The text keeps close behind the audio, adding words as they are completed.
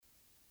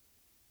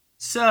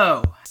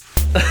So.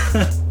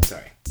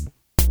 Sorry.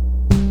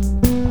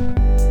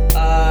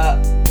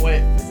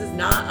 Wait. This is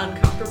not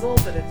uncomfortable,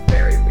 but it's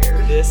very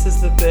weird. This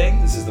is the thing?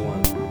 This is the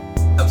one.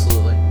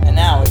 Absolutely. And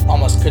now it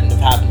almost couldn't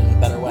have happened in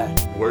a better way.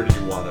 Where do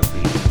you want to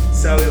be?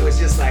 So it was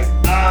just like,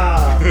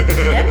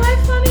 Am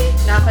I funny?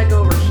 Now if I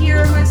go over here,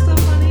 am I still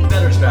funny?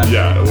 Better strategy.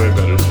 Yeah, way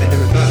better. I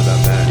never thought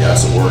about that.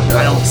 Yes, it worked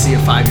I don't see it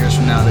 5 years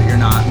from now that you're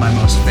not my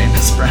most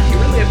famous friend. You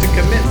really have to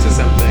commit to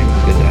something.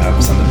 Good to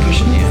have something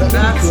pushing you.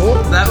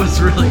 That was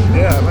really cool.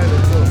 Yeah, it might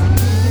have been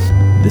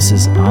cool. This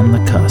is On the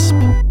Cusp.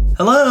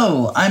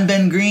 Hello, I'm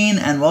Ben Green,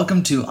 and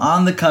welcome to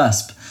On the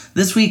Cusp.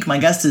 This week, my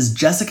guest is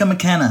Jessica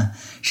McKenna.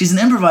 She's an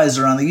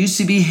improviser on the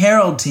UCB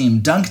Herald team,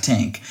 Dunk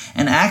Tank,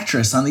 an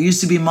actress on the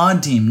UCB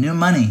Mod team, New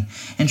Money,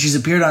 and she's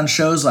appeared on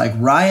shows like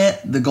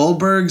Riot, The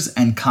Goldbergs,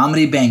 and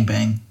Comedy Bang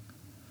Bang.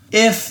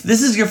 If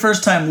this is your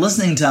first time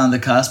listening to On the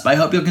Cusp, I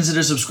hope you'll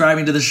consider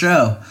subscribing to the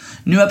show.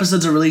 New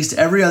episodes are released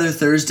every other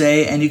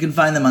Thursday, and you can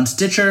find them on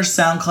Stitcher,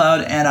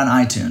 SoundCloud, and on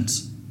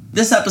iTunes.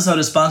 This episode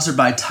is sponsored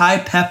by Thai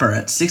Pepper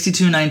at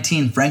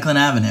 6219 Franklin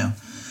Avenue.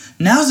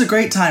 Now's a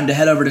great time to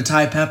head over to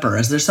Thai Pepper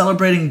as they're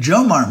celebrating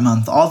Joe Mart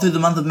Month all through the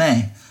month of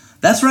May.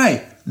 That's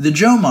right, the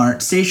Joe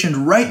Mart,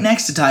 stationed right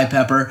next to Thai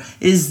Pepper,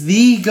 is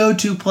the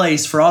go-to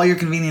place for all your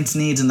convenience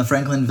needs in the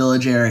Franklin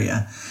Village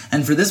area.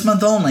 And for this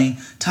month only,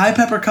 Thai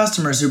Pepper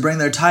customers who bring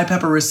their Thai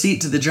Pepper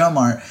receipt to the Joe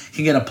Mart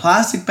can get a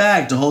plastic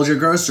bag to hold your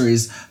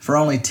groceries for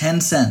only 10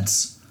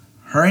 cents.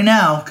 Hurry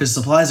now, because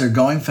supplies are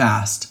going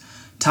fast.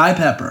 Thai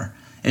Pepper.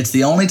 It's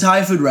the only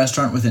Thai food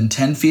restaurant within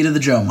 10 feet of the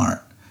Joe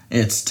Mart.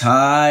 It's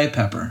Thai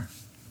Pepper.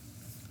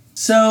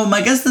 So,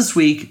 my guest this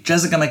week,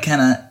 Jessica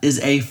McKenna, is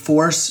a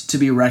force to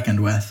be reckoned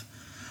with.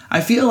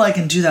 I feel like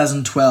in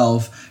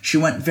 2012, she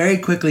went very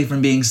quickly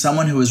from being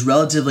someone who was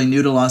relatively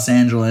new to Los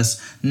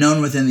Angeles,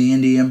 known within the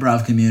indie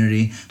improv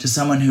community, to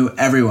someone who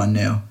everyone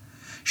knew.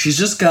 She's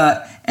just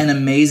got an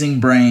amazing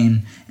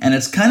brain, and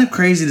it's kind of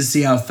crazy to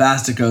see how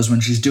fast it goes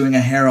when she's doing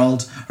a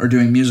Herald or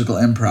doing musical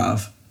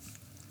improv.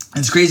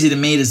 It's crazy to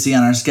me to see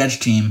on our sketch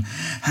team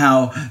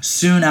how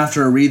soon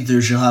after a read-through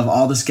she'll have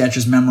all the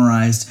sketches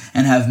memorized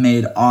and have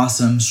made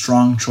awesome,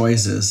 strong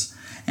choices.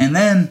 And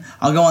then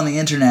I'll go on the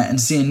internet and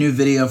see a new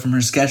video from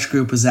her sketch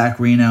group with Zach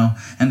Reno,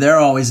 and they're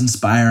always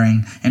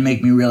inspiring and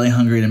make me really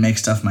hungry to make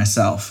stuff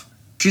myself.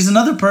 She's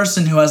another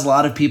person who has a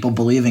lot of people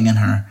believing in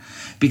her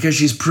because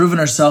she's proven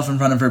herself in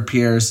front of her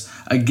peers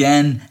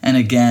again and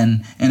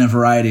again in a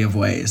variety of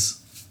ways.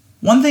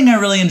 One thing I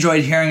really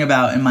enjoyed hearing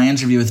about in my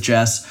interview with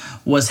Jess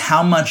was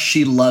how much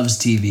she loves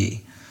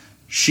TV.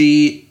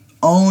 She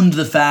owned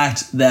the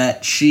fact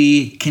that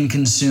she can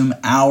consume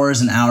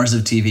hours and hours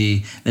of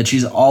TV, that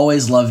she's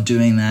always loved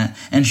doing that,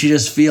 and she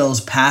just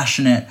feels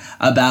passionate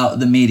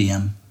about the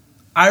medium.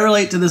 I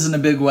relate to this in a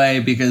big way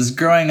because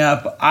growing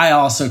up, I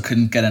also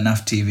couldn't get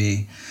enough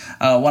TV.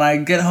 When I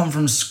get home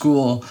from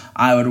school,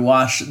 I would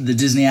watch the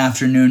Disney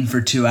Afternoon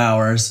for 2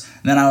 hours,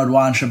 then I would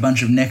watch a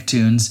bunch of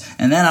Nicktoons,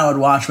 and then I would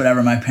watch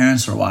whatever my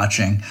parents were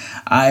watching.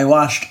 I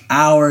watched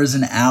hours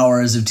and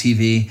hours of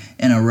TV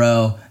in a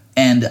row,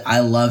 and I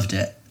loved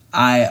it.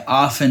 I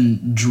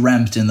often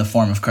dreamt in the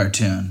form of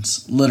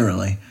cartoons.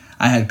 Literally,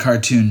 I had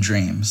cartoon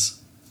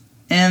dreams.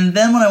 And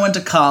then when I went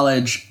to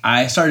college,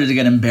 I started to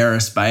get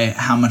embarrassed by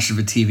how much of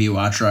a TV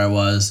watcher I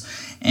was,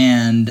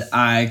 and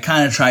I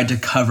kind of tried to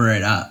cover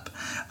it up.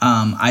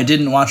 I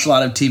didn't watch a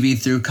lot of TV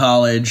through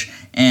college,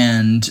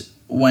 and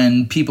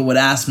when people would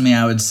ask me,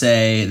 I would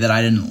say that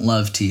I didn't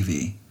love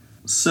TV.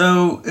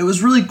 So it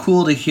was really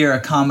cool to hear a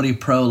comedy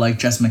pro like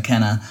Jess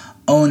McKenna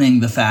owning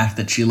the fact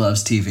that she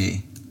loves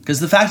TV. Because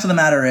the fact of the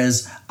matter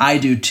is, I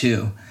do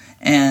too.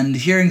 And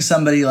hearing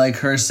somebody like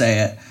her say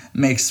it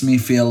makes me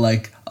feel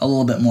like a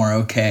little bit more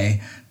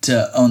okay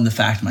to own the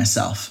fact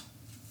myself.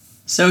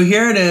 So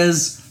here it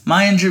is,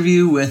 my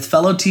interview with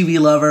fellow TV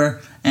lover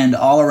and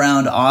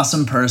all-around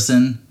awesome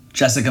person,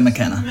 Jessica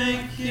McKenna.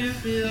 Make you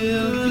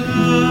feel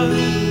good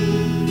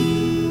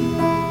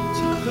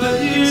to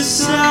put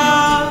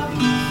yourself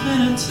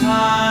in a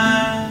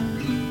time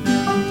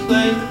and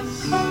place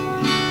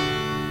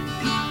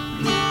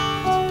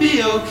to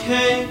be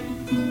okay,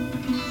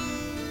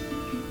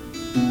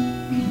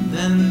 and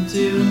then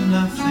do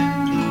nothing.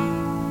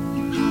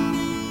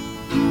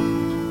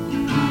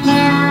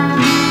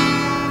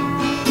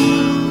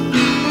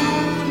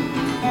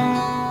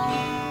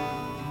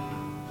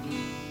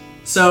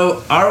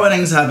 So our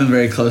weddings happen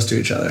very close to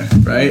each other,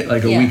 right?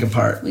 Like a week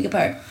apart. Week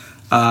apart.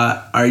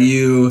 Are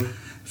you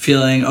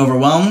feeling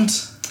overwhelmed?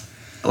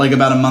 Like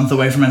about a month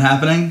away from it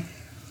happening?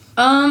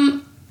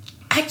 I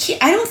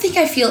don't think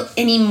I feel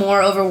any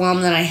more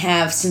overwhelmed than I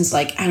have since,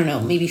 like, I don't know,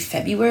 maybe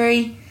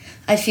February.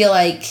 I feel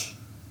like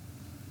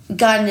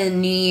gotten a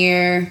new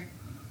year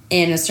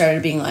and it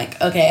started being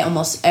like, okay,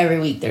 almost every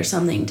week there's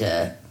something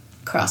to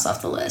cross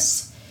off the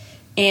list.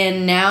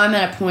 And now I'm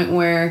at a point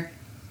where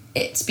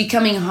it's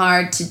becoming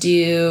hard to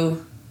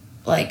do,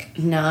 like,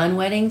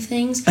 non-wedding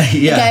things.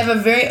 Yeah. Like, I have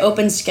a very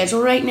open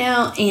schedule right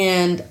now,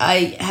 and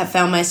I have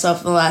found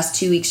myself in the last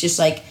 2 weeks just,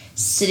 like,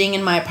 sitting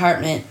in my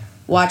apartment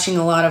watching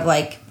a lot of,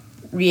 like,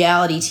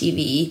 reality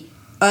TV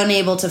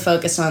unable to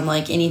focus on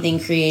like anything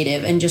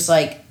creative and just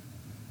like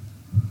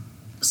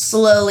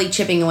slowly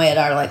chipping away at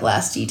our like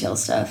last detail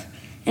stuff.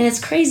 And it's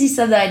crazy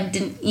stuff that I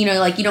didn't, you know,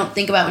 like you don't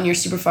think about when you're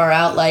super far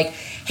out. Like,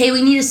 hey,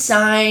 we need a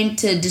sign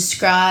to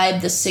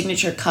describe the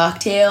signature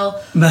cocktail.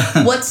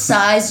 What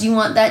size do you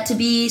want that to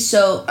be?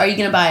 So are you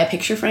going to buy a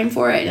picture frame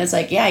for it? And it's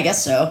like, yeah, I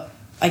guess so.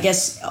 I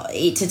guess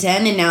 8 to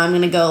 10, and now I'm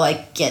going to go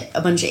like get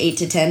a bunch of 8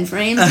 to 10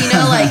 frames, you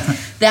know, like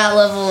that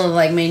level of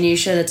like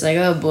minutia that's like,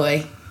 oh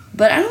boy.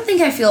 But I don't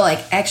think I feel like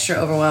extra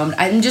overwhelmed.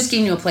 I'm just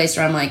getting to a place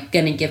where I'm like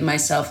going to give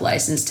myself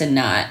license to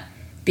not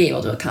be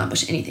able to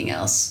accomplish anything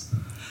else.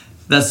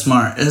 That's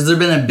smart. Has there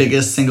been a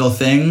biggest single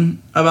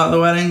thing about the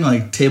wedding,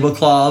 like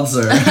tablecloths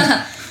or?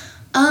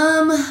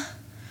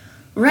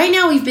 Right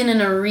now we've been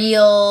in a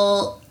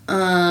real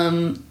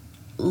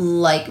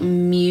like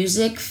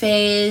music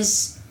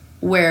phase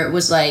where it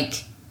was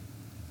like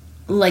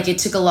it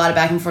took a lot of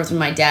back and forth with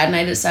my dad and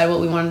I to decide what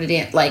we wanted to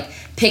dance, like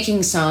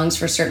picking songs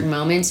for certain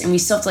moments, and we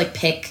still have to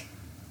like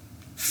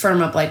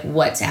firm up like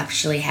what's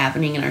actually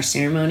happening in our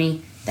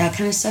ceremony. That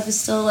kind of stuff is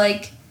still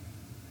like,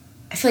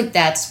 I feel like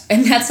that's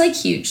like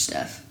huge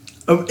stuff.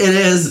 Oh, it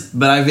is,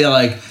 but I feel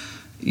like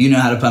you know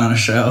how to put on a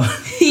show.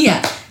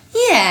 Yeah,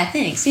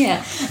 thanks,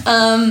 yeah.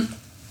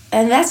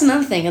 And that's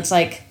another thing. It's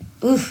like,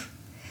 oof,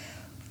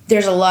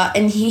 there's a lot,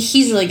 and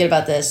he's really good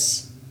about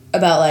this,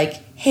 about like,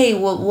 hey,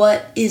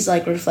 what is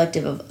like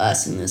reflective of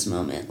us in this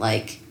moment?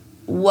 Like,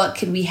 what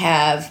could we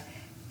have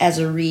as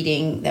a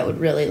reading that would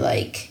really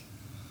like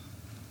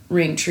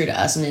ring true to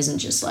us and isn't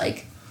just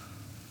like,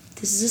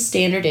 this is a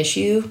standard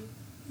issue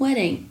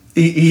wedding.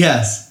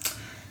 Yes.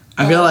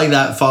 I feel like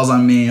that falls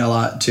on me a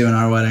lot too in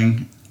our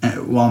wedding,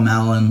 while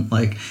Madeline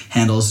like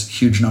handles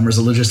huge numbers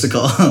of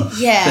logistical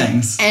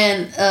things.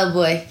 And oh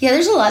boy, yeah,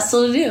 there's a lot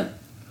still to do.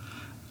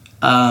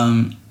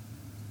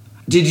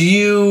 Did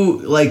you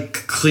like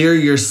clear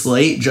your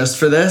slate just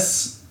for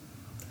this?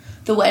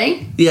 The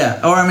wedding?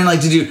 Yeah. Or I mean,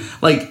 like, did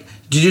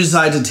you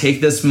decide to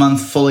take this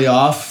month fully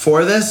off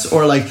for this,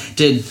 or like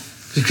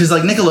because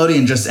like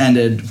Nickelodeon just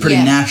ended pretty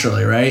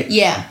naturally, right?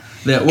 Yeah.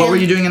 What were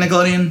you doing at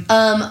Nickelodeon?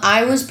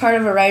 I was part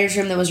of a writer's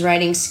room that was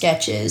writing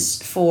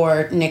sketches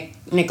for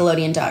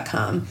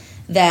Nickelodeon.com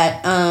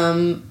that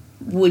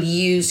would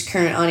use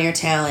current on-air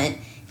talent,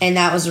 and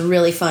that was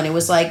really fun. It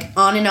was like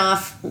on and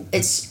off.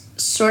 It's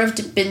sort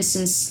of been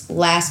since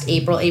last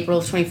April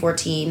of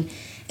 2014,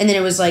 and then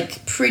it was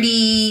like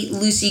pretty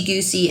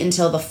loosey-goosey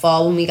until the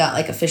fall when we got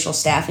like official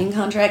staffing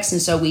contracts, and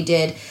so we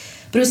did.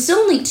 But it was still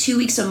only 2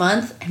 weeks a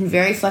month and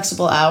very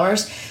flexible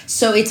hours.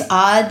 So it's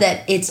odd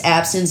that its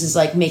absence is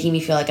like making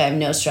me feel like I have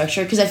no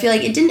structure. Because I feel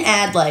like it didn't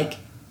add like,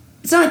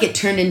 it's not like it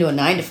turned into a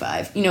 9 to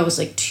 5. You know, it was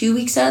like 2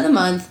 weeks out of the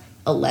month,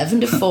 11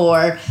 to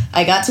 4.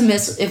 I got to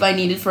miss if I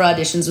needed for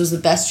auditions. It was the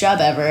best job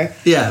ever.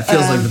 Yeah, it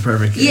feels like the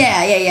perfect gig.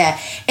 Yeah.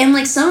 And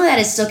like some of that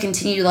is still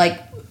continued, like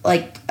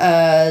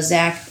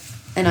Zach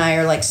and I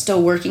are like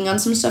still working on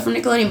some stuff for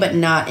Nickelodeon, but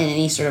not in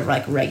any sort of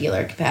like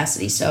regular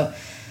capacity. So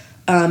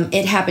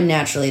it happened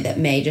naturally that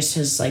May just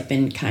has like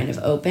been kind of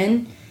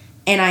open,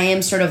 and I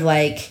am sort of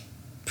like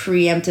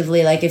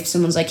preemptively, like if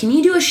someone's like, can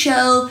you do a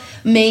show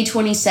May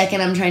 22nd,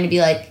 I'm trying to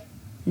be like,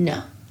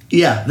 no.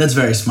 Yeah, that's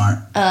very smart.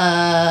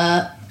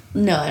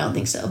 No, I don't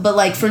think so. But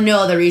like for no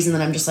other reason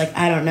than I'm just like,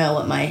 I don't know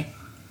what my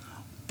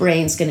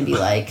brain's gonna be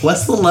like.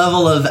 What's the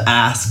level of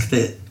ask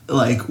that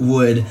like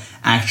would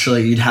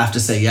actually you'd have to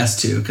say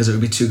yes to because it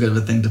would be too good of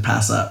a thing to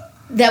pass up?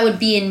 That would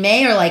be in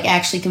May, or like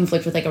actually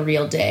conflict with like a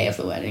real day of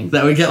the wedding?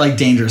 That would get like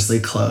dangerously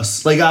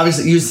close. Like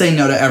obviously you say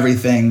no to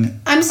everything.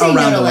 I'm saying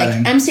around no to the like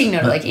wedding. I'm saying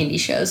no to like indie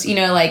shows, you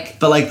know, like.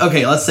 But like,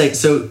 okay, let's say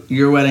so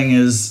your wedding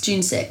is June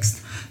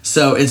 6th.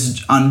 So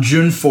it's on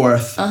June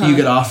 4th. You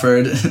get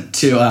offered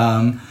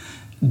to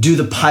do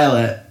the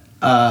pilot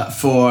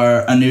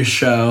for a new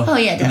show. Oh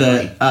yeah,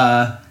 definitely.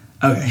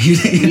 Okay.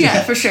 You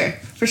Yeah, for sure.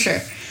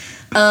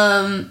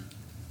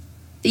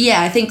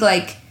 Yeah, I think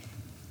like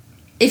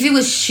if it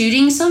was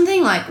shooting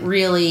something like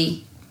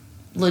really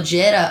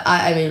legit,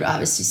 I would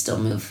obviously still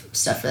move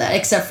stuff for that.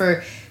 Except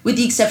for, with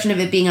the exception of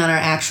it being on our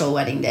actual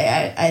wedding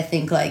day, I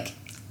think like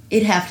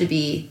it'd have to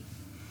be,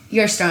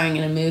 you're starring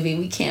in a movie,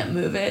 we can't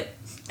move it.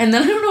 And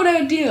then I don't know what I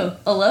would do.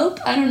 Elope?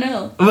 I don't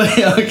know.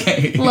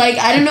 Okay. Like,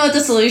 I don't know what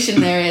the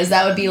solution there is.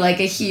 That would be like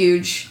a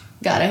huge,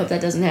 God, I hope that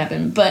doesn't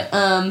happen. But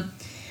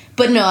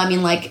no, I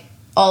mean like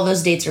all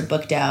those dates are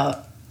booked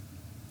out.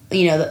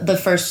 You know, the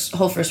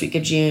whole first week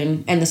of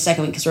June and the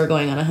second week because we're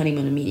going on a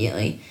honeymoon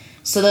immediately.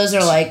 So those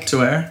are like... To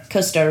where?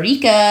 Costa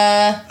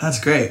Rica. That's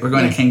great. We're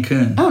going to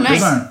Cancun. Oh,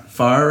 nice. Those aren't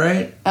far,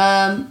 right?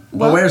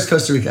 Well, where's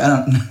Costa Rica? I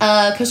don't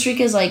know. Costa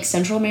Rica is like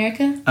Central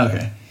America.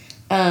 Okay.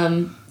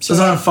 So those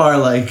aren't far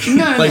like...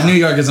 No. New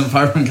York isn't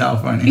far from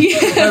California. Yeah.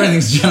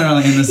 Everything's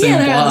generally in the same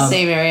they're blob. in the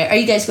same area. Are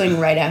you guys going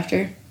right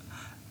after?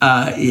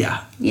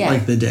 Yeah.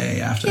 Like the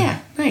day after. Yeah,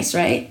 nice,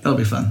 right? That'll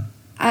be fun.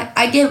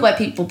 I get why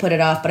people put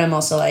it off, but I'm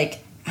also like,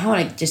 I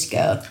want to just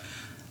go.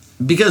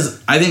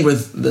 Because I think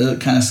with the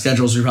kind of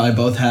schedules we probably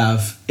both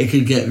have, it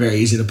could get very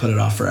easy to put it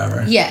off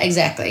forever. Yeah,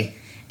 exactly.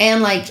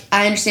 And, like,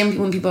 I understand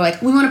when people are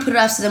like, we want to put it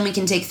off so then we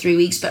can take 3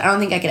 weeks, but I don't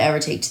think I could ever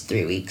take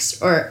 3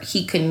 weeks. Or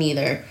he couldn't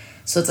either.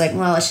 So it's like,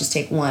 well, let's just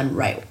take one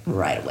right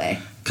away.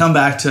 Come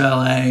back to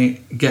LA,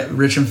 get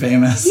rich and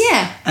famous.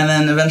 Yeah. And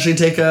then eventually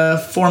take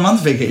a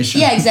 4-month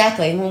vacation. Yeah,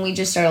 exactly. When we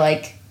just are,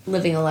 like,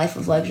 living a life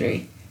of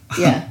luxury.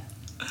 Yeah.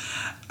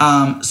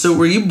 So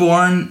were you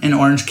born in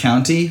Orange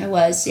County? I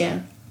was,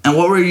 yeah. And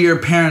what were your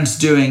parents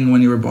doing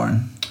when you were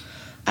born?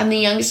 I'm the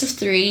youngest of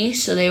 3,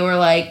 so they were,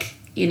 like,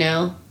 you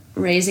know,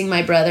 raising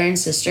my brother and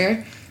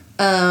sister.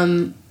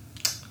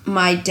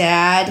 My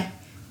dad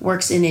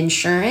works in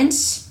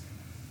insurance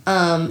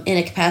in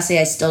a capacity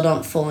I still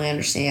don't fully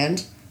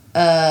understand.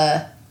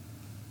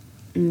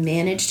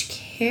 Managed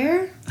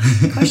care?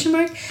 Question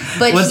mark?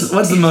 But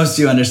What's the most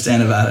you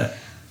understand about it?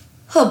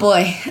 Oh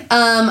boy.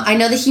 I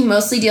know that he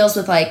mostly deals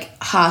with like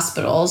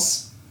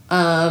hospitals,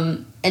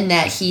 and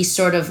that he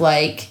sort of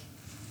like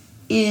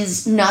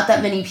is not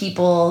that many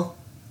people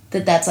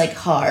that's like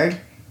hard.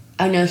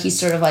 I know he's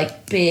sort of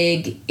like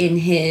big in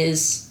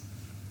his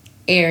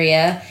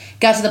area.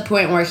 Got to the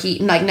point where he,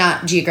 like,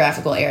 not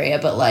geographical area,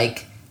 but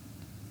like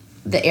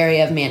the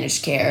area of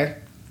managed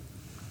care.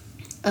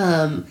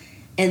 And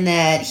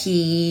that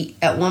he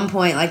at one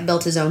point like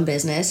built his own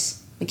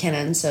business, McKenna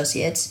and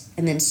Associates,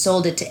 and then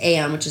sold it to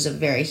Aon, which is a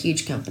very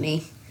huge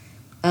company.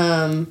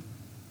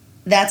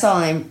 That's all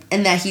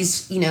and that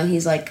he's, you know,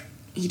 he's like,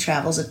 he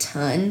travels a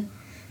ton,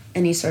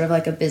 and he's sort of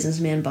like a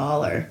businessman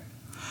baller.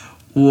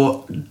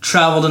 Well,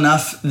 traveled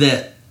enough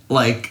that,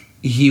 like,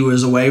 he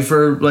was away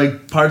for,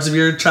 like, parts of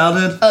your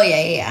childhood? Oh,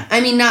 yeah.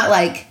 I mean, not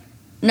like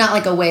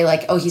away,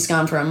 like, oh, he's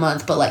gone for a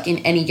month, but, like, in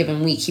any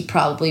given week, he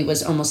probably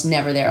was almost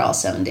never there all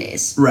 7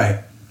 days.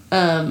 Right.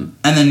 And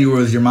then you were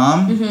with your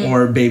mom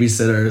or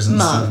babysitters and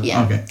Mom, stuff?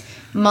 yeah. Okay.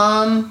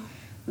 Mom,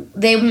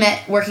 they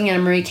met working at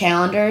a Marie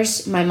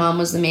Callender's. My mom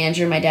was the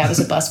manager. My dad was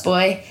a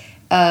busboy.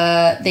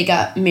 They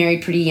got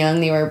married pretty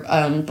young. They were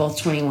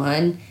both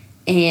 21,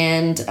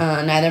 and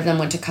neither of them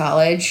went to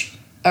college.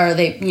 Or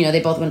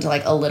they both went to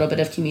like a little bit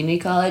of community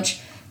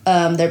college.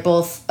 They're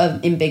both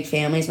in big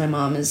families. My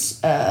mom is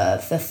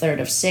the third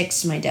of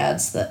 6. My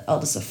dad's the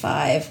eldest of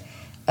 5.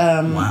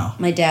 Wow.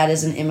 My dad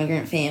is an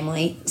immigrant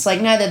family. It's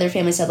like neither of their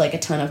families had like a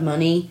ton of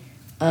money,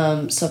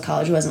 so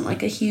college wasn't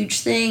like a huge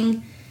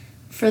thing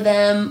for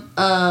them.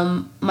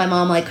 My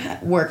mom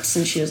like worked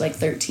since she was like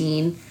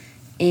 13,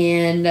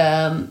 and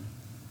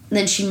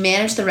then she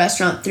managed the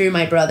restaurant through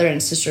my brother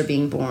and sister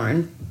being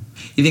born.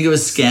 You think it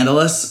was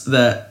scandalous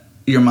that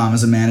your mom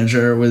as a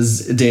manager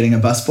was dating a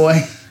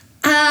busboy?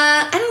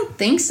 I don't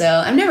think so.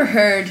 I've never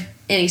heard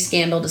any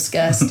scandal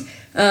discussed.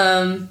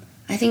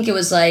 I think it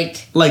was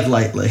like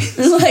Lightly.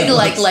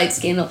 like light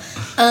scandal.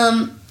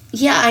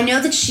 Yeah, I know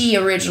that she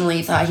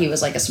originally thought he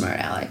was like a smart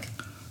aleck.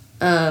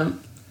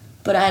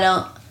 But I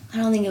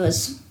don't think it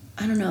was,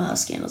 I don't know how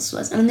scandalous it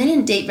was. And they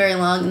didn't date very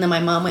long, and then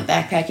my mom went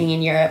backpacking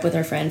in Europe with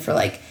her friend for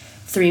like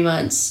 3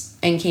 months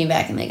and came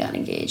back and they got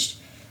engaged.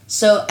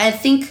 So I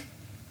think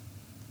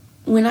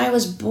when I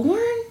was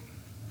born,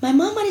 my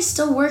mom might have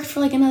still worked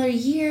for like another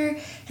year.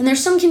 And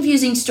there's some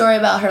confusing story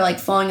about her like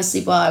falling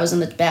asleep while I was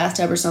in the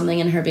bathtub or something,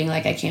 and her being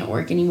like, I can't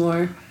work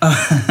anymore.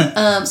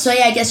 So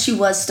yeah, I guess she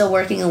was still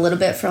working a little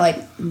bit for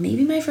like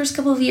maybe my first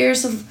couple of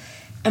years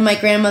and my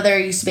grandmother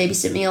used to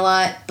babysit me a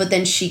lot, but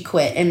then she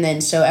quit. And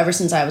then so ever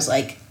since I was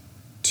like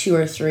 2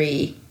 or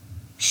 3,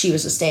 she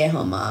was a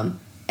stay-at-home mom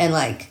and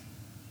like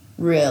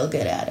real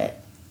good at it.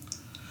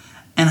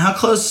 And how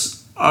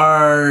close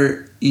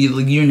are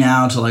you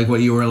now to like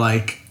what you were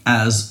like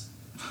as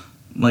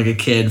like a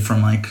kid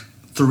from like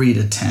 3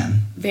 to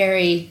 10?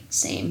 Very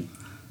same.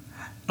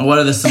 And what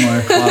are the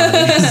similar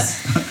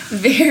qualities?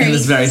 Very, in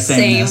this very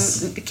same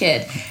sameness?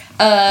 kid.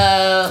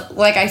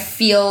 Like I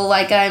feel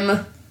like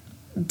I'm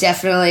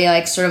definitely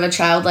like sort of a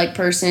childlike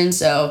person,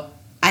 so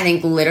I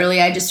think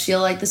literally I just feel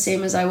like the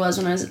same as I was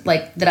when I was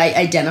like, that I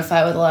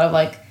identify with a lot of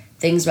like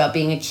things about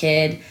being a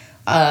kid.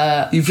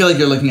 You feel like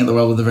you're looking at the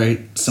world with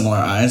very similar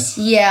eyes?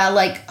 Yeah,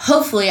 like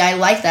hopefully I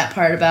like that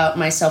part about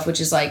myself,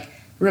 which is like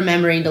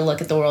remembering to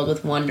look at the world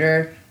with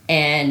wonder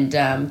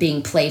and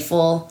being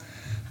playful.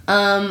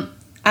 I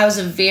was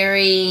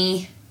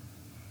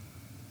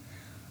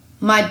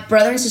my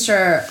brother and sister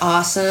are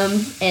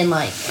awesome and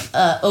like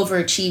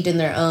overachieved in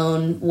their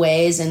own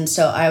ways, and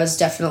so I was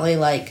definitely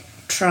like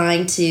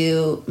trying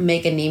to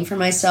make a name for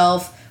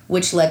myself,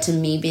 which led to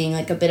me being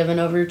like a bit of an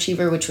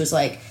overachiever, which was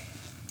like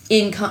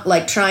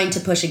like trying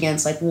to push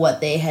against like what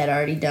they had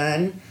already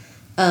done.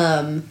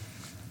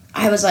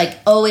 I was like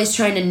always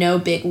trying to know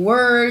big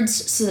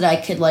words so that I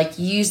could like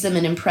use them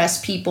and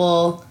impress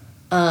people.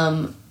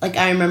 Like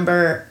I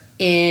remember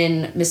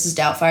in Mrs.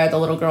 Doubtfire, the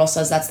little girl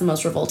says, "That's the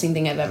most revolting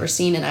thing I've ever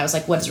seen." And I was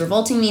like, what does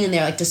revolting mean? And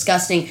they're like,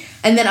 disgusting.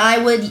 And then I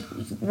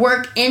would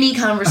work any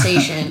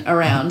conversation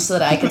around so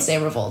that I could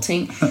say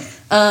revolting.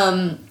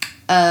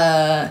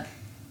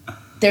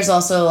 There's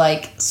also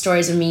like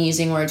stories of me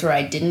using words where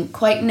I didn't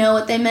quite know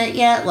what they meant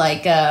yet.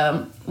 Like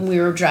we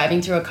were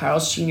driving through a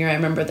Carl's Jr. I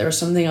remember there was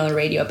something on the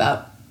radio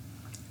about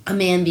a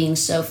man being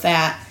so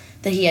fat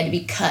that he had to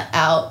be cut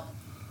out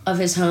of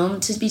his home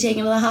to be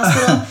taken to the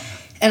hospital.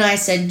 And I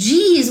said,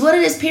 geez, what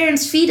did his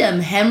parents feed him?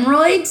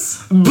 Hemorrhoids?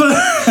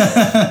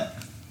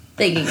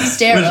 Thinking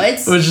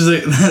steroids. Which is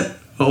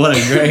what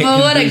a great Well,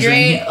 what a conclusion.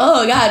 great,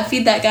 oh God,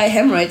 feed that guy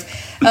hemorrhoids.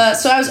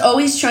 So I was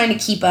always trying to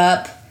keep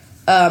up.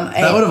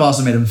 That would have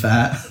also made him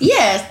fat.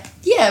 Yeah,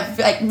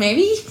 like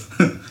maybe.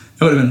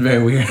 It would have been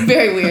very weird.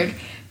 Very weird.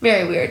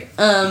 Very weird.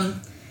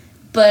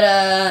 But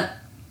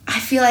I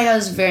feel like I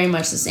was very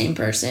much the same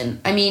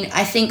person. I mean,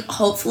 I think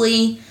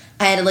hopefully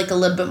I had like a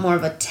little bit more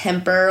of a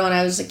temper when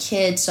I was a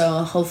kid,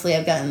 so hopefully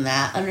I've gotten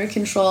that under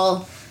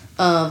control.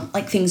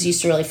 Like things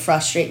used to really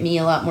frustrate me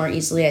a lot more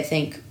easily, I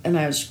think, when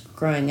I was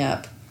growing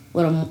up,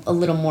 a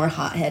little more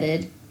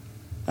hot-headed.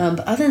 But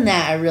other than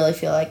that, I really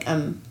feel like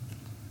I'm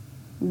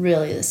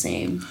really the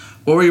same.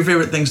 What were your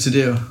favorite things to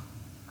do?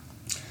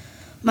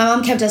 My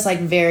mom kept us like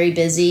very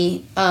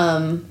busy.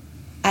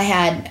 I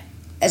had,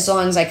 as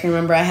long as I can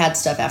remember, I had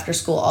stuff after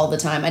school all the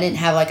time. I didn't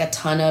have like a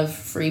ton of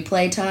free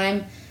play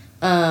time.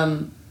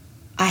 I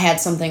had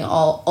something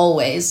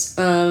always.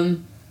 But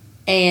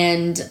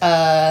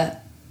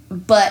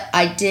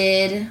I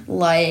did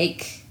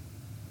like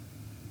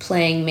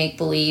playing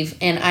make-believe.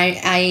 And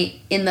I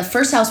in the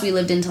first house we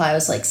lived in until I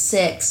was like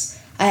 6,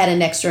 I had a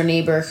next door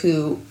neighbor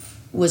who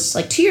was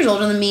like 2 years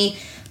older than me,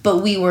 but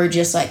we were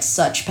just like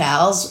such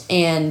pals.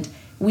 And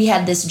we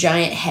had this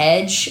giant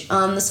hedge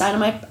on the side of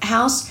my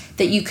house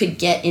that you could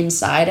get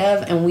inside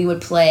of, and we would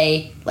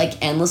play like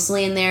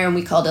endlessly in there, and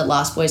we called it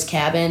Lost Boys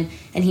Cabin,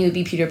 and he would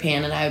be Peter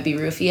Pan and I would be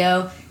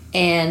Rufio,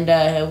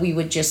 and we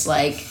would just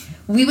like,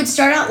 we would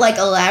start out like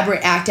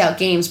elaborate act out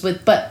games,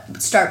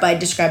 but start by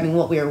describing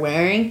what we were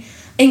wearing,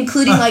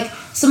 including like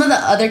some of the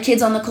other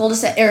kids on the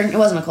cul-de-sac, or it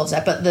wasn't a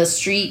cul-de-sac, but the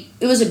street,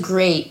 it was a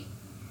great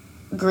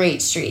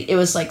street. It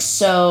was like,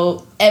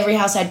 so every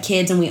house had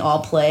kids and we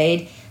all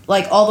played.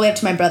 Like, all the way up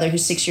to my brother,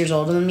 who's 6 years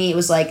older than me. It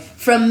was, like,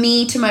 from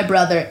me to my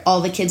brother, all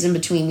the kids in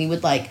between, we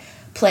would, like,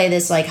 play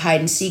this, like,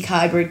 hide-and-seek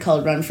hybrid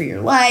called Run For Your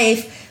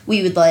Life.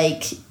 We would,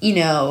 like, you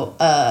know,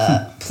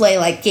 play,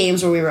 like,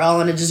 games where we were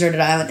all on a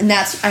deserted island. And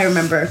that's, I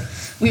remember,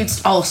 we would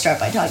all start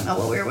by talking about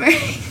what we were wearing.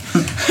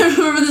 I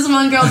remember this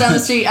one girl down the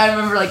street, I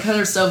remember, like,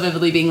 her so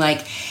vividly being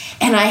like,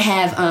 and I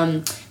have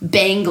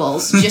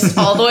bangles just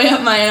all the way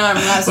up my arm.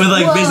 And I was With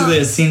like whoa. basically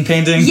a scene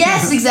painting.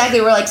 Yes,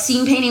 exactly. We're like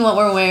scene painting what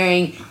we're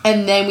wearing,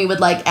 and then we would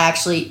like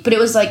actually. But it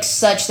was like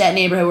such that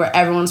neighborhood where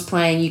everyone's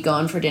playing. You go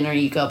in for dinner,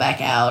 you go back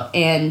out,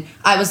 and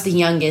I was the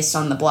youngest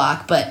on the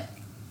block. And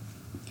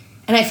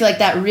I feel like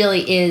that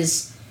really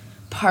is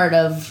part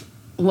of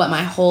what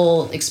my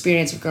whole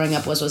experience of growing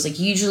up was like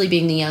usually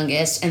being the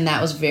youngest, and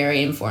that was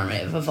very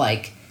informative of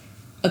like,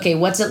 okay,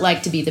 what's it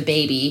like to be the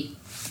baby?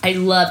 I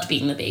loved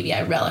being the baby.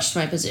 I relished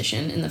my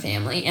position in the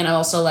family. And I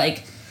also,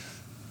 like,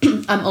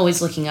 I'm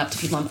always looking up to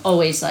people. I'm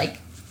always, like,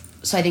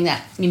 so I think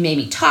that it made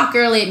me talk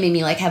early. It made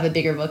me, like, have a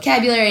bigger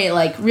vocabulary. It,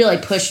 like, really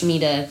pushed me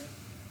to,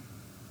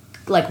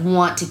 like,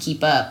 want to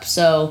keep up.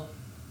 So,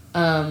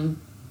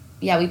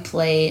 yeah, we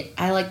played.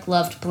 I, like,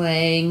 loved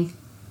playing.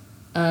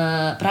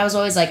 But I was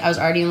always, like, I was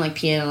already in, like,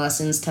 piano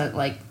lessons to,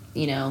 like,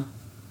 you know,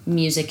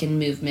 music and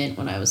movement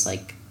when I was,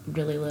 like,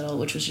 really little,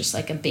 which was just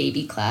like a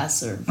baby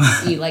class, or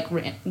you like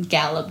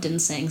galloped and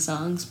sang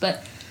songs.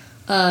 But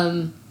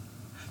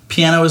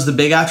piano was the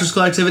big after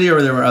school activity,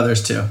 or there were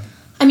others too?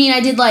 I mean,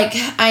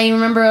 I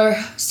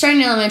remember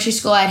starting in elementary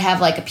school, I'd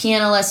have like a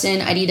piano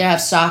lesson. I'd either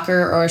have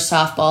soccer or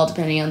softball,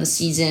 depending on the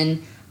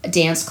season.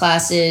 Dance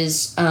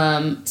classes.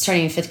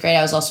 Starting in 5th grade,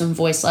 I was also in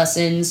voice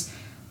lessons.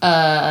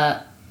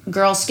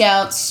 Girl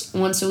Scouts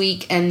once a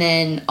week, and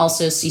then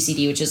also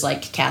CCD, which is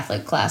like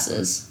Catholic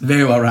classes.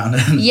 Very well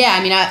rounded. Yeah,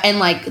 I mean, and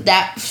like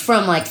that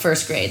from like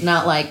 1st grade,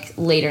 not like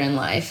later in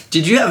life.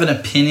 Did you have an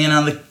opinion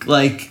on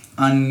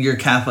on your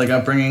Catholic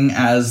upbringing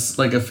as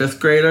like a 5th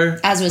grader?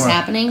 As was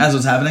happening? As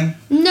was happening?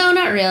 No,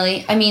 not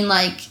really. I mean,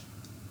 like,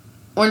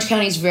 Orange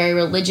County is very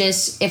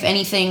religious. If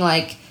anything,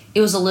 like,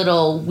 it was a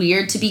little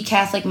weird to be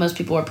Catholic. Most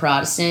people were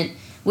Protestant,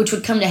 which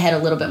would come to head a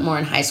little bit more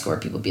in high school, where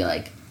people would be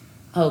like,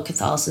 oh,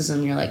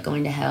 Catholicism, you're, like,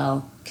 going to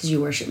hell because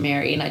you worship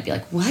Mary. And I'd be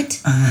like,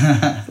 what?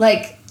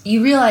 Like,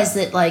 you realize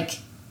that, like,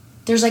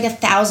 there's, like,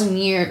 1,000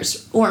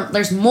 years, or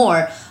there's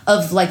more,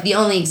 of, like, the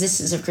only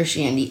existence of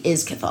Christianity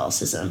is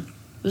Catholicism.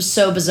 It was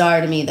so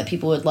bizarre to me that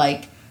people would,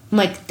 like, I'm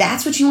like,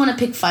 that's what you want to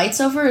pick fights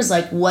over, is,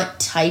 like, what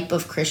type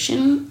of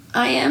Christian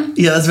I am?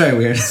 Yeah, that's very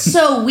weird.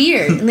 So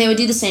weird. And they would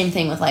do the same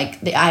thing with, like,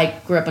 I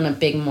grew up in a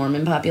big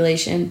Mormon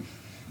population.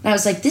 And I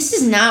was like, this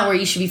is not where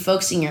you should be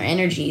focusing your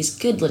energies.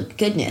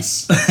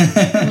 Goodness.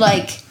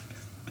 Like,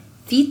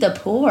 feed the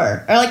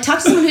poor. Or, like, talk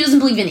to someone who doesn't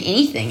believe in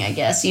anything, I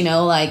guess. You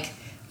know, like,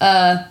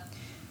 I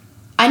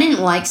didn't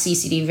like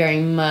CCD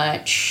very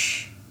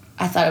much.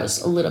 I thought it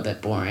was a little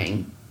bit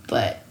boring.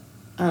 But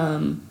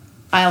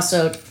I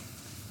also,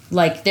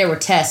 like, there were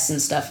tests and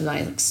stuff, and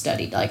I, like,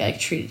 studied. Like, I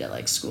treated it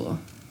like school.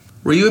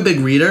 Were you a big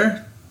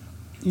reader?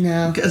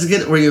 No.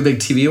 Were you a big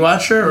TV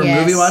watcher or Yes.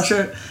 movie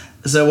watcher?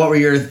 So what were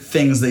your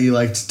things that you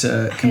liked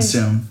to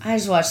consume? I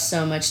just watched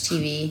so much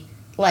TV.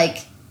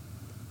 Like,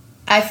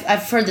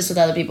 I've heard this with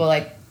other people,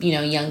 like, you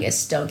know,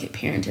 youngest don't get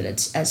parented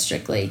as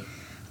strictly.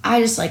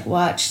 I just, like,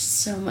 watched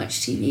so much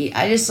TV.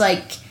 I just,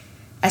 like,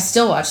 I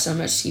still watch so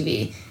much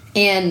TV.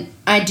 And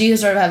I do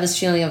sort of have this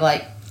feeling of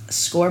like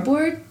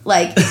scoreboard.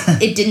 Like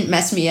it didn't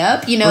mess me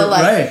up, you know,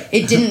 like Right.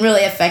 it didn't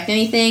really affect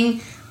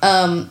anything,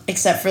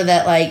 except for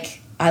that like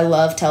I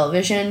love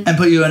television. And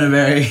put you in a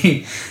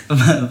very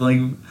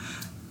like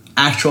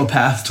actual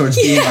path towards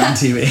being on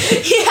TV.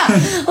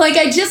 Yeah, like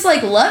I just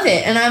like love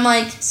it, and I'm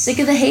like sick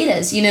of the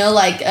haters, you know,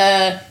 like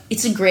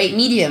it's a great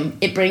medium.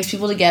 It brings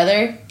people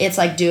together. It's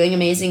like doing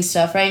amazing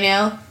stuff right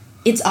now.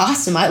 It's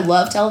awesome. I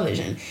love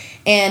television.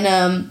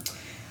 And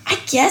I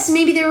guess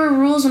maybe there were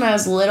rules when I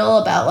was little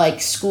about like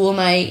school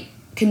night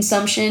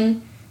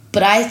consumption,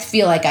 but I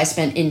feel like I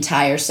spent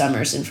entire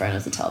summers in front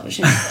of the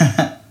television.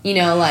 You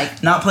know,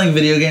 like Not playing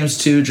video games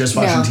too, just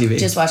watching TV.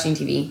 Just watching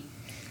TV.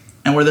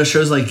 And were there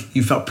shows like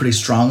you felt pretty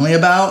strongly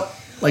about?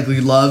 Like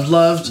you loved?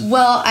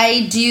 Well,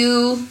 I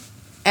do,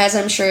 as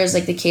I'm sure is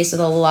like the case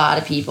with a lot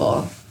of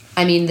people.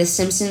 I mean, The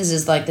Simpsons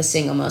is like the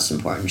single most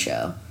important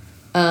show.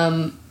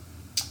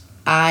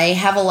 I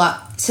have a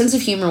lot, sense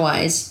of humor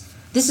wise,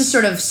 this has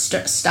sort of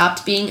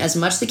stopped being as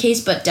much the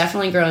case, but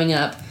definitely growing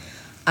up,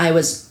 I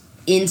was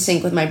in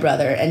sync with my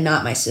brother and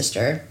not my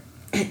sister.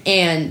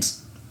 And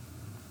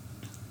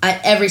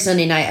every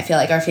Sunday night, I feel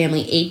like our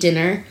family ate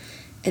dinner,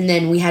 and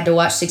then we had to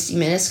watch 60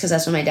 Minutes because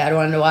that's what my dad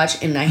wanted to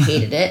watch, and I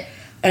hated it.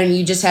 And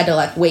you just had to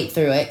like wait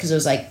through it because it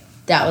was like,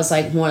 that was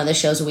like one of the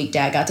shows a week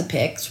Dad got to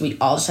pick. So we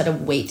all just had to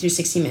wait through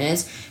 60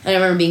 Minutes. And I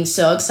remember being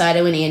so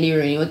excited when Andy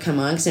Rooney would come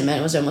on because it meant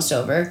it was almost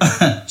over.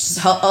 Which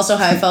is also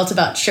how I felt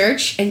about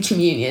church and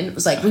communion. It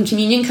was like when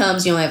communion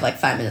comes, you only have like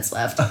 5 minutes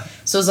left.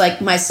 So it was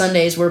like my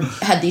Sundays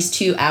had these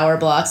 2-hour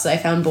blocks that I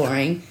found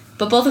boring.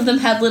 But both of them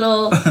had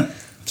little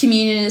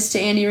communionists to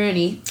Andy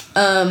Rooney.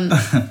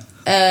 And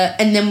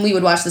then we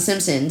would watch The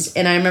Simpsons.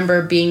 And I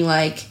remember being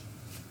like,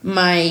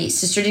 my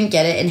sister didn't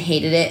get it and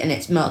hated it, and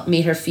it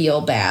made her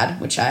feel bad,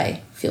 which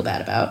I feel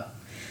bad about.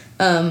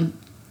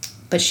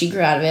 But she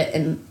grew out of it,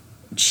 and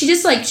she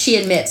just, like, she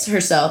admits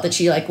herself that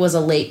she, like, was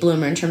a late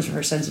bloomer in terms of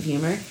her sense of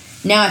humor.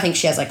 Now I think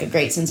she has, like, a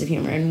great sense of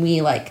humor, and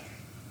we, like,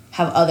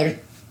 have other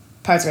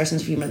parts of our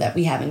sense of humor that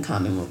we have in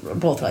common. We're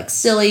both, like,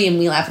 silly, and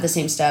we laugh at the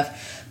same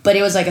stuff. But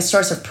it was, like, a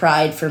source of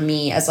pride for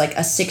me as, like,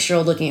 a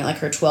 6-year-old looking at, like,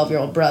 her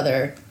 12-year-old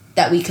brother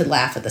that we could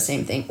laugh at the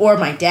same thing. Or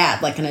my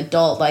dad, like, an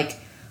adult, like...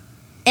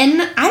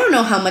 And I don't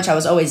know how much I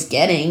was always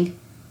getting,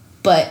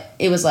 but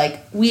it was like,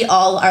 we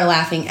all are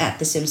laughing at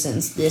The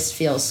Simpsons. This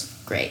feels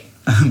great.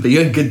 But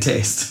you had good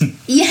taste.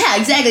 Yeah,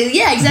 exactly.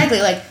 Yeah,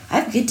 exactly. Like, I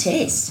have good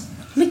taste.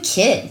 I'm a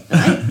kid.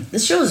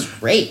 This show is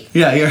great.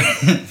 Yeah, you're...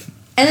 And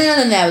then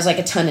other than that, it was like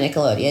a ton of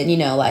Nickelodeon, you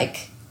know,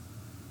 like...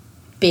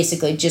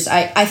 Basically, just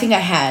I think I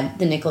had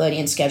the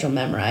Nickelodeon schedule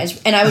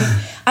memorized, and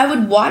I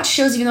would watch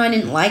shows even though I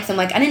didn't like them.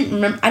 Like I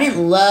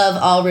didn't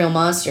love All Real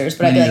Monsters,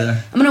 but I'd be like,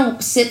 I'm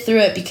gonna sit through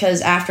it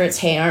because after it's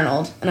Hey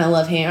Arnold, and I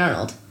love Hey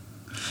Arnold.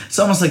 It's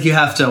almost like you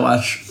have to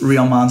watch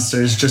Real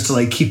Monsters just to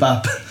like keep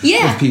up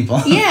with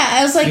people. Yeah,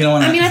 I was like, You don't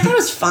wanna- I mean, I thought it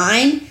was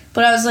fine,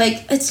 but I was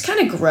like, it's kind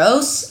of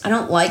gross. I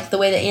don't like the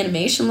way the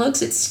animation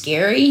looks. It's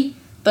scary.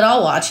 But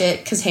I'll watch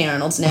it because Hey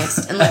Arnold's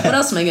next. And, like, what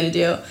else am I going to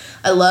do?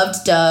 I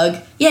loved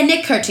Doug. Yeah,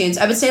 Nick cartoons.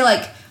 I would say,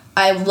 like,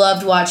 I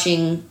loved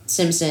watching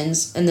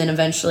Simpsons. And then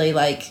eventually,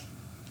 like,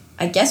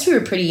 I guess we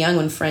were pretty young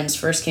when Friends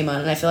first came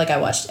on. And I feel like I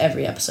watched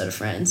every episode of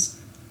Friends.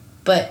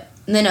 But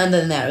then other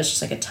than that, it was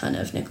just, like, a ton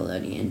of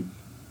Nickelodeon.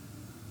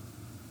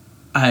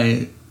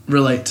 I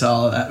relate to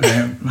all of that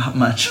very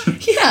much.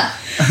 Yeah,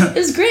 it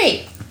was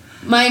great.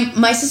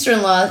 My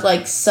sister-in-law,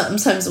 like,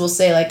 sometimes will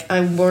say, like,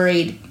 I'm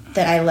worried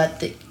that I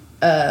let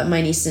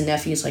my nieces and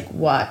nephews like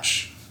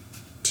watch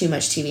too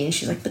much TV, and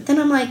she's like, but then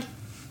I'm like,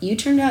 you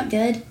turned out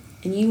good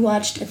and you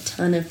watched a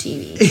ton of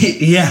TV.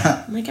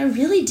 Yeah. I'm like, I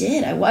really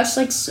did. I watched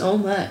like so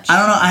much. I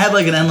don't know, I had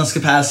like an endless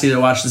capacity to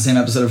watch the same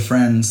episode of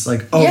Friends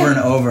like over and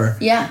over.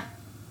 Yeah.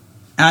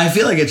 And I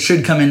feel like it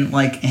should come in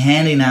like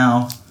handy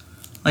now.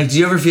 Like, do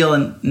you ever feel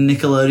in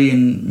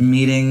Nickelodeon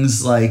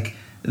meetings like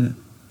that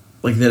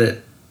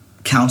it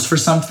counts for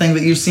something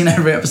that you've seen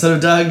every episode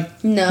of Doug?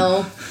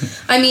 No.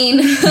 I mean,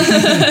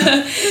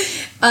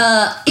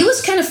 it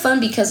was kind of fun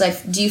because I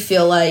do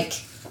feel like,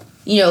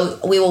 you know,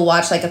 we will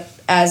watch like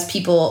as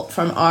people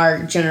from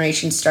our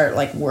generation start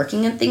like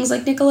working at things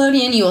like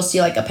Nickelodeon, you will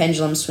see like a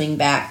pendulum swing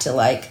back to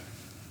like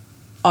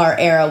our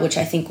era, which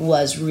I think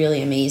was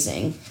really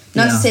amazing.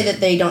 Not to say that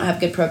they don't have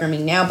good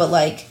programming now, but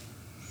like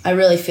I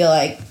really feel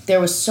like there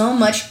was so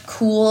much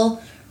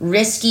cool,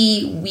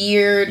 risky,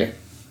 weird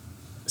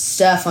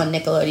stuff on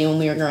Nickelodeon when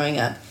we were growing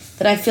up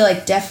that I feel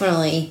like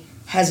definitely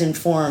has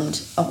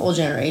informed a whole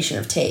generation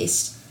of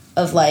taste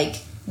of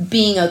like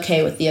being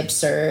okay with the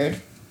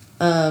absurd.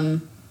 Yeah,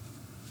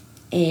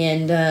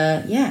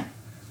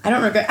 I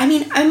don't regret. I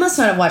mean, I must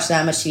not have watched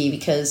that much TV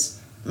because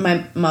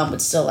my mom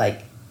would still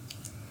like,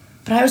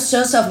 but I was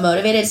so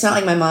self-motivated. It's not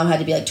like my mom had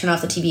to be like, turn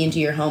off the TV and do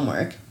your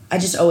homework. I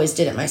just always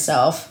did it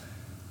myself.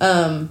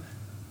 And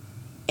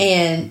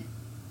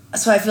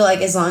so I feel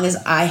like as long as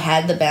I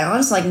had the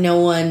balance, like no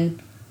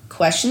one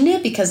questioned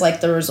it because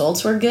like the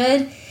results were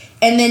good.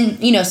 And then,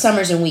 you know,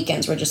 summers and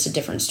weekends were just a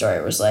different story.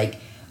 It was like,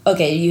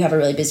 okay, you have a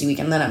really busy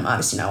weekend, then I'm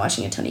obviously not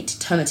watching a ton of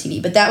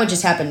TV. But that would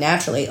just happen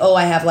naturally. Oh,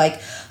 I have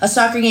like a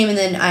soccer game, and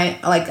then I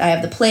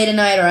have the play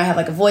tonight, or I have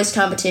like a voice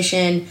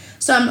competition.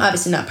 So I'm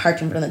obviously not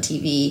parked in front of the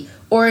TV.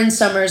 Or in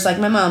summers, like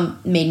my mom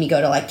made me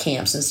go to like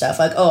camps and stuff.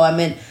 Like, oh, I'm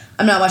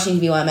not watching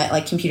TV while I'm at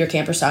like computer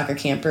camp or soccer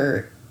camp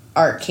or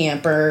art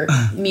camp or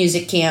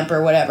music camp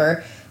or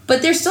whatever.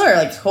 But there still are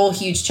like whole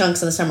huge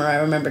chunks of the summer I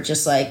remember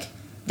just like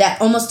that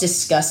almost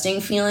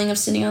disgusting feeling of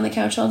sitting on the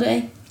couch all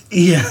day.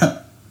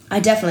 Yeah. I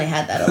definitely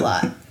had that a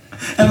lot.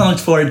 And I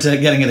looked forward to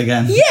getting it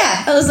again.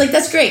 Yeah, I was like,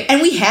 that's great.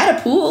 And we had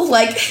a pool.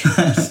 Like,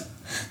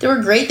 there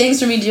were great things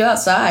for me to do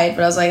outside.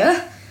 But I was like,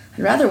 I'd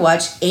rather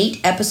watch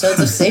 8 episodes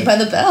of Saved by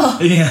the Bell.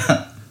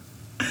 Yeah.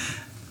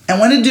 And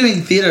when did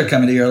doing theater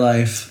come into your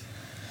life?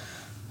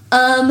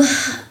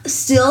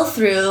 Still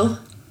through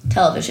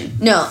television.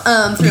 No,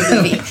 through a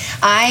movie.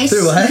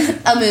 Through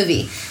what? A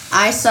movie.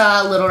 I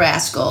saw Little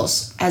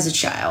Rascals as a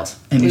child.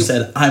 And you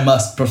said, I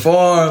must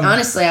perform.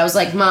 Honestly, I was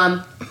like,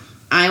 Mom,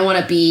 I want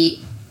to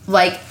be,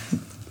 like,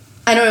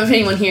 I don't know if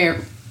anyone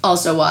here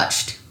also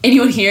watched.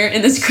 Anyone here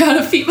in this crowd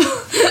of people?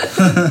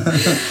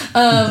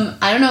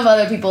 I don't know if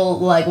other people,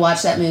 like,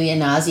 watch that movie ad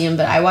nauseum,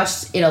 but I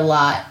watched it a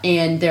lot,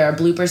 and there are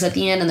bloopers at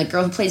the end, and the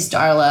girl who plays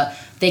Darla,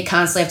 they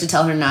constantly have to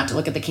tell her not to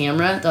look at the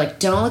camera. They're like,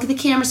 don't look at the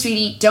camera,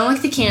 sweetie. Don't look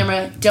at the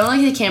camera. Don't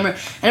look at the camera.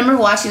 And I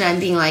remember watching that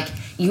and being like,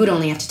 you would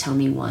only have to tell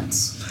me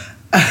once.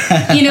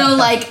 You know,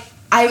 like,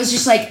 I was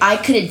just like, I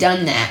could have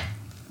done that.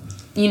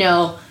 You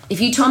know, if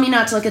you told me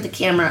not to look at the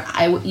camera,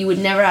 you would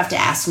never have to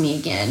ask me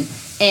again.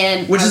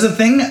 And which is a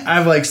thing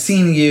I've, like,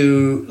 seen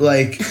you,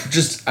 like,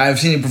 I've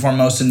seen you perform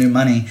most in New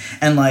Money.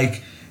 And,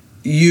 like,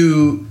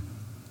 you,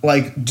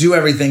 like, do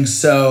everything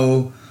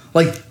so,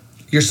 like,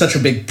 you're such a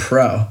big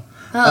pro.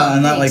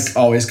 And that, like,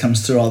 always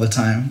comes through all the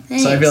time.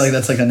 Thanks. So I feel like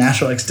that's, like, a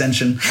natural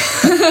extension of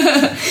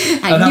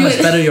how much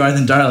better you are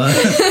than Darla.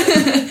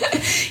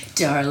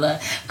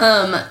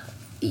 Darla.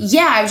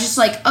 Yeah, I was just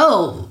like,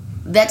 oh,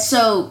 that's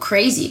so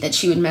crazy that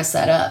she would mess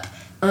that up.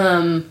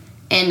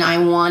 And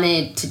I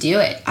wanted to do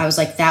it. I was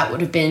like, that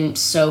would have been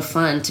so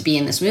fun to be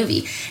in this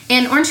movie.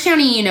 And Orange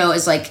County, you know,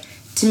 is like,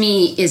 to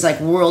me, is like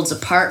worlds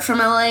apart from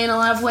LA in a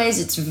lot of ways.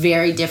 It's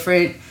very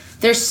different.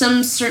 There's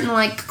some certain,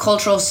 like,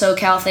 cultural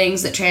SoCal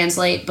things that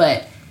translate,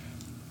 but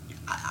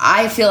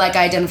I feel like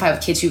I identify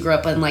with kids who grew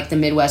up in, like, the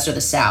Midwest or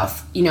the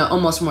South, you know,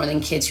 almost more than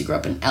kids who grew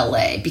up in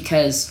LA,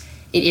 because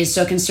it is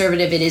so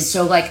conservative. It is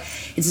so, like,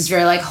 it's this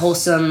very, like,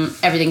 wholesome,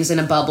 everything's in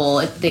a bubble.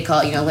 They call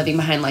it, you know, living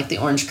behind, like, the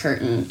orange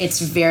curtain. It's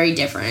very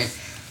different.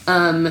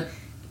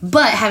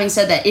 But having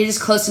said that, it is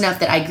close enough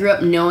that I grew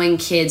up knowing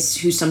kids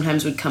who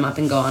sometimes would come up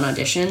and go on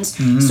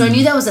auditions. So I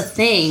knew that was a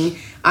thing.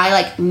 I,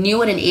 like, knew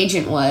what an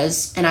agent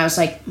was, and I was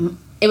like,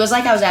 it was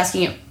like I was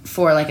asking it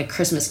for, like, a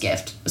Christmas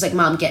gift. It was like,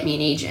 Mom, get me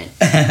an agent.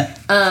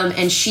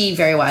 And she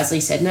very wisely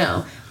said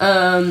no.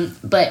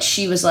 But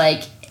she was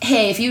like,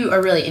 hey, if you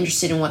are really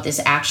interested in what this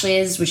actually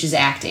is, which is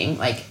acting,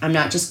 like,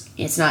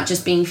 it's not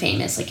just being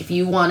famous. Like, if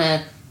you want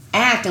to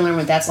act and learn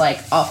what that's like,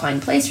 I'll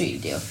find a place for you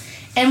to do.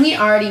 And we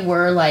already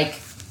were, like,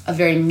 a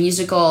very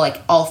musical,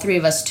 like, all 3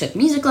 of us took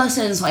music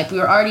lessons. Like, we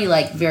were already,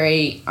 like,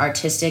 very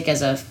artistic I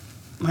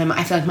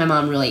feel like my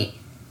mom really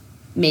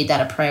made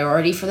that a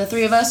priority for the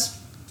 3 of us.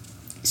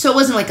 So it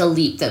wasn't like a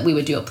leap that we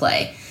would do a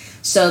play.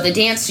 So the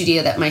dance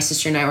studio that my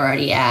sister and I were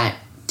already at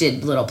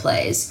did little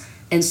plays.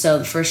 And so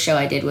the first show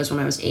I did was when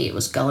I was 8,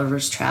 was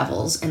Gulliver's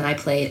Travels, and I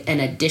played an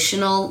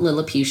additional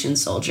Lilliputian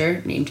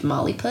soldier named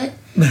Molly Put.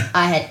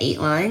 I had 8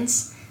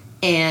 lines,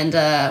 and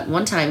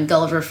one time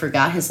Gulliver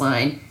forgot his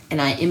line,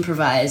 and I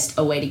improvised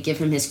a way to give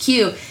him his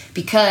cue,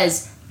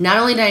 because not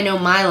only did I know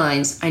my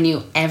lines, I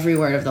knew every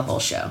word of the whole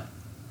show,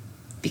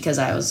 because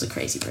I was a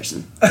crazy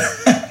person.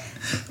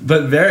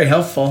 But very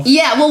helpful.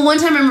 Yeah, well, one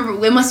time I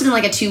remember, it must have been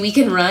like a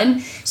 2-weekend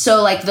run,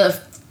 so like the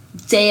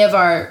day of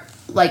our,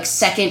 like,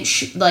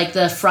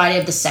 the Friday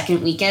of the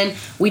second weekend,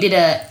 we did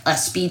a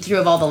speed through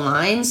of all the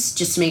lines,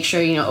 just to make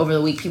sure, you know, over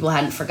the week people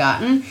hadn't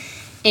forgotten.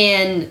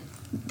 And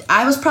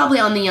I was probably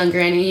on the younger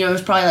end, you know, it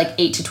was probably like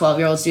 8 to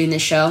 12-year-olds doing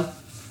this show.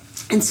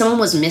 And someone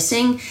was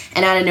missing,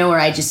 and out of nowhere,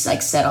 I just,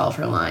 like, said all of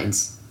her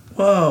lines.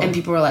 Whoa. And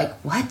people were like,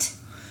 what?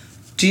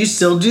 Do you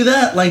still do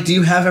that? Like, do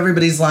you have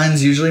everybody's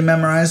lines usually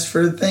memorized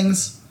for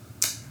things?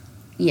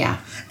 Yeah.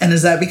 And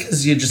is that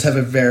because you just have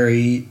a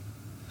very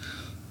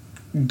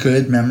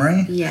good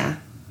memory? Yeah.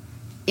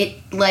 It,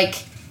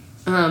 like,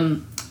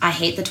 I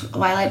hate the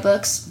Twilight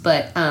books,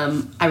 but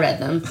I read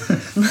them.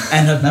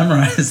 And have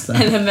memorized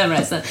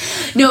them.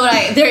 No,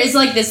 but there is,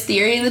 like, this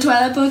theory in the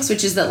Twilight books,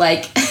 which is that,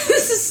 like,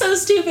 this is so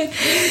stupid,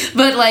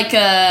 but, like,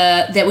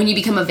 that when you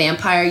become a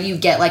vampire, you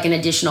get, like, an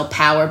additional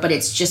power, but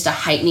it's just a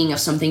heightening of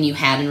something you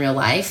had in real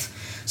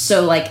life.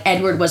 So, like,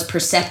 Edward was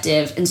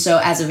perceptive, and so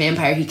as a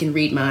vampire, he can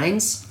read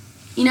minds,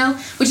 you know?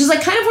 Which is,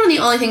 like, kind of one of the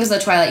only things in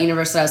the Twilight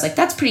universe that I was like,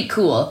 that's pretty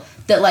cool.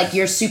 That, like,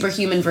 your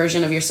superhuman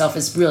version of yourself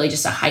is really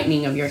just a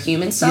heightening of your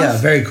human self. Yeah,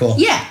 very cool.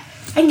 Yeah,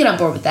 I can get on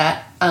board with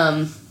that.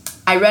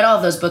 I read all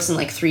of those books in,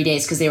 like, 3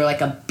 days because they were,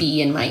 like, a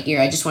bee in my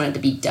ear. I just wanted to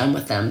be done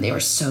with them. They were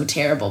so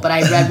terrible. But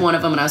I read one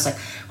of them, and I was like,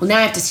 well, now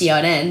I have to see how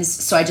it ends.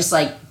 So I just,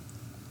 like,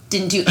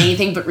 didn't do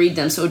anything but read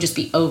them, so it would just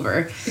be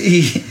over.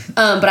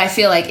 But I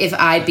feel like if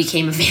I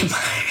became a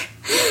vampire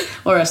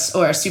or a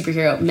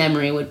superhero,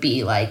 memory would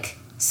be like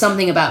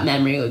something about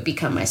memory would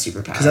become my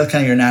superpower. Because that's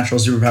kind of your natural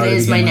superpower. It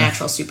is my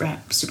natural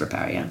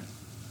superpower, yeah.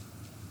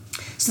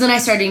 So then I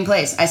started doing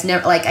plays.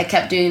 I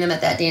kept doing them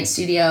at that dance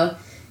studio,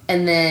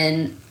 and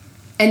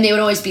they would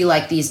always be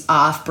like these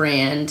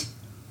off-brand,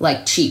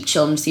 like cheap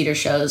children's theater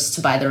shows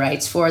to buy the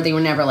rights for. They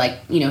were never like,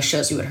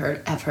 shows you would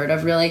have heard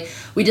of really.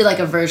 We did like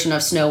a version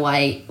of Snow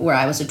White where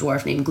I was a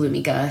dwarf named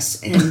Gloomy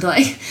Gus, and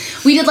like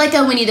we did like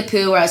a Winnie the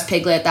Pooh where I was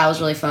Piglet. That was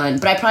really fun.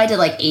 But I probably did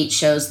like 8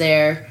 shows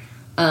there,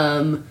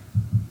 and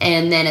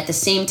then at the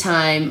same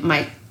time,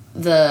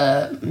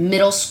 the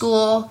middle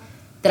school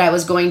that I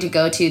was going to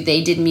go to,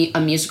 they did a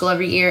musical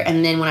every year,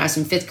 and then when I was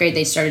in 5th grade,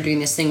 they started doing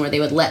this thing where they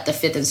would let the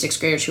 5th and 6th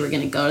graders who were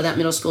going to go to that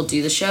middle school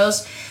do the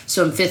shows.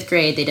 So in 5th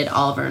grade, they did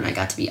Oliver, and I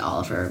got to be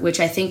Oliver, which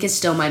I think is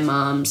still my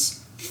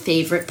mom's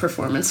favorite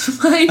performance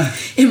of mine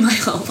in my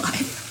whole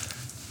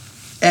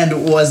life.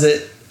 And was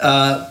it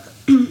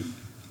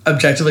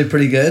objectively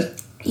pretty good?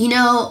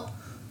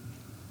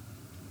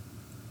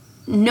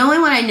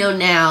 Knowing what I know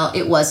now,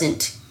 it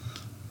wasn't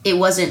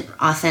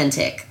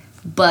authentic,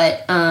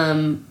 but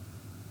I'm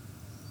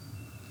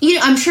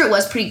sure it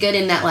was pretty good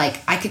in that, like,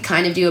 I could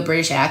kind of do a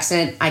British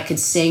accent, I could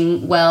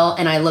sing well,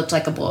 and I looked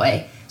like a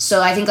boy.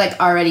 So I think,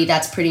 like, already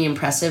that's pretty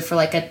impressive for,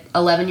 like, an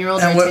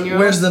 11-year-old or a 10-year-old.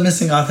 Where's the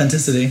missing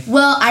authenticity?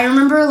 Well, I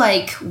remember,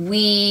 like,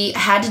 they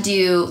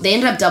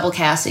ended up double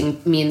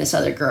casting me and this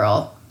other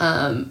girl,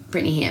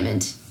 Brittany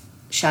Hammond.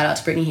 Shout out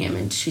to Brittany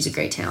Hammond. She's a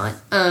great talent.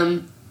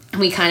 And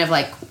we kind of,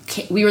 like,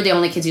 we were the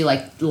only kids who,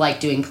 liked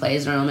doing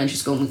plays in our elementary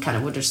school, and we kind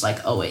of were just,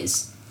 like,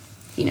 always,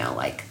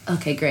 like,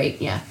 okay,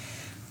 great, yeah.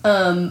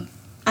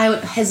 I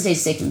would hesitate to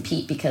say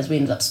compete because we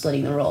ended up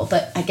splitting the role,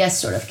 but I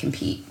guess sort of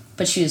compete.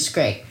 But she was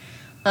great.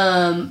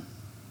 I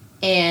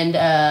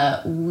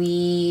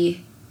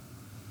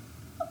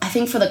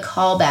think for the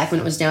callback, when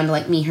it was down to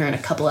like me, her, and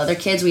a couple other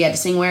kids, we had to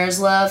sing Where Is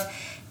Love.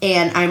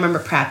 And I remember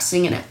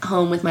practicing it at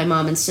home with my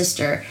mom and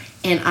sister,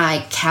 and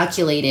I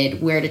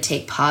calculated where to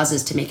take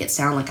pauses to make it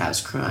sound like I was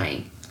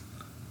crying.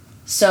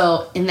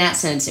 So in that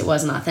sense, it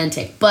wasn't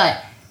authentic.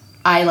 But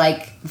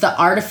the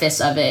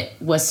artifice of it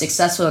was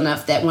successful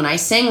enough that when I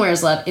sang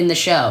Where's Love in the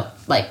show,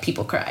 like,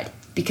 people cried.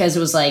 Because it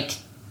was, like,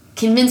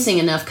 convincing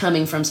enough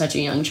coming from such a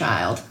young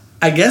child.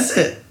 I guess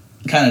it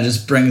kind of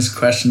just brings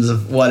questions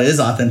of what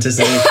is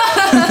authenticity.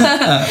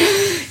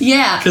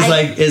 Yeah.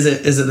 Because,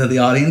 is it that the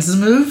audience is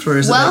moved, or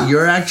is it that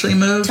you're actually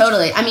moved?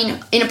 Totally. I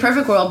mean, in a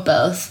perfect world,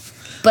 both.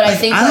 But I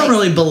think, I don't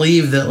really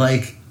believe that,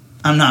 like,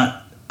 I'm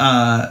not...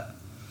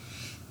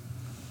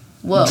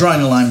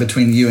 drawing a line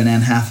between you and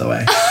Anne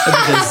Hathaway,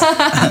 because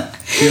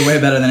you're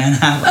way better than Anne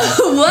Hathaway.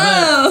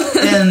 Whoa!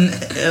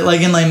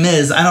 But in Les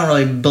Mis, I don't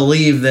really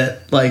believe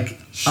that, like,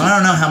 I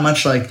don't know how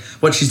much, like,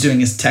 what she's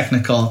doing is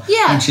technical.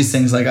 Yeah. When she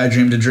sings, like, I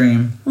Dreamed a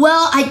Dream.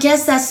 Well, I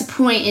guess that's the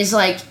point, is,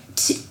 like,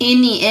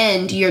 in the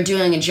end, you're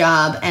doing a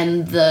job,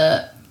 and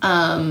the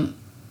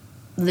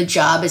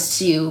job is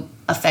to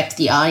affect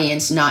the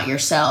audience, not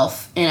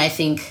yourself. And I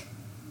think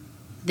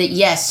that,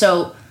 yes,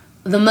 so...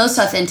 the most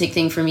authentic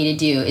thing for me to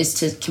do is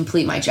to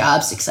complete my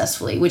job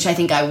successfully, which I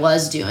think I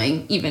was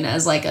doing even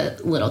as like a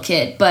little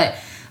kid. But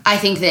I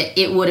think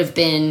that it would have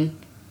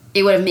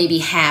maybe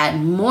had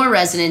more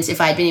resonance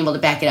if I'd been able to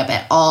back it up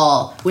at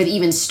all with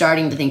even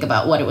starting to think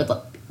about what it would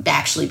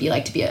actually be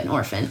like to be an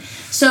orphan.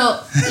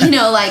 So,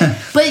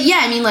 but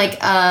yeah, I mean,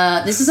 like,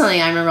 this is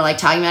something I remember like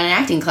talking about in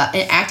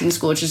acting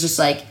school, which is just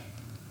like,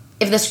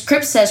 if the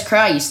script says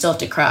cry, you still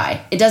have to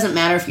cry. It doesn't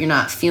matter if you're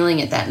not feeling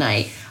it that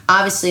night.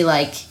 Obviously,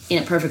 like,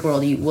 in a perfect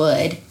world, you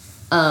would.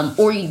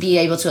 Or you'd be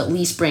able to at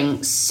least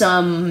bring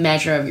some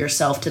measure of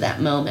yourself to that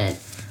moment.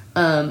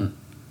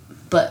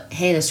 But,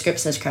 hey, the script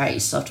says cry, you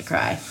still have to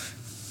cry.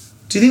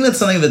 Do you think that's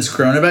something that's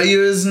grown about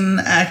you as an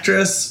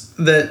actress?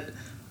 That,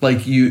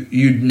 like, you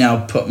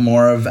now put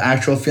more of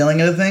actual feeling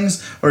into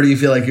things? Or do you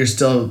feel like you're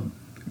still...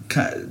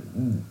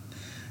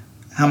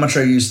 how much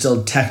are you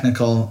still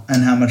technical,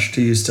 and how much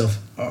do you still...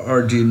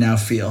 or do you now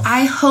feel?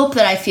 I hope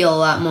that I feel a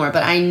lot more,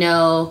 but I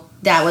know...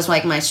 that was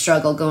like my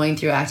struggle going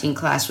through acting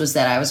class, was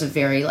that I was I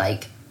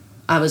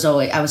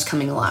was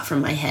coming a lot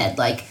from my head.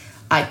 Like,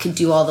 I could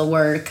do all the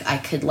work, I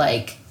could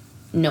like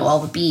know all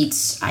the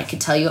beats, I could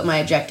tell you what my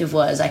objective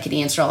was, I could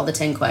answer all the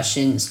 10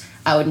 questions,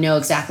 I would know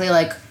exactly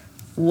like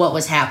what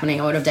was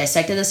happening, I would have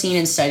dissected the scene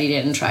and studied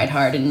it and tried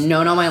hard and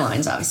known all my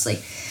lines, obviously.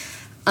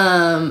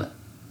 But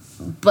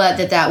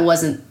that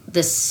wasn't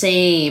the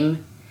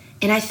same.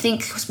 And I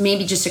think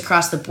maybe just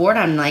across the board,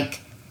 I'm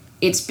like,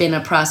 it's been a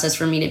process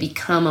for me to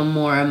become a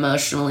more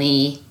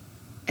emotionally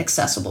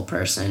accessible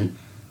person.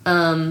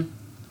 And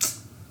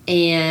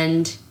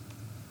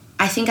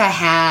I think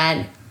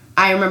I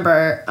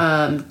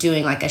remember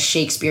doing like a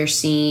Shakespeare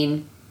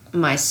scene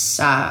my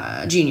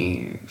junior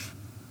year.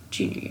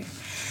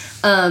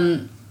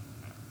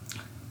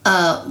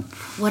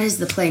 What is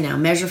the play now?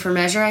 Measure for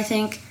Measure, I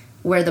think,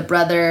 where the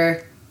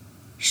brother,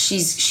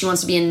 she wants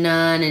to be a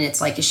nun, and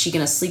it's like, is she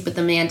going to sleep with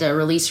the man to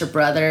release her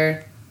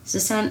brother? Does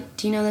this sound...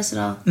 do you know this at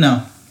all?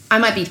 No. I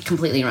might be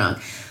completely wrong.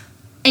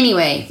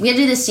 Anyway, we had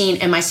to do this scene,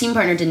 and my scene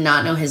partner did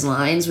not know his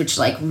lines, which,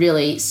 like,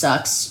 really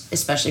sucks,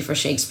 especially for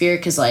Shakespeare,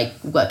 because, like,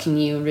 what can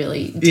you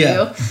really do?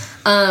 Yeah.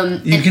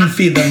 You can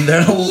feed them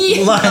their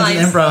lines and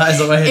improvise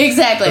away.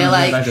 Exactly.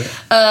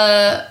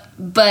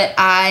 But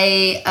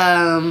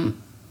I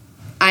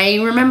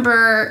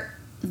remember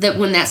that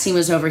when that scene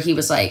was over, he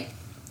was like,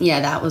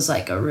 yeah, that was,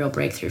 like, a real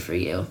breakthrough for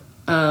you.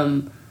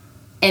 And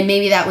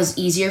maybe that was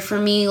easier for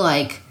me,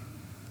 like,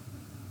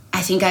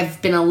 I think I've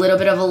been a little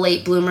bit of a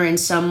late bloomer in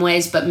some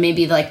ways, but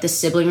maybe, like, the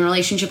sibling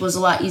relationship was a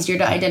lot easier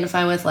to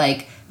identify with,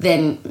 like,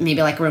 than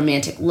maybe, like, a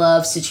romantic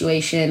love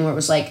situation where it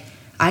was, like,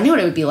 I know what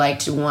it would be like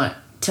to want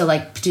to,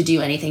 like, to do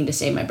anything to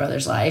save my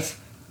brother's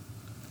life.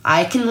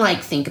 I can,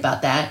 like, think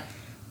about that.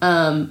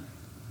 But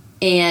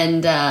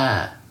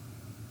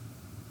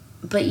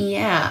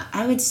yeah,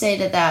 I would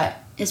say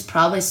that is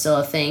probably still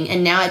a thing.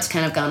 And now it's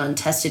kind of gone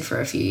untested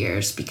for a few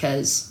years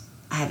because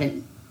I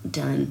haven't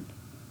done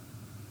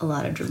a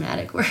lot of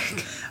dramatic work.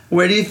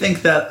 Where do you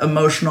think that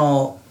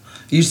emotional...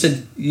 You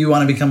said you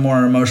want to become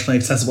more emotionally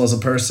accessible as a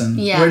person.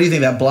 Yeah. Where do you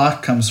think that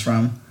block comes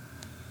from?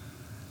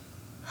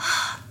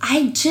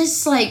 I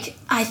just, like...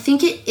 I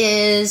think it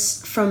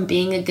is from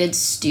being a good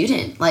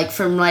student. Like,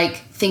 from, like,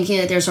 thinking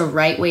that there's a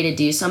right way to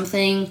do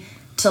something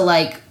to,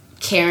 like,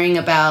 caring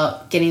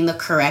about getting the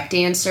correct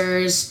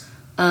answers.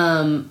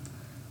 And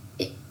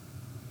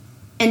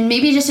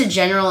maybe just a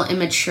general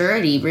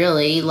immaturity,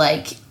 really.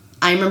 Like...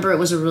 I remember it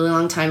was a really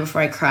long time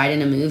before I cried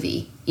in a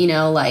movie, you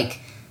know,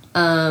 like,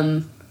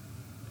 letting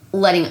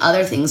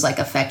other things, like,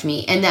 affect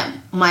me. And that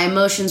my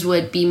emotions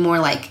would be more,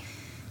 like,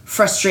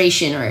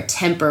 frustration or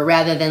temper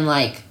rather than,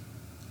 like,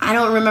 I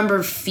don't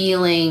remember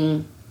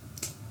feeling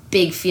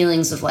big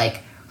feelings of,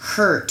 like,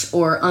 hurt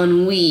or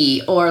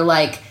ennui or,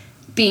 like,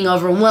 being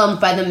overwhelmed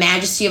by the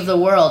majesty of the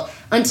world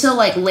until,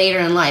 like, later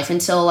in life,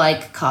 until,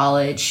 like,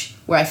 college,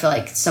 where I feel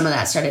like some of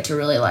that started to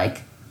really,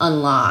 like,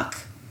 unlock.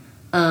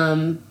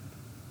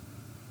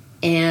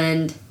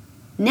 And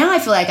now I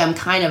feel like I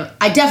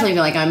definitely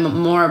feel like I'm a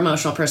more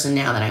emotional person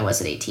now than I was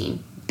at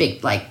 18.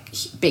 Big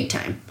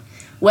time.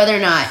 Whether or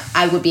not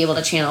I would be able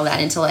to channel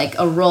that into, like,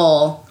 a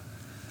role,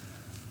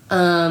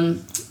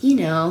 you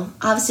know,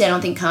 obviously I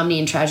don't think comedy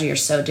and tragedy are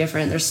so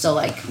different. There's still,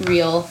 like,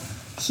 real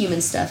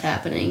human stuff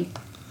happening.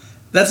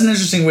 That's an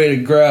interesting way to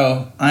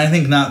grow. I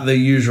think not the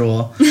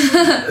usual.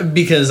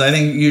 Because I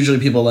think usually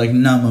people, like,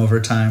 numb over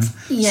time.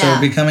 Yeah.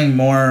 So becoming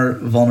more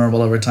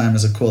vulnerable over time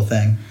is a cool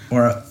thing.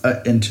 Or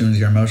in tune with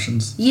your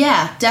emotions.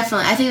 Yeah,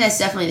 definitely. I think that's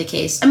definitely the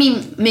case. I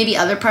mean, maybe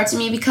other parts of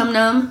me become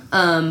numb.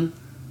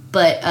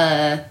 But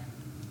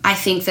I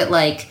think that,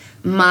 like,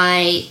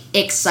 my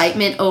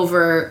excitement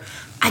over...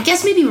 I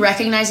guess maybe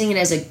recognizing it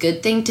as a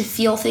good thing to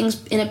feel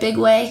things in a big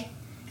way,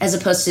 as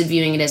opposed to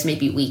viewing it as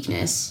maybe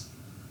weakness.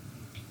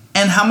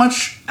 And how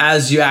much,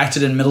 as you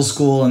acted in middle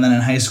school and then in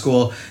high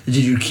school, did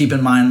you keep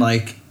in mind,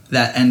 like,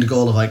 that end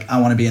goal of, like, I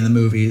want to be in the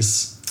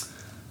movies?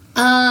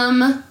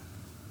 A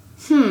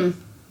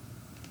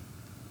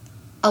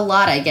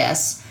lot, I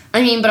guess.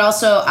 I mean, but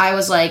also I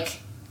was, like,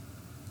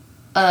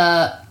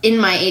 in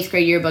my 8th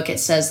grade yearbook, it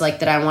says, like,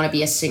 that I want to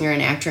be a singer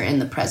and actor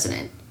and the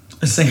president.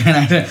 A singer and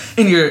actor?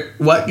 In your,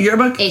 what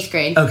yearbook? 8th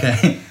grade.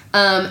 Okay.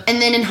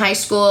 And then in high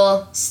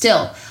school,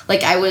 still,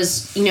 like, I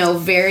was, you know,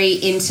 very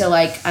into,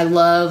 like, I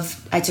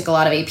took a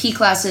lot of AP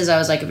classes. I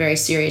was, like, a very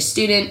serious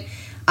student.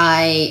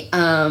 I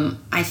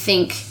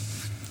think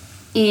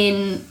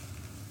in,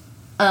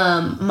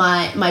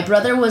 my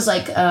brother was,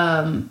 like,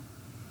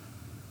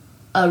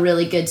 a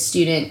really good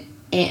student,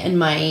 and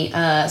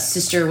my,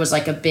 sister was,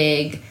 like, a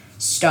big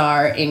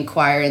star in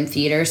choir and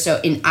theater.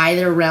 So in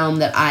either realm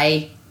that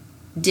I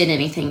did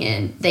anything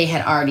in, they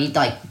had already,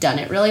 like, done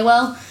it really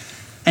well.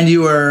 And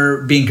you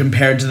were being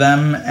compared to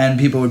them, and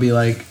people would be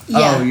like,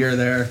 oh, you're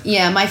there.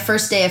 Yeah, my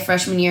first day of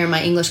freshman year in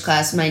my English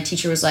class, my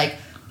teacher was like,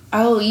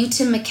 oh, you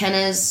Tim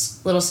McKenna's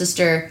little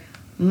sister,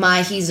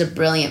 he's a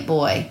brilliant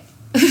boy.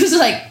 It was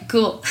like,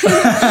 cool.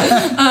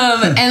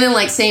 And then,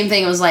 like, same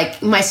thing, it was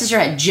like, my sister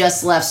had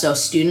just left, so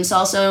students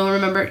also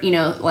remember,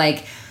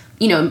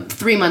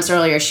 3 months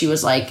earlier, she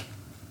was, like,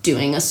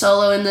 doing a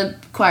solo in the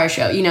choir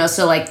show,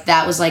 so, like,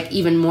 that was, like,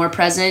 even more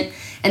present,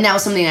 and that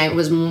was something I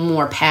was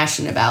more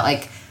passionate about,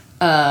 like,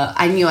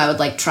 I knew I would,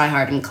 like, try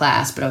hard in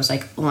class, but I was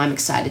like, well, I'm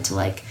excited to,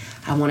 like,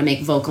 I want to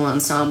make vocal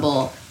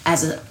ensemble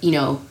as a,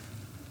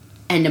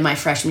 end of my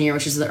freshman year,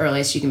 which is the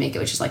earliest you can make it,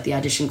 which is, like, the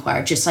audition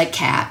choir, just like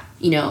Kat.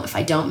 If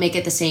I don't make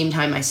it the same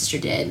time my sister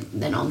did,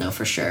 then I'll know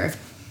for sure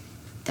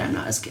that I'm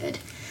not as good.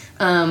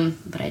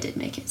 But I did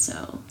make it,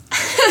 so.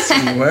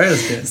 You were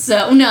as good.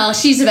 So, no,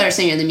 she's a better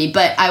singer than me,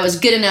 but I was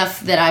good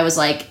enough that I was,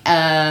 like,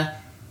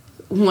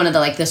 one of the,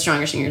 like, the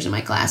stronger singers in my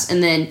class.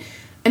 And then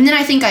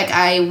I think, like,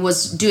 I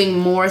was doing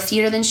more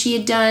theater than she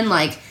had done.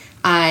 Like,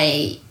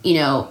 I,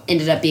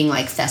 ended up being,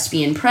 like,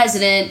 thespian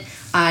president.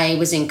 I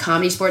was in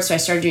comedy sports, so I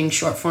started doing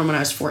short form when I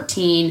was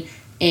 14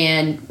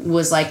 and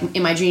was, like,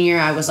 in my junior year,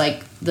 I was,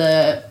 like,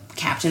 the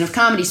captain of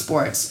comedy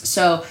sports.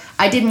 So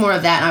I did more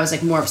of that, and I was,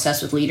 like, more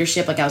obsessed with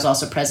leadership. Like, I was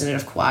also president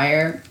of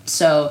choir.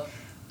 So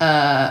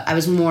I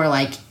was more,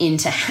 like,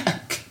 into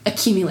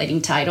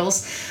accumulating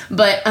titles.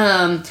 But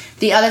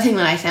the other thing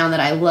that I found that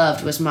I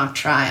loved was mock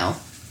trial,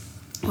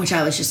 which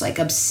I was just like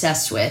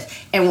obsessed with.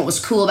 And what was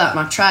cool about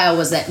mock trial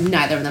was that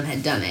neither of them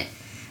had done it.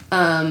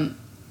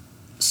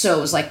 So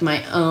it was like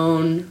my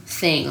own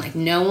thing. Like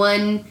no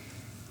one,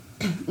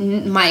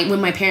 when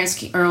my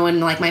parents or when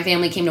like my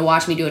family came to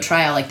watch me do a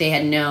trial, like they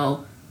had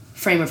no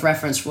frame of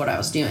reference for what I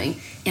was doing.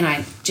 And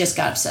I just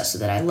got obsessed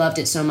with it. I loved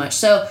it so much.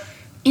 So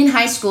in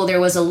high school,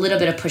 there was a little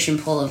bit of push and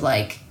pull of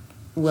like,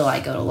 will I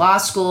go to law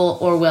school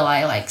or will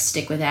I like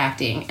stick with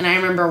acting? And I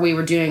remember we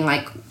were doing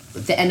like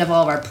at the end of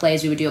all of our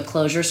plays, we would do a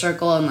closure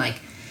circle and like,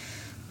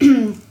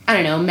 I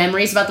don't know,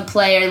 memories about the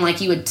play. And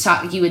like you would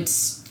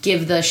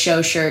give the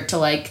show shirt to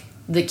like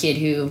the kid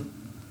who,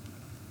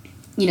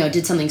 you know,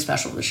 did something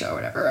special for the show or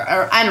whatever.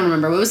 Or I don't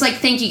remember. It was like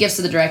thank you gifts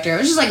to the director. It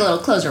was just like a little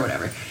closer or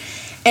whatever.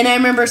 And I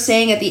remember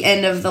saying at the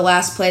end of the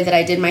last play that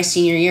I did my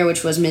senior year,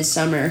 which was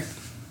Midsummer,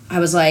 I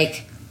was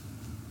like,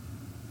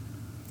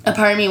 a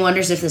part of me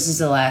wonders if this is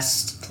the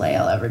last play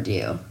I'll ever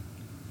do.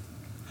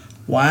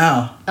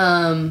 Wow.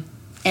 And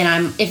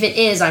if it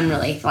is, I'm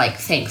really like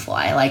thankful.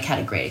 I like had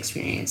a great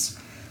experience.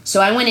 So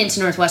I went into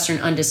Northwestern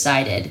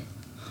undecided.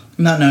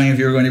 Not knowing if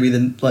you were going to be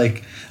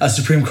like a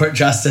Supreme Court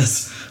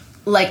justice.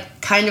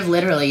 Like kind of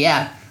literally,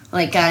 yeah.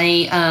 Like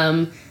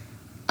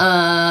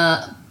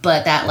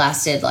but that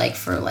lasted like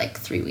for like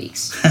 3 weeks.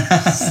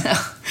 So.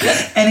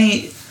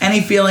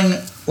 Any feeling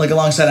like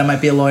alongside I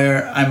might be a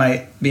lawyer, I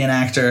might be an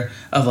actor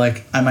of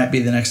like I might be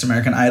the next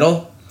American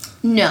Idol?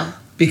 No.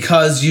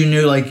 Because you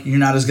knew like you're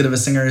not as good of a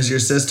singer as your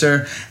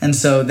sister, and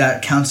so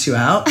that counts you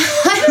out?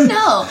 I don't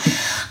know.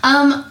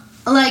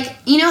 Like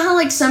you know how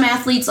like some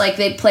athletes like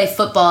they play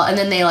football and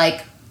then they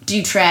like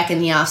do track in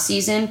the off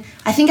season.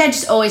 I think I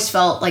just always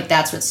felt like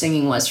that's what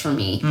singing was for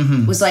me.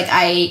 Mm-hmm. Was like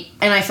I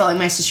felt like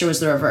my sister was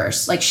the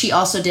reverse. Like she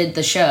also did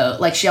the show,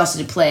 like she also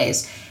did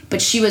plays,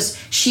 but she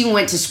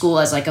went to school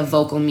as like a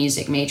vocal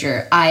music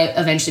major. I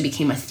eventually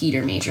became a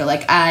theater major.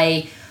 Like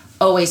I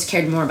always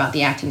cared more about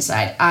the acting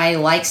side. I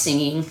like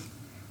singing,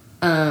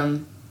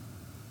 and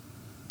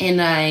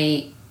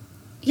I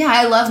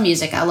love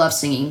music. I love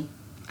singing.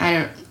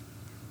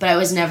 But I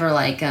was never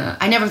like,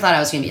 I never thought I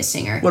was going to be a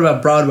singer. What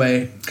about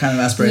Broadway kind of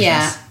aspirations?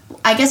 Yeah,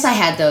 I guess I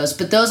had those,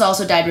 but those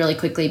also died really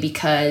quickly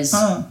because,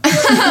 I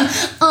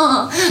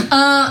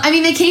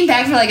mean, they came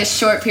back for like a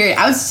short period.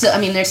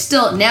 They're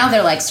still, now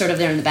they're like sort of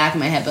there in the back of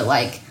my head, but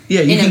like.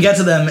 Yeah, you can get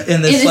to them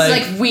in this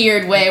like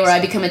weird way where I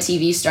become a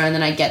TV star and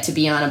then I get to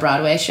be on a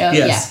Broadway show.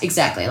 Yes. Yeah,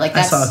 exactly. Like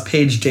that's. I saw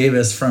Paige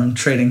Davis from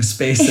Trading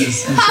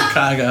Spaces in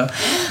Chicago.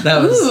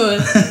 That was. Ooh.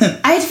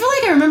 I feel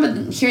like I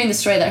remember hearing the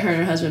story that her and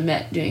her husband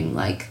met doing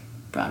like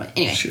Broadway.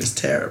 Anyway. She was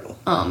terrible.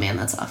 Oh man,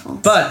 that's awful.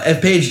 But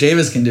if Paige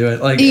Davis can do it,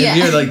 like if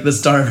you're like the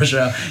star of a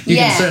show, you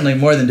can certainly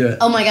more than do it.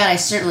 Oh my god, I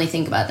certainly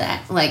think about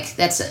that. Like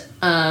that's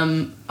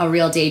a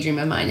real daydream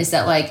of mine is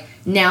that like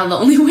now the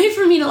only way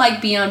for me to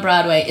like be on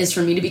Broadway is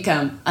for me to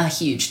become a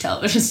huge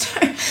television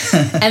star.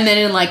 And then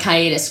in like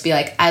hiatus be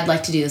like, I'd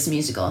like to do this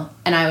musical.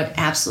 And I would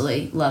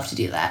absolutely love to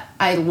do that.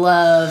 I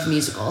love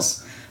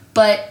musicals.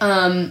 But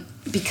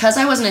because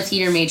I wasn't a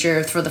theater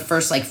major for the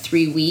first like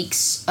 3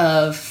 weeks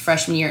of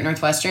freshman year at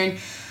Northwestern,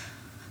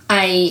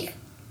 I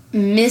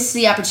missed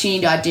the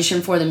opportunity to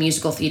audition for the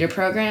musical theater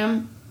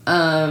program.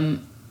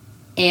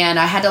 And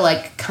I had to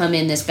like come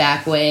in this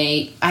back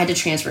way. I had to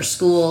transfer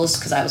schools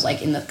because I was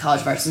like in the College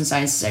of Arts and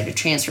Sciences. I had to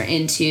transfer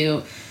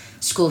into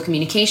School of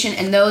Communication.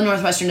 And though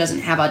Northwestern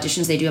doesn't have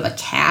auditions, they do have a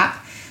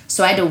cap.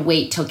 So I had to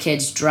wait till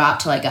kids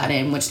dropped till I got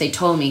in, which they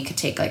told me could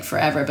take like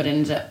forever, but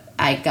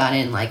I got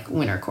in like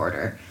winter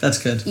quarter. That's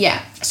good.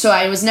 Yeah. So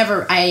I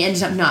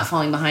ended up not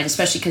falling behind,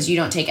 especially because you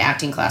don't take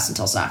acting class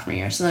until sophomore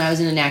year. So then I was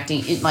in an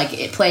acting,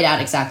 it played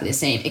out exactly the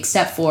same,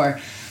 except for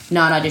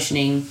not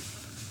auditioning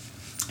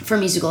for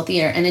musical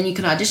theater. And then you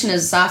can audition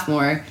as a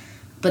sophomore,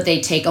 but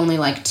they take only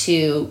like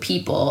 2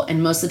 people.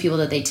 And most of the people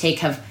that they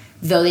take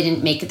though they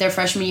didn't make it their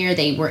freshman year,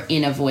 they were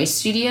in a voice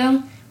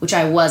studio, which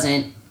I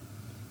wasn't.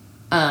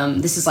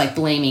 This is like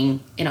blaming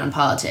it on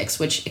politics,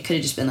 which it could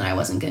have just been that I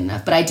wasn't good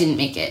enough. But I didn't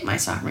make it my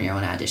sophomore year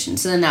when I auditioned.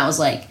 So then that was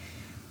like,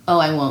 oh,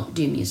 I won't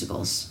do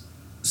musicals.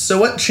 So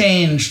what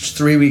changed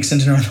 3 weeks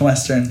into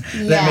Northwestern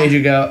that made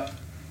you go,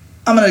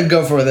 I'm going to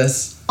go for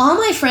this? All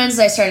my friends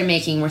that I started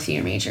making were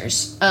theater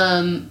majors.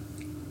 And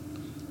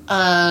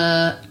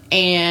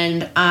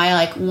I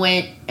like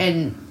went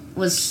and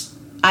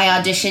I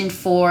auditioned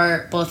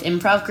for both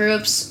improv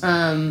groups.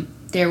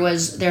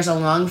 There's a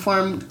long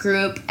form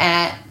group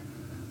at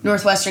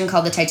Northwestern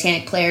called the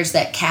Titanic Players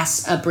that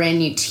casts a brand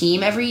new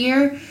team every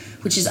year,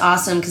 which is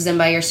awesome because then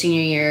by your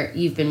senior year,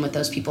 you've been with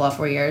those people all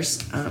 4 years.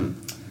 I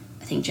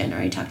think Jen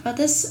already talked about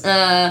this.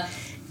 And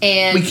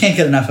we can't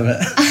get enough of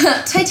it.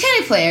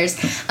 Titanic Players.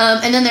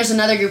 And then there's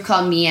another group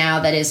called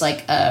Meow that is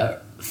like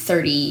a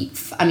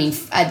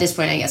at this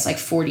point, I guess like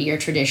 40-year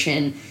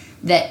tradition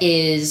that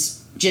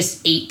is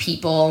just 8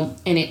 people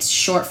and it's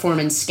short form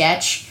and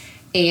sketch.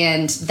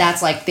 And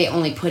that's like they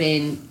only put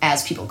in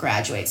as people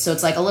graduate. So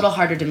it's like a little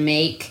harder to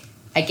make,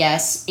 I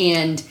guess.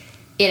 And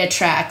it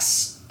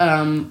attracts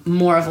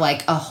more of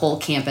like a whole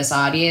campus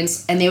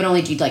audience, and they would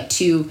only do like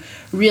 2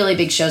 really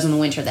big shows in the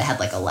winter that had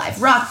like a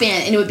live rock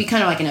band, and it would be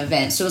kind of like an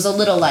event. So it was a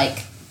little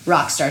like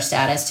rock star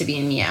status to be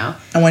in Meow.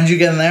 And when did you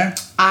get in there?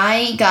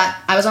 I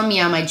was on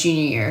Meow my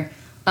junior year.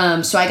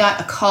 So I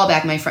got a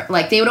callback. My friend,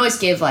 like, they would always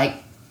give like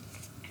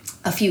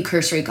a few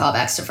cursory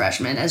callbacks to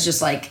freshmen as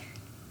just like,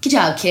 good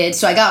job, kids.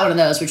 So I got one of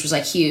those, which was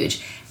like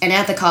huge. And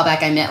at the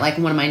callback, I met like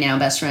one of my now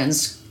best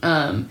friends.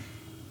 And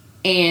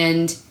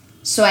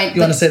so I. You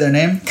want to say their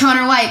name?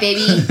 Connor White,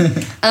 baby.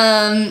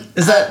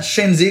 Is that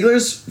Shane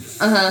Ziegler's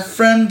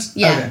friend?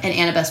 Yeah, Okay. and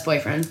Annabeth's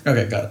boyfriend.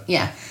 Okay, got it.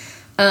 Yeah.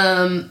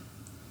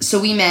 So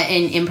we met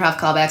in improv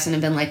callbacks and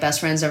have been like best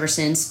friends ever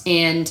since.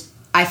 And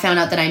I found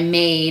out that I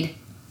made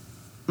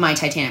my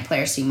Titanic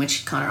Players team,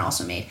 which Connor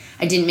also made.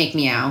 I didn't make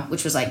Meow,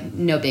 which was like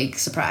no big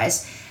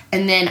surprise.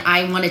 And then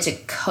I wanted to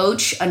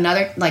coach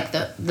another, like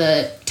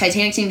the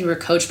Titanic teams were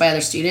coached by other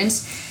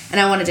students,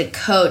 and I wanted to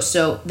coach,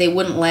 so they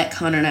wouldn't let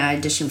Connor and I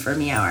audition for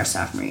Meow our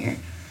sophomore year.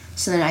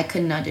 So then I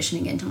couldn't audition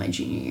again until my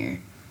junior year.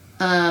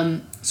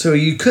 So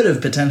you could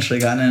have potentially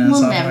gotten in.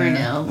 We'll never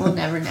know. We'll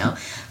never know.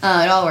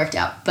 It all worked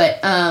out. But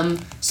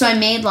so I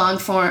made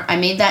I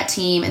made that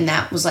team, and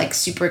that was like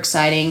super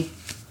exciting.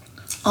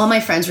 All my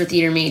friends were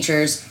theater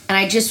majors, and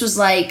I just was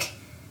like,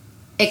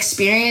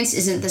 experience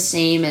isn't the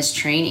same as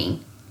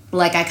training.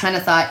 Like, I kind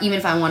of thought, even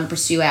if I want to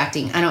pursue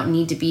acting, I don't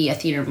need to be a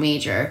theater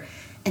major.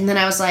 And then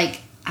I was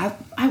like,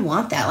 I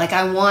want that. Like,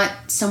 I want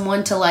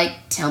someone to like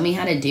tell me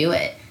how to do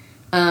it.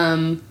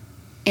 And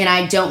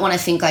I don't want to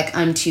think like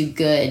I'm too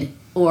good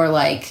or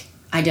like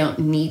I don't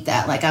need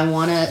that. Like, I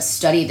want to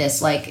study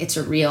this like it's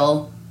a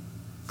real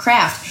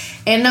craft.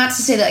 And not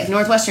to say that like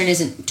Northwestern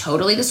isn't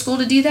totally the school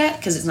to do that,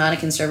 because it's not a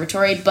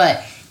conservatory,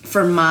 but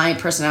for my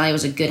personality it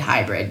was a good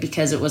hybrid,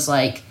 because it was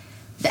like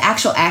the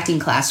actual acting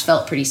class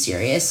felt pretty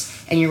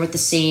serious, and you're with the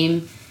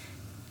same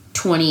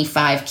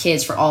 25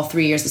 kids for all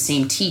 3 years, the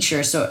same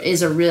teacher, so it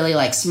is a really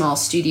like small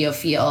studio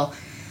feel.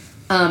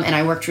 And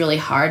I worked really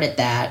hard at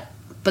that,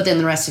 but then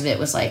the rest of it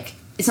was like,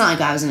 it's not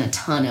like I was in a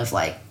ton of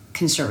like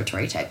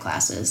conservatory type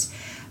classes.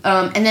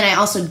 And then I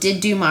also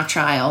did do mock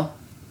trial,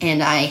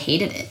 and I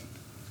hated it.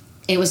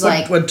 It was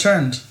what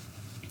turned?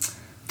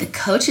 The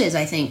coaches,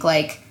 I think.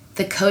 Like,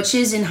 the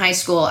coaches in high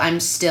school I'm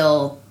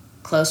still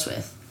close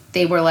with.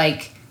 They were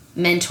like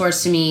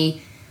mentors to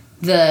me.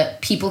 The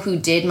people who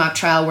did mock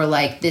trial were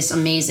like this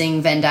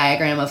amazing Venn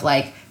diagram of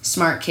like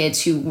smart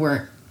kids who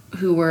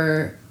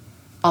were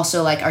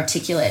also like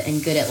articulate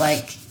and good at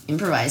like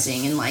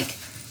improvising, and like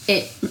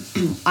it.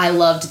 I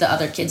loved the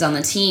other kids on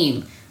the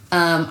team.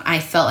 I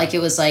felt like it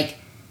was like,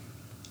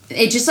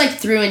 it just like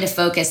threw into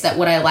focus that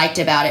what I liked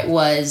about it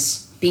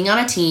was being on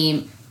a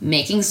team,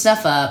 making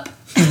stuff up,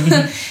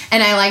 and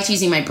I liked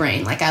using my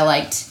brain. Like, I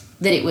liked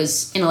that it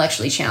was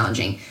intellectually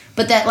challenging.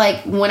 But that,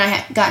 like, when I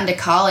had gotten to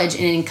college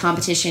and in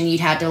competition,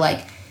 you'd had to,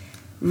 like,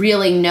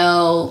 really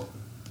know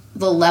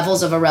the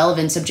levels of a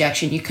relevance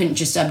objection. You couldn't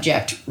just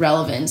object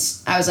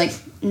relevance. I was like,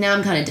 now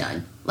I'm kind of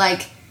done.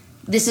 Like,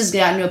 this has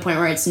gotten to a point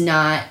where it's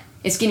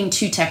getting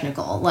too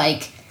technical.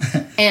 Like,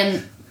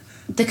 and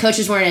the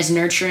coaches weren't as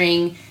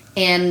nurturing.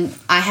 And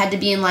I had to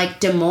be in like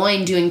Des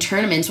Moines doing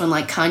tournaments when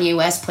like Kanye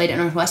West played at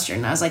Northwestern.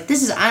 And I was like,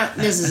 I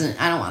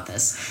don't want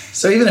this.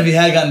 So even if you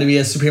had gotten to be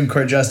a Supreme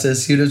Court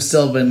justice, you'd have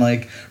still been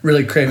like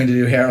really craving to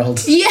do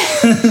Harold. Yeah,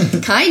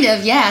 kind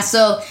of. Yeah.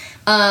 So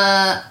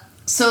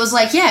it was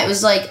like, it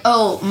was like,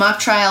 oh,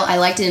 mock trial. I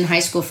liked it in high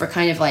school for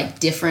kind of like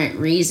different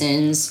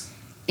reasons.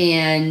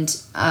 And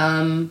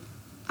I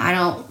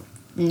don't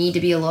need to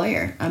be a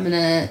lawyer.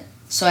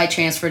 So I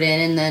transferred in,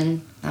 and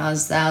then that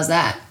was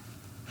that.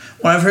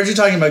 When I've heard you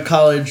talking about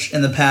college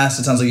in the past,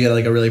 it sounds like you had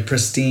like a really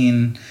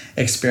pristine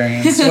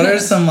experience. What are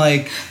some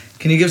like,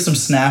 can you give some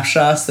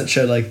snapshots that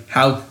showed like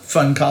how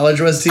fun college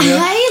was to you?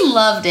 I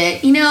loved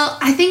it. You know,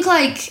 I think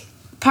like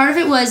part of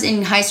it was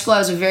in high school I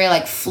was a very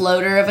like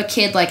floater of a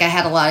kid. Like, I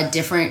had a lot of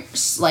different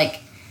like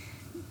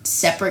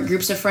separate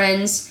groups of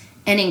friends.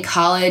 And in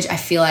college I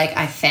feel like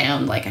I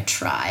found like a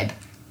tribe.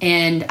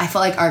 And I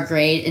felt like our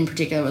grade in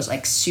particular was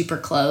like super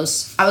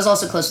close. I was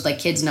also close with like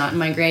kids not in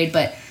my grade,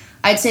 but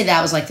I'd say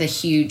that was like a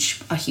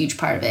huge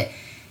part of it.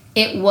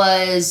 It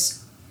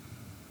was,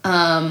 we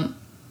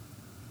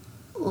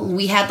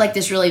had like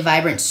this really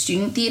vibrant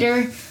student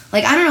theater.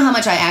 Like, I don't know how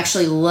much I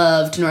actually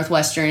loved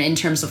Northwestern in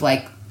terms of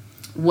like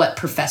what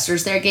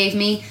professors there gave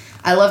me.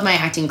 I loved my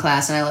acting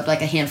class, and I loved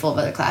like a handful of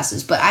other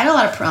classes, but I had a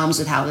lot of problems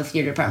with how the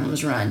theater department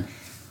was run.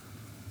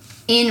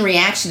 In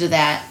reaction to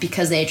that,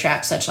 because they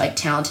attract such like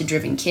talented,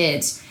 driven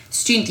kids,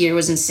 student theater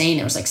was insane.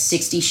 There was like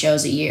 60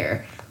 shows a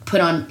year put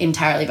on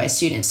entirely by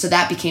students. So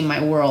that became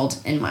my world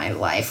in my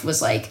life.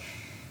 Was like,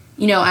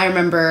 you know, I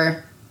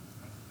remember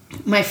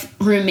my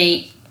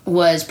roommate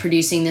was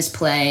producing this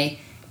play,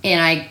 and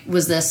I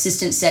was the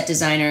assistant set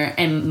designer,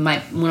 and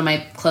one of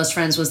my close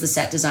friends was the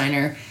set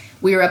designer.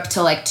 We were up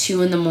till like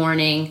 2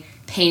 a.m.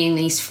 painting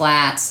these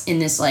flats in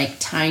this like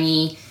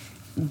tiny,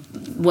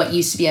 what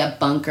used to be a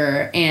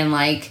bunker, and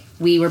like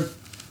we were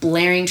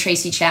blaring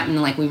Tracy Chapman,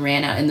 and like we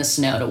ran out in the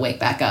snow to wake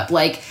back up.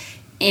 Like,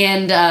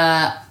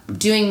 and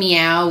doing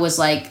Meow was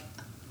like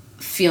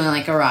feeling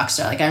like a rock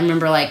star. Like I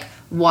remember like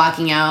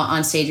walking out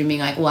on stage and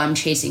being like, well, I'm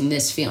chasing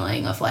this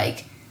feeling of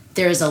like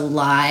there's a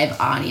live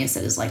audience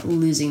that is like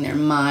losing their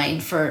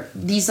mind for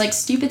these like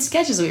stupid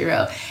sketches we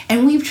wrote.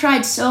 And we've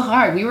tried so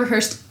hard. We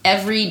rehearsed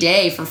every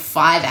day for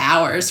 5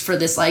 hours for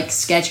this like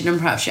sketch and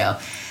improv show.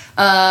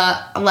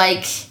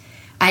 Like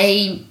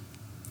I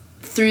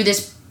threw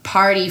this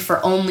party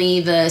for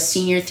only the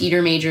senior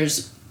theater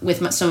majors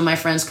with some of my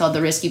friends called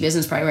the Risky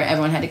Business Party, where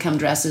everyone had to come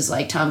dressed as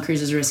like Tom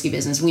Cruise's Risky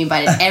Business. We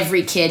invited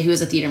every kid who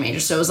was a theater major.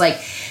 So it was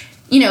like,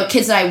 you know,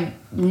 kids that I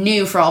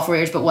knew for all 4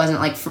 years but wasn't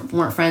like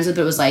weren't friends with,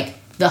 but it was like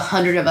the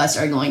 100 of us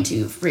are going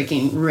to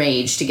freaking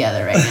rage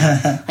together right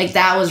now. Like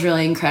that was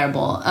really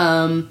incredible.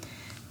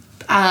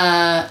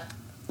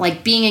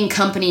 Like being in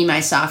company my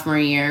sophomore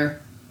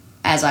year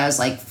as I was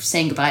like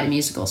saying goodbye to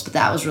musicals, but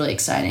that was really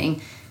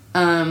exciting.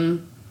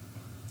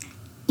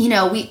 You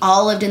know, we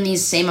all lived in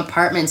these same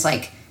apartments.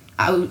 Like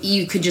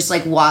you could just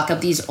like walk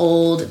up these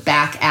old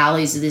back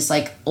alleys of this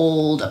like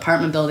old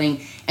apartment building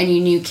and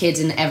you knew kids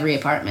in every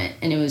apartment,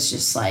 and it was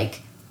just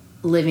like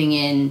living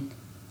in,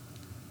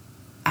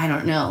 I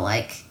don't know,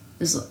 like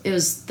it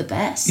was the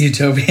best.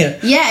 Utopia.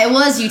 Yeah, it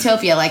was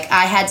utopia. Like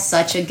I had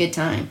such a good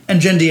time. And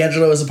Jen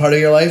D'Angelo was a part of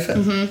your life?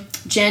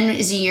 Mm-hmm. Jen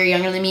is a year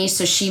younger than me,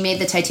 so she made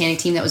the Titanic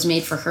team that was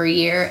made for her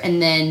year, and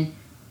then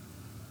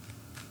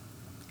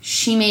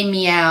she made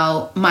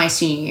Meow my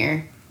senior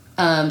year.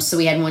 So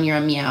we had 1 year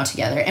on Meow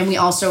together. And we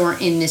also were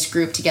in this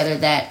group together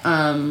that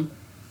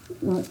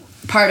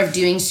part of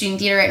doing student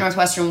theater at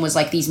Northwestern was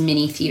like these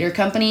mini theater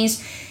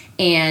companies.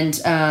 And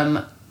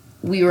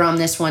we were on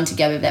this one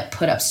together that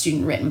put up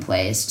student written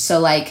plays. So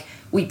like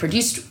we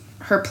produced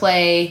her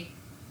play.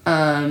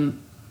 And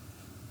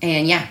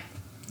yeah,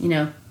 you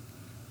know,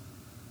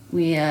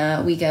 we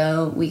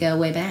go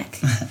way back.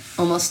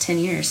 Almost 10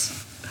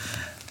 years.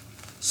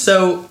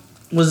 So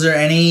was there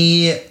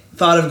any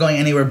thought of going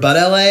anywhere but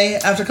LA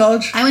after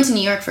college? I went to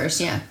New York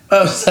first, yeah.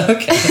 Oh,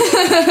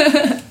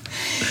 okay.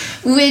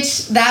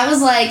 Which, that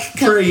was like...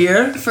 For a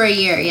year? For a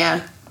year,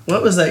 yeah.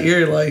 What was that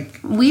year like?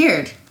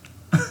 Weird.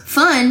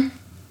 Fun,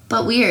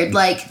 but weird.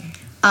 Like,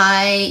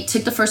 I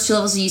took the first 2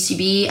 levels of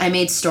UCB. I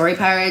made Story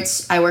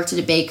Pirates. I worked at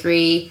a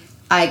bakery.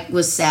 I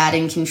was sad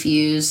and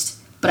confused,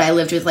 but I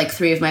lived with like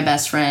 3 of my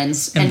best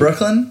friends. In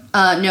Brooklyn?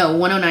 No,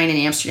 109 in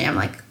Amsterdam,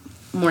 like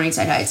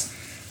Morningside Heights.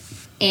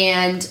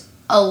 And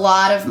a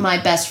lot of my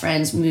best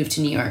friends moved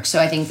to New York, so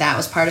I think that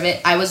was part of it.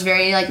 I was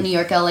very like New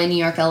York, LA,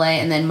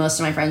 and then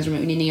most of my friends were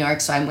moving to New York,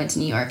 so I went to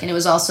New York. And it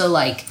was also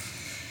like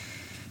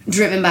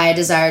driven by a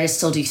desire to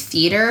still do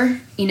theater.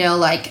 You know,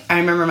 like I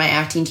remember my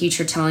acting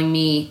teacher telling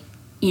me,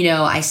 you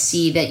know, I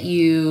see that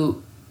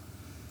you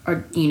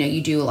are, you know,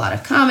 you do a lot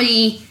of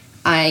comedy.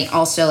 I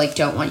also like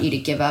don't want you to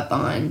give up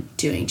on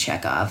doing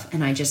Chekhov.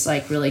 And I just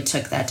like really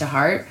took that to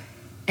heart.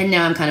 And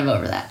now I'm kind of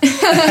over that.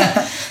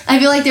 I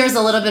feel like there was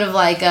a little bit of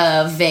like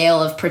a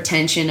veil of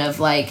pretension of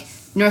like,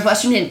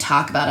 Northwestern didn't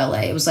talk about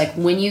LA. It was like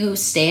when you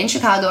stay in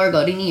Chicago or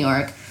go to New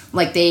York,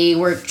 like they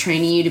were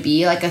training you to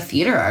be like a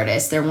theater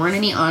artist. There weren't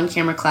any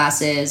on-camera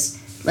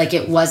classes. Like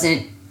it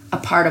wasn't a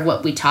part of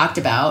what we talked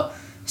about.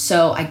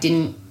 So I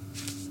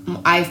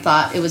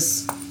thought it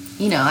was,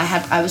 you know,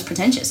 I was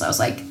pretentious. I was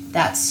like,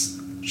 that's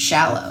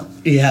shallow.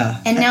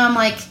 Yeah. And now I'm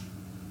like,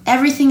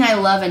 everything I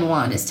love and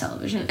want is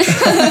television.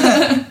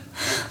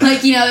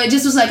 Like, you know, it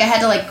just was like I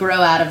had to like grow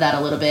out of that a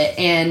little bit.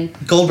 And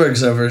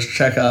Goldberg's over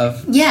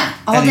Chekhov. Yeah,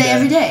 all day,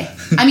 every day.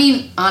 I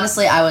mean,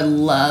 honestly, I would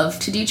love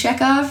to do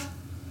Chekhov.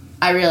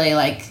 I really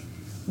like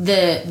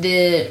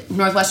the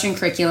Northwestern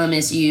curriculum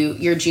is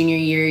your junior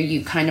year,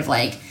 you kind of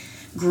like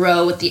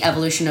grow with the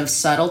evolution of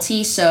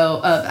subtlety.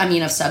 So, of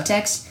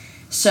subtext.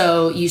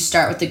 So you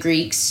start with the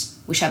Greeks,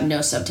 which have no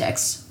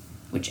subtext,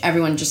 which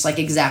everyone just like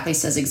exactly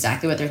says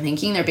exactly what they're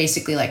thinking. They're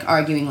basically like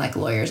arguing like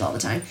lawyers all the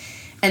time.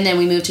 And then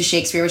we move to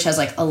Shakespeare, which has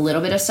like a little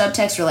bit of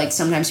subtext, where like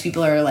sometimes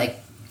people are like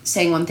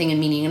saying one thing and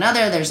meaning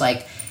another. There's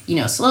like, you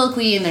know,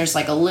 soliloquy, and there's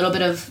like a little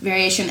bit of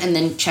variation. And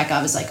then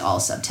Chekhov is like all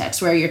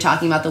subtext, where you're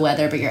talking about the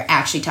weather, but you're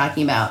actually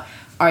talking about,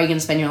 are you going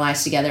to spend your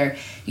lives together?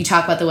 You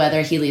talk about the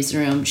weather, he leaves the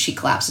room, she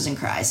collapses and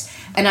cries.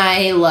 And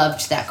I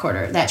loved that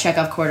quarter. That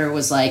Chekhov quarter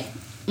was like,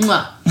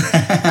 mwah.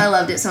 I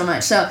loved it so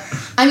much. So,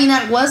 I mean,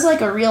 that was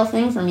like a real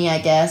thing for me,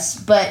 I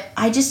guess, but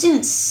I just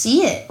didn't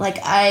see it. Like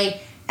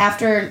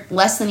after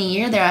less than a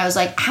year there, I was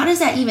like, how does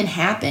that even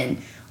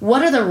happen?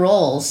 What are the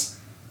roles?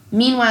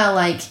 Meanwhile,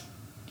 like,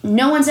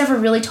 no one's ever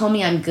really told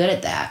me I'm good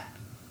at that.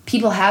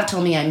 People have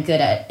told me I'm good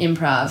at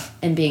improv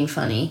and being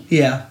funny.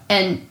 Yeah.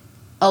 And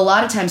a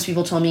lot of times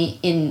people told me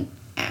in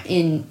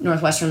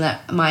Northwestern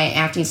that my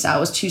acting style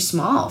was too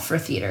small for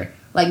theater.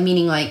 Like,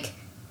 meaning, like,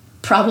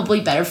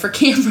 probably better for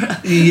camera.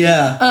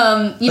 Yeah.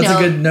 That's a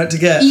good note to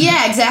get.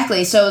 Yeah,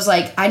 exactly. So it was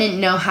like, I didn't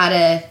know how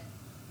to,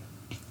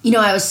 you know,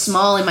 I was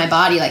small in my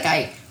body. Like,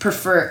 I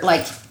prefer,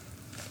 like,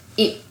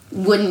 it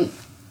wouldn't,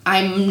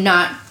 I'm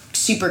not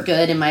super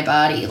good in my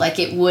body. Like,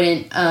 it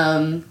wouldn't,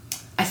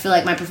 I feel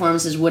like my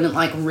performances wouldn't,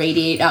 like,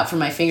 radiate out from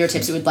my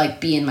fingertips. It would,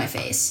 like, be in my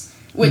face,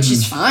 which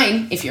is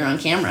fine if you're on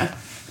camera.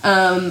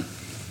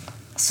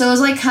 So it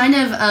was like kind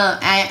of,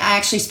 I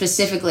actually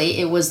specifically,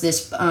 it was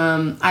this,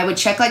 I would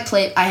check like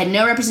I had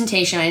no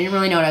representation. I didn't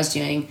really know what I was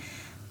doing.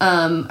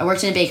 I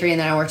worked in a bakery and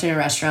then I worked in a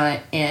restaurant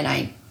and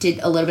I did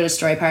a little bit of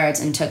Story Pirates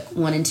and took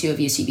 1 and 2 of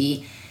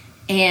UCB.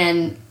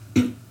 And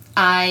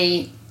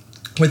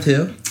With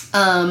who?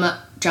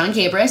 John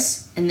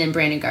Cabris and then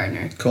Brandon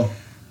Gardner. Cool.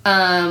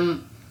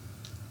 One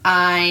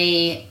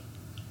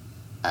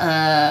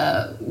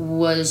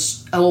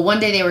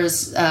day there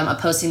was a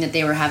posting that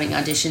they were having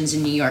auditions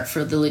in New York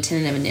for the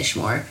Lieutenant of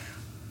Inishmore,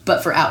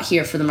 but for out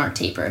here for the Mark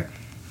Taper.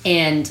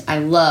 And I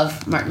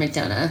love Martin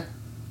McDonough,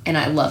 and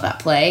I love that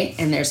play,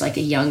 and there's like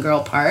a young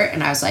girl part,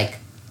 and I was like,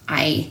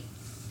 I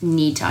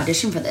need to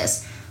audition for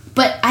this.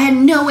 But I had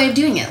no way of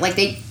doing it. Like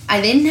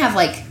I didn't have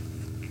like,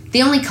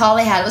 the only call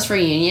they had was for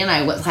a union.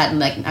 I was not in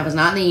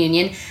the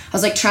union. I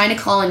was like trying to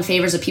call in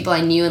favors of people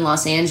I knew in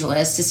Los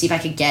Angeles to see if I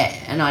could get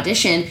an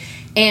audition,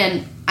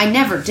 and I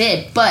never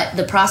did. But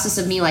the process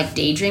of me like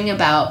daydreaming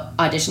about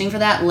auditioning for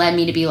that led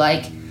me to be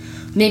like,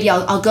 maybe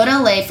I'll go to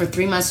LA for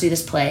 3 months to do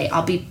this play.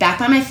 I'll be back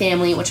by my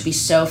family, which will be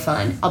so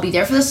fun. I'll be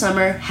there for the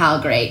summer.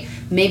 How great.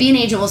 Maybe an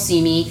agent will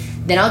see me.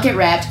 Then I'll get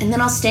repped, and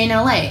then I'll stay in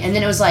LA. And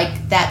then it was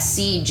like that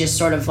seed just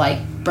sort of like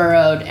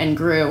burrowed and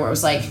grew, where it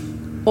was like,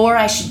 or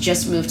I should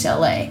just move to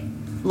LA.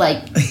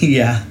 Like,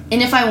 yeah.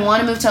 And if I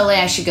want to move to LA,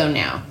 I should go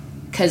now,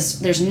 because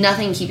there's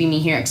nothing keeping me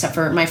here except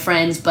for my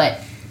friends.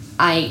 But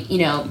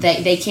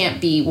they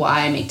can't be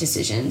why I make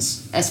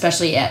decisions,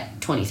 especially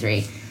at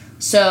 23.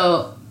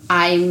 So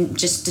I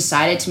just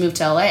decided to move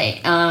to LA.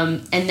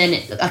 And then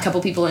a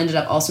couple people ended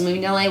up also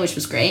moving to LA, which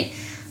was great.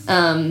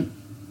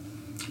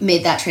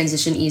 Made that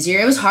transition easier.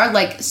 It was hard.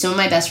 Like, some of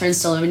my best friends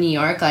still live in New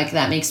York. Like,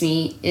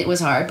 it was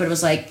hard, but it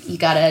was like, you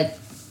gotta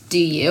do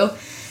you.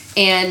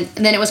 And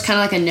then it was kind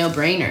of like a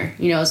no-brainer.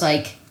 It was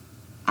like,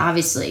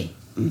 obviously,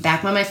 I'm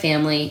back by my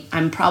family.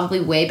 I'm probably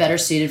way better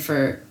suited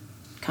for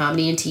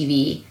comedy and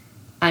TV.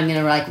 I'm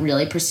gonna like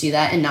really pursue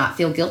that and not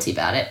feel guilty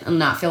about it and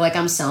not feel like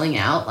I'm selling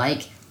out.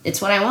 Like,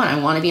 it's what I want. I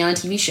want to be on a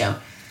TV show,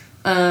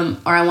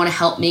 or I want to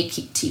help make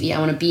TV. I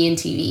want to be in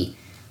TV.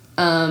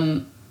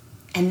 And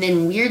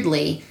then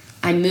weirdly,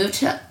 I moved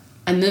to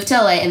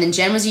LA, and then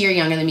Jen was a year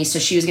younger than me, so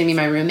she was gonna be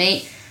my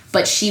roommate.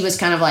 But she was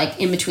kind of like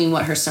in between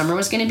what her summer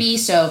was gonna be,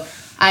 so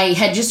I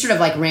had just sort of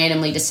like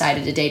randomly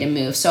decided a day to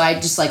move. So I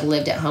just like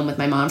lived at home with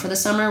my mom for the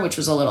summer, which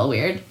was a little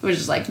weird, which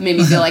just like made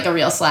me feel like a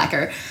real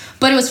slacker.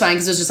 But it was fine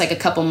because it was just like a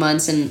couple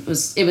months, and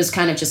it was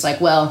kind of just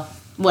like, well,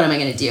 what am I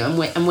gonna do?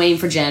 I'm waiting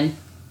for Jen.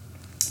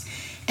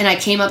 And I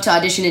came up to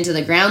audition into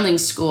the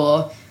Groundlings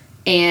School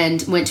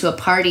and went to a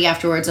party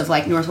afterwards of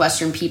like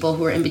Northwestern people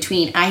who were in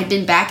between. I had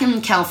been back in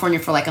California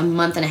for like a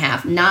month and a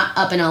half, not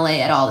up in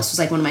LA at all. This was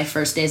like one of my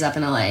first days up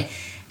in LA.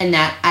 And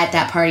at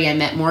that party I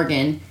met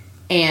Morgan,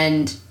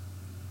 and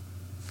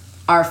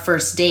our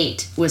first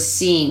date was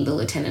seeing the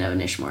Lieutenant of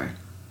Inishmore.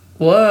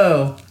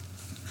 Whoa.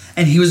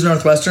 And he was a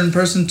Northwestern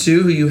person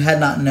too, who you had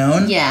not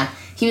known? Yeah.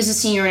 He was a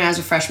senior and I was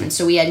a freshman,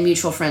 so we had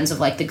mutual friends of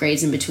like the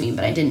grades in between,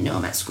 but I didn't know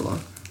him at school.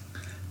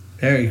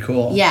 Very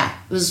cool. Yeah.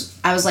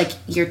 I was like,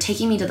 you're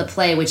taking me to the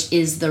play, which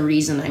is the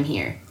reason I'm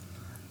here.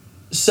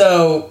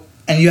 So,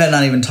 and you had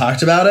not even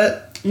talked about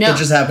it? No. It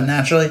just happened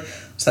naturally?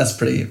 So that's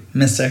pretty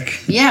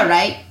mystic. Yeah,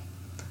 right?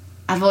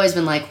 I've always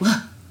been like,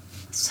 whoa,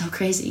 so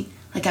crazy.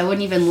 Like, I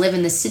wouldn't even live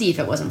in this city if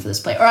it wasn't for this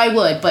play. Or I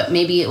would, but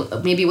maybe it would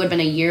have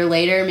been a year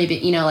later. Maybe,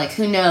 like,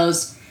 who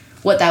knows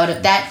what that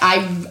would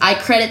have... I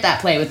credit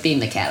that play with being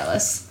the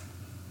catalyst.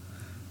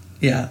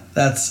 Yeah,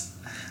 that's...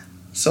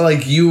 So,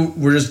 like, you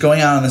were just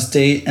going out on this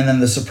date, and then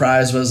the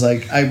surprise was,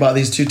 like, I bought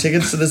these 2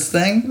 tickets to this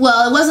thing?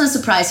 Well, it wasn't a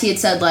surprise. He had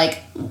said, like,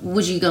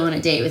 would you go on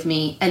a date with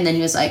me? And then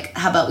he was like,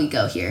 how about we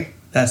go here?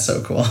 That's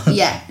so cool.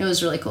 Yeah, it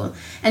was really cool.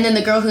 And then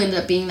the girl who ended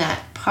up being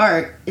that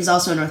part is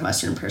also a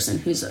Northwestern person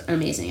who's an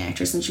amazing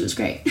actress, and she was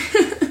great.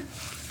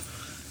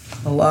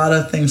 A lot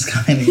of things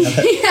coming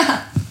together.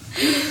 Yeah.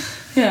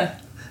 Yeah.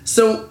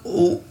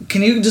 So,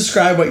 can you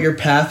describe what your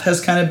path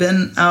has kind of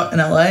been out in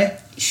LA?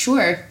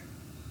 Sure.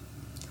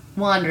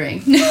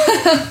 Wandering. No,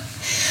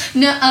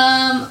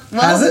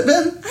 well... Has it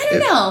been? I don't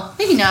know.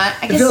 Maybe not.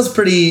 I guess... It feels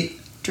pretty...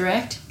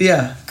 Direct?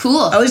 Yeah.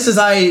 Cool. At least as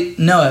I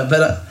know it,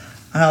 but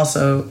I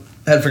also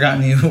had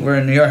forgotten you were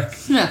in New York.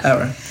 Yeah.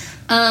 Ever.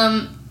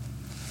 I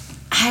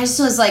just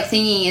was, like,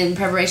 thinking in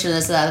preparation of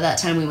this that at that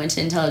time we went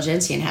to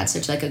Intelligentsia and had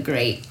such, like, a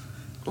great,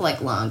 like,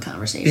 long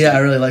conversation. Yeah, I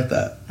really like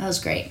that. That was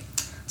great.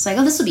 It's like,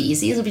 oh, this will be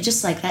easy. It'll be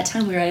just like that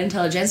time we were at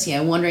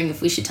Intelligentsia, wondering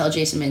if we should tell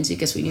Jason Minzy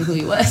because we knew who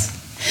he was.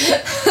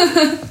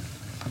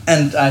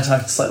 And I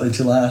talked slightly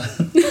too loud.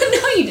 No,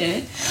 you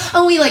didn't.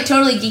 Oh, we, like,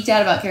 totally geeked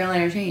out about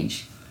Carolina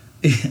Change.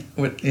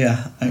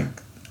 Yeah,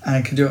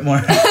 I could do it more.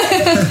 Anyway.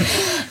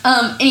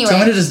 Do you want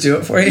me to just do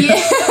it for you?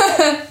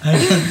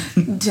 Yeah.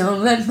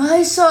 Don't let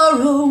my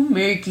sorrow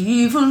make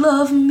evil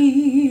of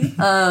me.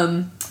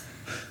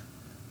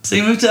 So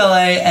you moved to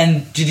LA,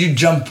 and did you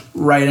jump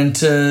right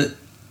into...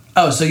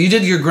 Oh, so you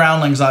did your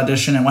Groundlings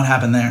audition, and what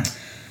happened there?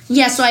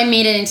 Yeah, so I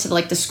made it into,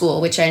 like, the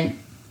school, which I,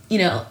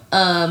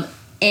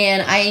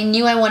 And I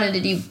knew I wanted to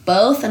do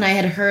both, and I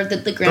had heard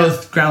that the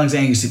Both Groundlings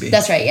and UCB.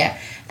 That's right, yeah.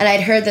 And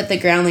I'd heard that the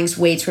Groundlings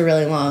weights were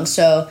really long,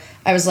 so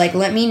I was like,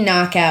 let me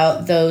knock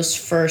out those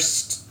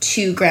first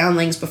 2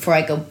 Groundlings before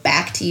I go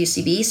back to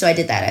UCB. So I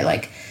did that. I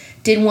like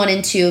did 1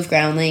 and 2 of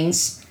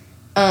Groundlings,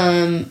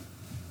 and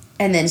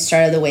then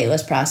started the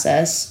waitlist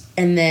process,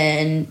 and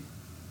then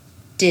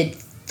did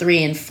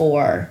 3 and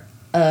 4.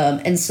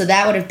 And so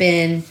that would have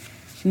been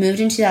moved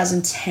in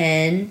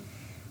 2010.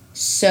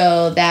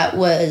 So that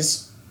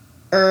was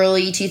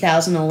early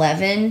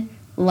 2011.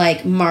 I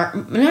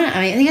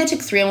think I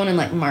took 301 in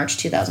like March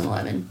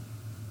 2011.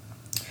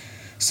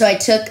 So I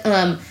took,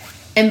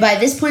 and by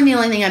this point, the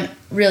only thing I'm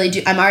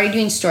already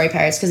doing Story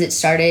Pirates because it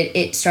started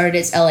its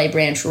LA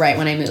branch right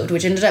when I moved,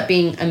 which ended up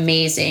being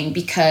amazing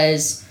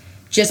because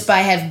just by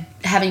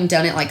having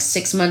done it like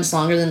 6 months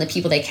longer than the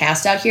people they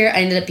cast out here,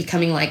 I ended up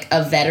becoming like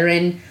a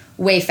veteran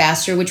way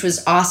faster, which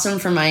was awesome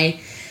for my,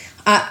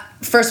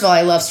 first of all,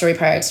 I love Story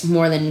Pirates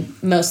more than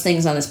most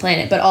things on this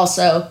planet, but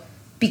also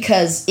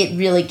because it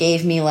really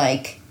gave me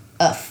like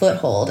a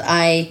foothold.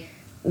 I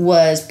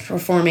was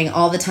performing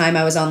all the time.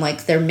 I was on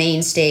like their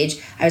main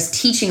stage. I was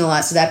teaching a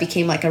lot, so that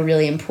became like a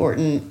really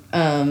important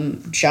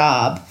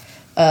job.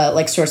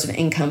 Like source of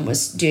income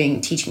was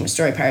teaching with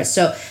Story Pirates.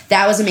 So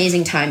that was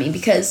amazing timing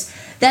because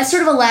that's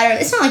sort of a ladder.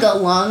 It's not like a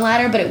long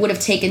ladder, but it would have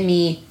taken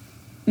me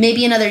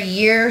maybe another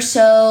year or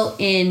so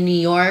in New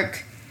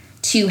York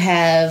to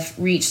have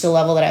reached the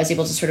level that I was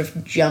able to sort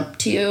of jump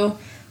to,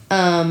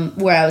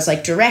 where I was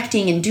like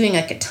directing and doing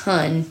like a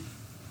ton.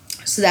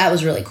 So that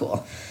was really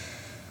cool.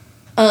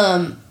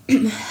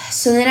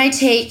 So then I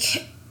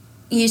take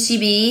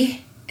UCB,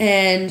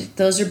 and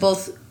those are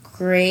both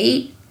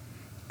great.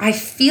 I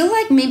feel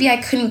like maybe I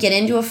couldn't get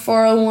into a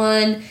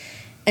 401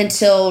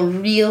 until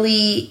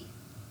really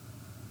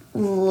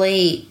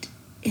late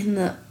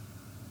or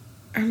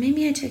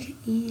maybe I took it.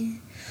 Yeah.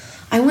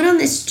 I went on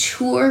this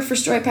tour for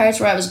Story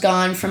Pirates where I was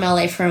gone from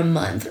LA for a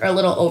month, or a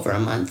little over a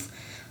month.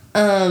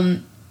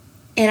 And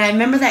I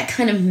remember that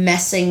kind of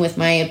messing with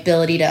my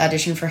ability to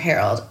audition for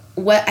Harold.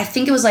 I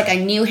think it was like I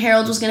knew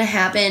Harold was going to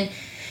happen.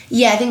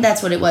 Yeah, I think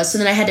that's what it was. So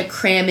then I had to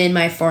cram in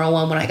my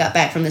 401 when I got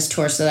back from this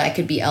tour so that I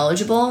could be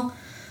eligible.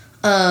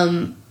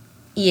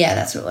 Yeah,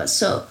 that's what it was.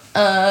 So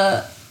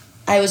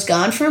I was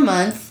gone for a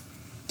month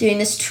doing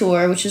this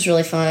tour, which was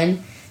really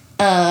fun.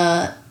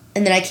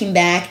 And then I came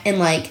back and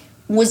like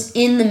was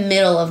in the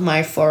middle of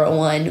my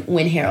 401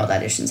 when Harold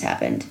auditions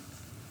happened.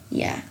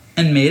 Yeah.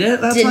 And made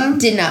it that time?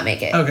 Did not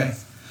make it. Okay.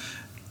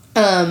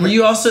 Were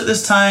you also at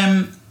this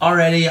time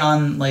already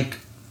on like,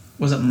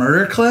 was it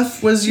Murder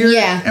Cliff was your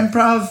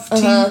improv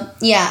team?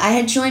 Yeah, I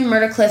had joined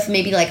Murder Cliff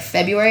maybe like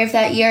February of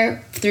that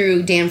year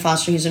through Dan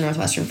Foster, who's a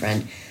Northwestern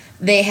friend.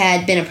 They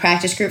had been a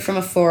practice group from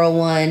a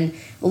 401,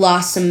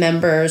 lost some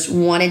members,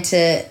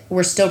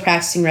 were still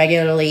practicing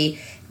regularly,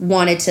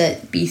 wanted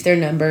to beef their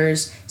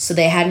numbers, so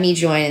they had me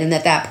join, and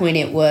at that point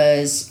it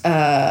was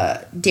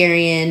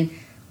Darian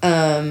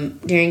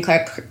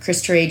Clark,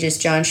 Chris Courageous,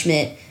 John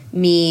Schmidt,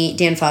 me,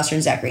 Dan Foster,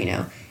 and Zach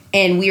Reno.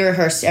 And we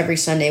rehearsed every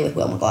Sunday with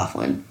Will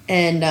McLaughlin.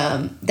 And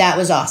that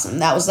was awesome.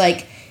 That was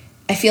like,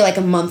 I feel like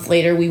a month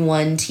later we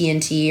won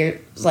TNT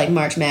or like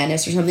March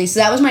Madness or something.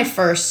 So that was my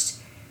first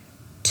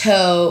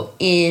toe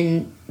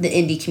in the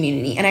indie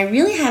community. And I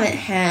really haven't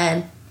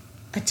had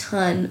a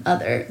ton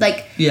other,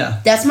 like,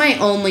 that's my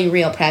only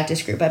real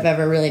practice group I've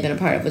ever really been a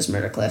part of was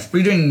Murder Cliff. Were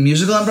you doing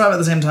musical improv at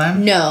the same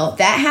time? No,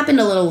 that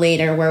happened a little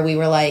later where we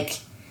were like,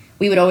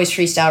 we would always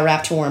freestyle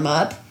rap to warm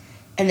up.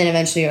 And then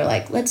eventually you're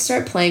like, let's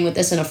start playing with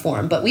this in a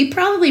form. But we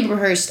probably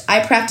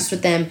I practiced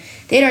with them.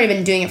 They'd already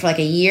been doing it for like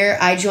a year.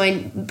 I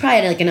joined, we probably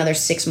had like another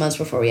 6 months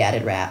before we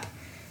added rap.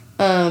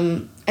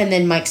 And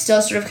then Mike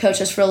still sort of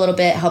coached us for a little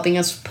bit, helping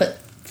us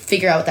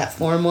figure out what that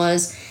form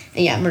was.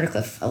 And yeah, Murder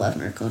Cliff. I love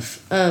Murder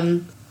Cliff.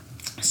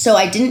 So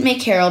I didn't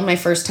make Harold my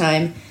first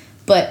time,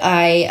 but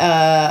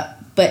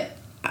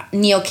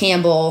Neil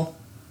Campbell,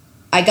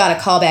 I got a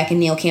call back and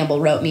Neil Campbell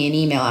wrote me an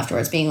email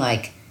afterwards being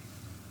like,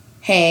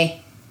 hey,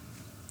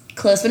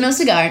 close but no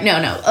cigar.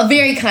 No, a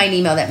very kind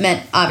email that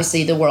meant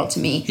obviously the world to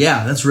me.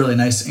 Yeah, that's really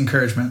nice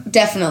encouragement.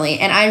 Definitely.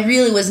 And I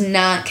really was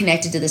not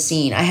connected to the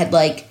scene. I had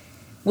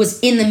was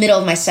in the middle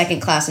of my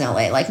second class in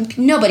LA. Like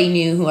nobody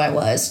knew who I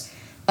was.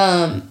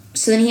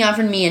 So then he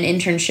offered me an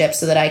internship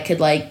so that I could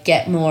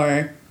get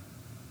more,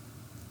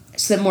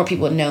 so that more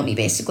people would know me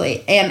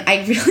basically. And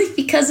I really,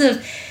 because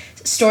of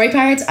Story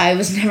Pirates, I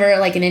was never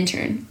an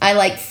intern.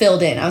 I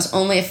filled in. I was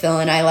only a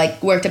fill-in. I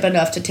worked up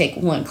enough to take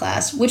one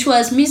class, which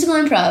was musical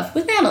improv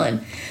with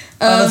Madeline.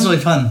 That's really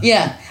fun.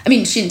 Yeah. I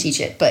mean, she didn't teach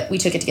it, but we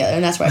took it together,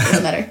 and that's why I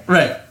first met her.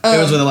 Right. It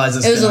was with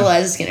Eliza Skinner. It was with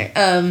Eliza Skinner.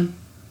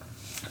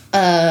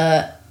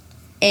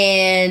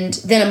 And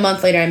then a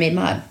month later, I made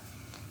Mod.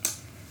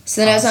 So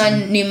then awesome. I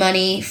was on New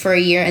Money for a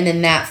year, and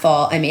then that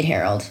fall, I made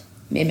Harold.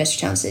 Made Mr.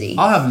 Town City.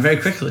 All happened very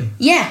quickly.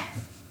 Yeah.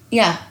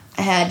 Yeah.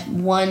 I had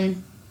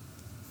one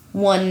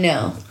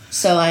no.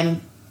 So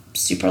I'm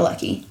super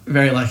lucky.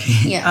 Very lucky.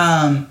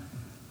 Yeah.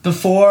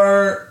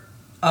 Before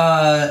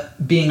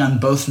being on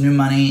both New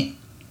Money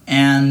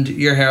and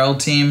your Harold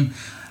team,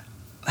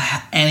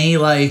 any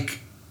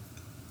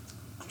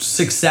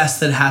success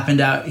that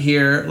happened out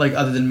here, like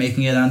other than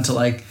making it onto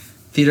like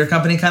theater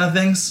company kind of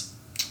things?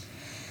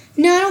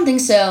 No, I don't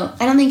think so.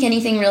 I don't think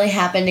anything really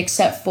happened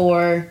except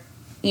for,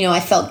 I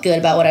felt good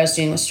about what I was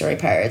doing with Story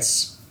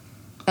Pirates.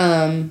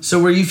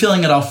 So were you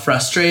feeling at all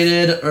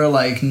frustrated or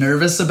like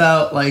nervous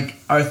about like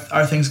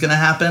are things gonna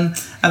happen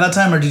at that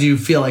time, or did you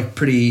feel like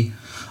pretty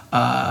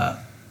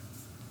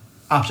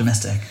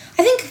optimistic?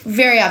 I think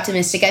very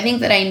optimistic. I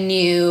think that I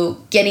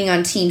knew getting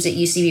on teams at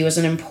UCB was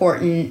an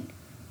important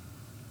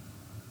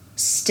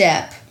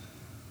step.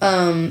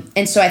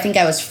 And so I think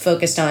I was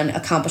focused on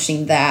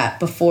accomplishing that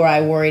before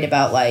I worried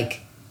about like,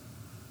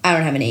 I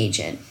don't have an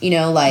agent,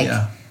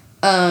 Yeah.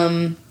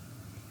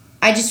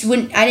 I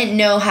didn't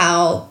know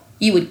how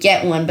you would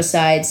get one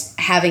besides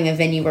having a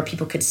venue where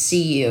people could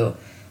see you.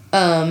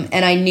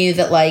 And I knew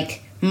that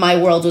like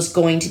my world was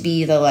going to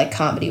be the like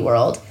comedy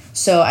world.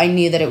 So I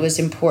knew that it was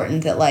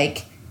important that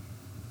like,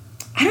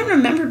 I don't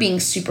remember being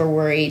super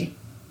worried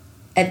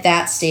at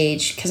that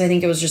stage because I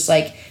think it was just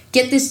like,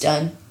 get this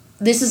done.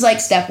 This is like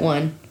step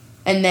one.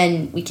 And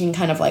then we can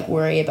kind of like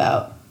worry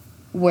about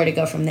where to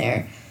go from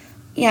there.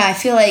 Yeah, I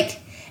feel like,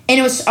 and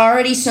it was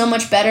already so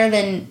much better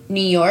than New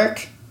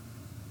York,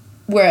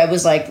 where it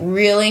was like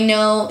really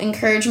no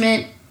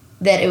encouragement,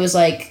 that it was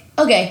like,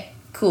 okay,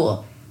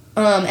 cool.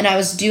 And I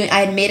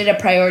had made it a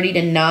priority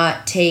to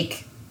not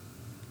take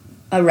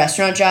a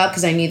restaurant job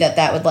because I knew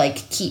that would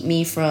like keep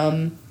me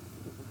from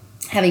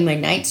having my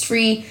nights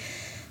free.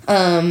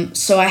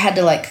 So I had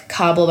to like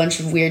cobble a bunch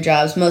of weird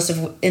jobs.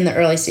 In the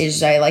early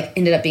stages, I like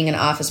ended up being an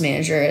office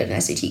manager at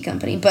an SAT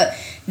company. But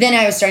then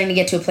I was starting to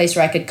get to a place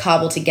where I could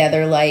cobble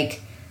together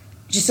like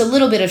just a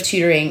little bit of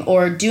tutoring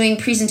or doing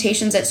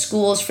presentations at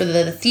schools for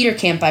the theater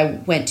camp I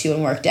went to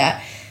and worked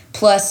at,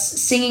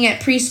 plus singing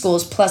at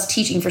preschools, plus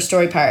teaching for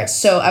Story Pirates.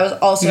 So I was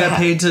also... You got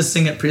paid to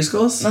sing at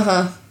preschools?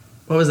 Uh-huh.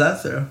 What was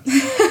that through?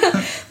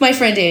 My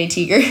friend Danny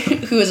Teeger,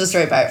 who was a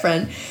Story Pirate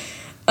friend.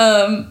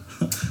 That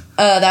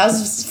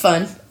was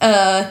fun.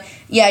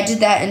 Yeah, I did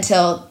that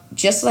until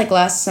just like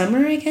last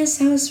summer, I guess.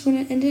 That was when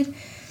it ended.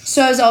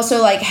 So I was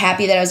also like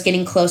happy that I was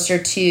getting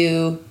closer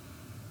to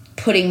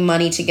putting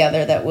money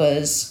together that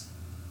was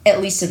at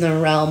least in the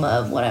realm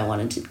of what I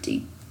wanted to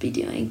be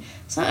doing.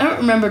 So I don't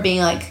remember being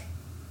like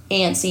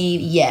antsy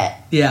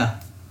yet.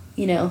 Yeah.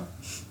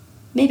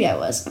 Maybe I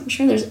was. I'm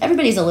sure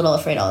everybody's a little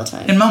afraid all the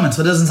time. In moments,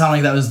 but it doesn't sound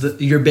like that was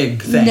your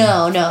big thing.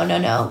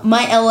 No.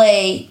 My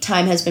LA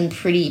time has been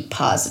pretty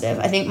positive.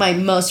 I think my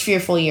most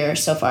fearful year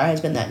so far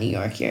has been that New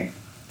York year.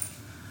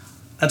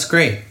 That's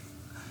great.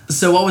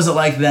 So what was it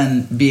like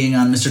then being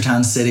on Mr.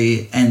 Town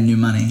City and New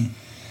Money?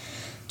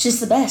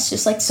 Just the best.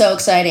 Just like so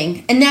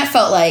exciting. And that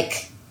felt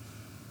like...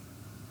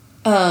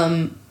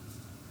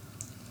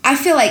 I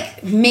feel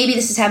like maybe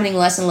this is happening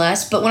less and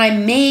less, but when I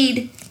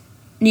made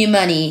New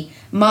Money,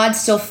 Mod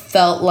still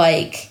felt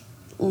like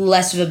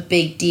less of a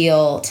big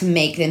deal to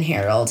make than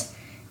Harold.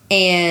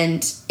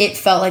 And it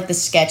felt like the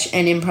sketch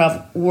and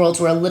improv worlds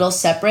were a little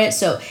separate.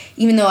 So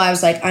even though I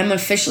was like, I'm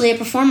officially a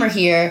performer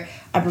here,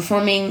 I'm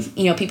performing,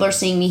 people are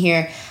seeing me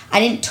here, I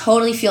didn't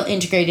totally feel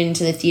integrated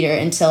into the theater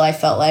until I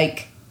felt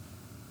like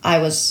I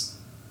was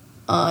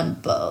on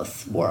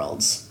both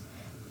worlds.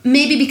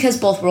 Maybe because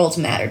both worlds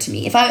matter to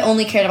me. If I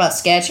only cared about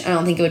sketch, I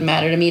don't think it would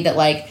matter to me that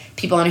like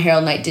people on a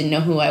Harold night didn't know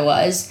who I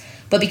was.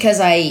 But because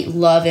I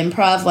love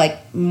improv,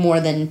 like more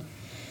than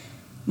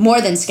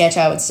sketch,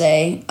 I would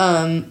say,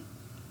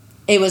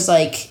 it was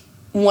like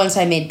once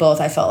I made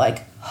both, I felt like,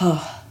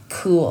 oh,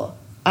 cool.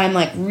 I'm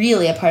like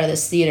really a part of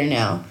this theater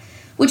now,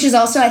 which is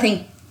also I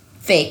think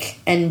fake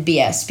and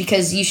BS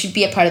because you should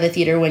be a part of the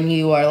theater when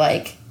you are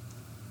like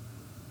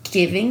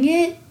giving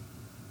it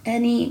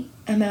any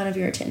amount of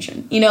your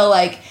attention.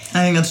 I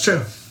think that's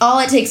true. All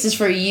it takes is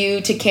for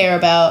you to care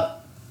about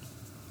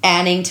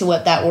adding to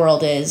what that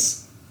world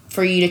is,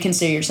 for you to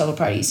consider yourself a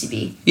part of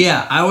UCB.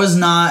 Yeah, I was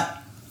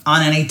not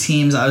on any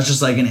teams. I was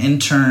just like an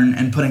intern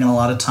and putting in a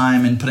lot of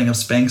time and putting up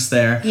Spanx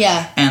there.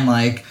 Yeah. And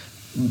like,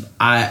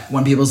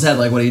 when people said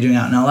like, what are you doing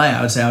out in LA?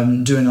 I would say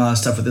I'm doing a lot of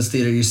stuff with this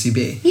theater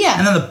UCB. Yeah.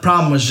 And then the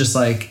problem was just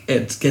like,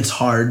 it gets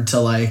hard to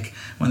like,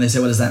 when they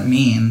say, what does that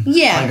mean?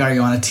 Yeah. Like, are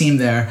you on a team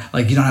there?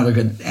 Like, you don't have a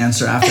good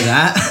answer after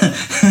that.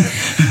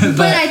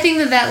 but I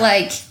think that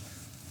like,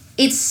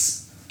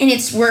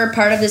 we're a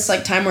part of this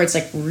like time where it's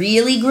like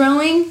really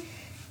growing,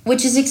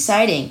 which is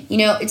exciting.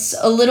 It's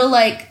a little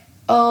like,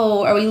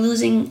 oh,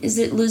 is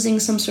it losing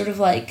some sort of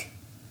like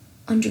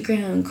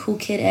underground cool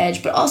kid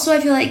edge? But also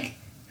I feel like,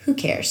 who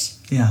cares?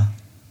 Yeah.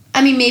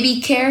 I mean, maybe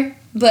care,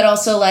 but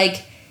also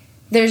like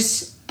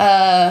there's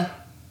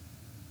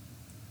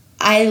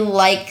I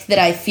like that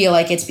I feel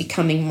like it's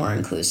becoming more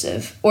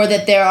inclusive, or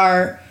that there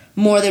are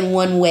more than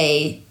one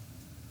way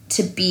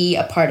to be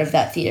a part of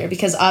that theater,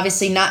 because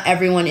obviously not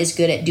everyone is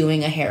good at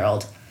doing a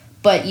Harold,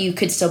 but you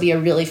could still be a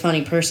really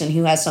funny person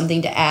who has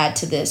something to add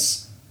to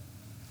this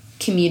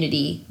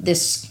community,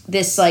 this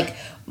like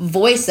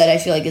voice that I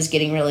feel like is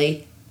getting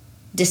really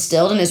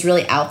distilled and is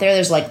really out there.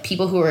 There's like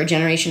people who are a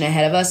generation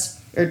ahead of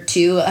us or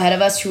two ahead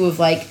of us who have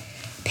like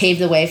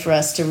paved the way for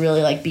us to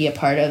really like be a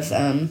part of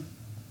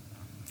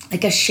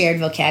like a shared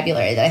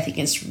vocabulary that I think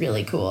is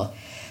really cool.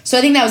 So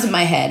I think that was in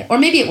my head. Or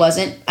maybe it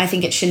wasn't. I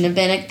think it shouldn't have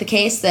been the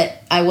case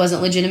that I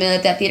wasn't legitimate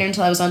at that theater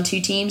until I was on 2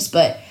 teams.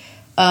 But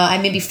I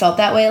maybe felt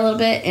that way a little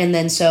bit. And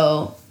then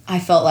so I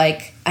felt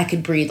like I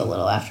could breathe a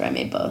little after I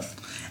made both.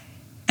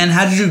 And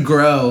how did you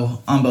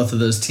grow on both of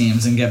those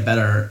teams and get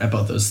better at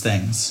both those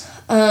things?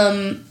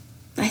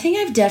 I think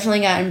I've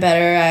definitely gotten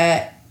better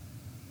at...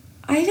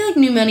 I feel like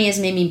New Money has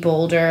made me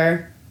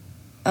bolder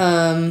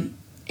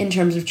in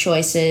terms of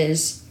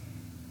choices.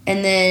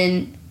 And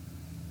then...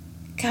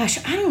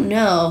 Gosh, I don't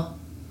know.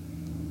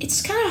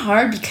 It's kind of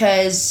hard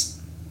because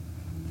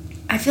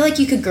I feel like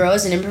you could grow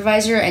as an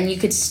improviser and you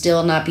could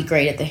still not be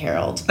great at the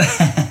Herald.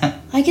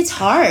 Like, it's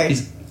hard.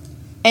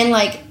 And,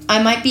 like,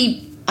 I might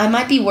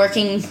be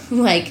working,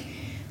 like,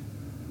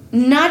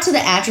 not to the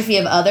atrophy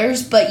of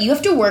others, but you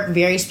have to work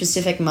very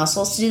specific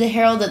muscles to do the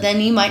Herald that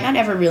then you might not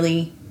ever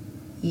really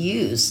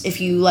use.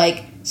 If you,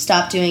 like,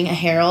 stop doing a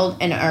Herald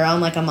and are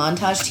on, like, a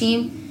montage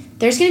team,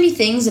 there's going to be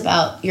things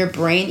about your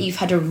brain that you've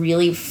had to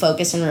really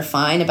focus and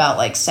refine about,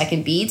 like,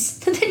 second beats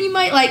that then you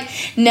might, like,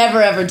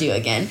 never ever do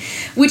again,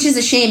 which is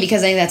a shame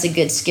because I think that's a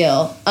good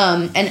skill.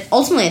 And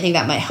ultimately I think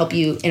that might help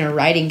you in a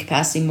writing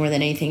capacity more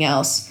than anything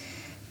else.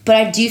 But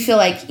I do feel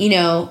like, you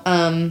know,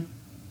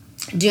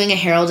 doing a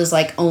Herald is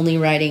like only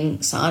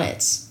writing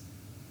sonnets.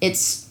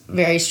 It's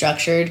very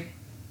structured,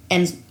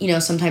 and, you know,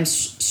 sometimes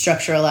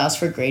structure allows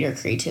for greater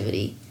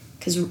creativity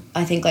because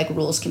I think, like,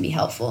 rules can be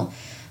helpful.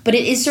 But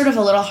it is sort of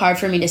a little hard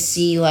for me to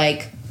see,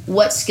 like,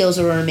 what skills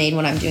will remain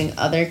when I'm doing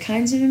other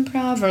kinds of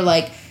improv, or,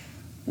 like,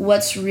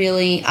 what's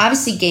really...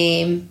 Obviously,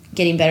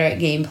 getting better at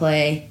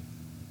gameplay,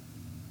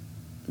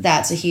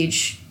 that's a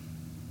huge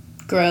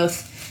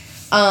growth.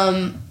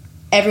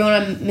 Everyone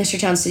on Mr.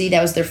 Town City,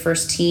 that was their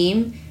first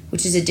team,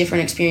 which is a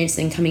different experience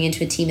than coming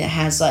into a team that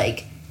has,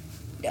 like,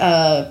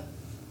 a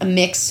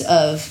mix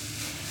of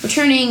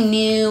returning,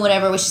 new,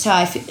 whatever, which is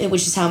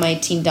how my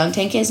team Dunk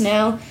Tank is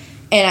now.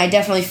 And I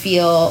definitely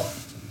feel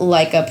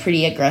like a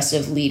pretty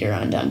aggressive leader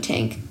on Dunk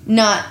Tank.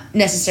 Not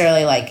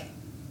necessarily, like,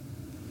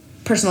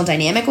 personal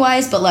dynamic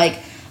wise, but, like,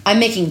 I'm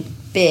making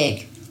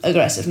big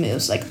aggressive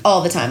moves, like,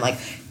 all the time. Like,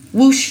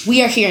 whoosh,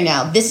 we are here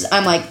now.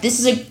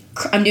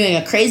 I'm doing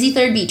a crazy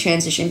third beat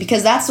transition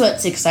because that's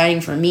what's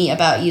exciting for me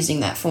about using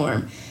that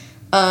form.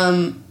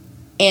 And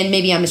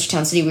maybe on Mr.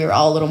 Town City we were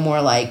all a little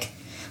more like,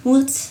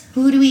 are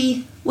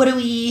we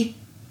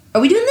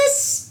doing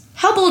this?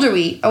 How bold are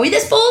we? Are we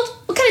this bold?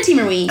 What kind of team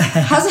are we?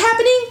 How's it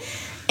happening?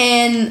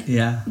 And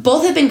yeah,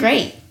 both have been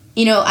great.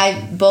 You know,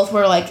 both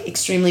were, like,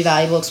 extremely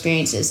valuable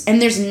experiences.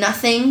 And there's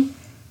nothing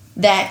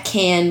that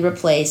can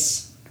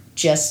replace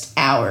just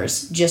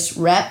hours, just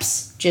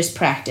reps, just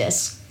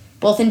practice.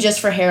 Both in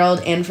just for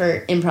Herald and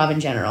for improv in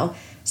general.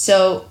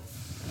 So,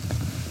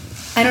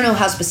 I don't know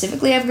how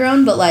specifically I've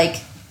grown, but,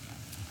 like,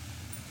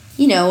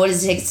 you know, what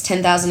does it take? It's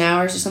 10,000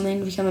 hours or something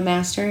to become a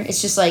master.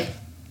 It's just, like,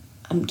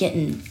 I'm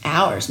getting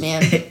hours,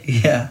 man.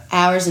 Yeah.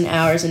 Hours and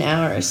hours and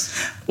hours.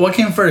 What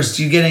came first?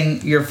 You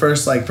getting your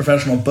first, like,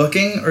 professional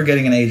booking or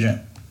getting an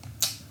agent?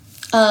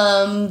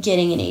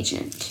 Getting an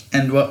agent.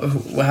 And how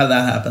did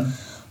that happen?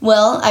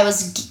 Well, I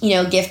was, you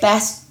know, gift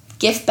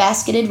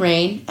basketed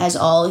Rain, as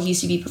all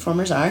UCB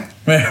performers are.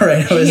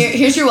 Right.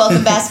 Here's your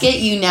welcome basket.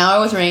 You now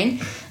are with Rain.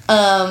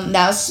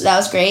 That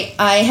was great.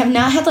 I have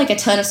not had, like, a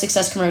ton of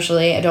success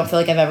commercially. I don't feel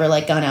like I've ever,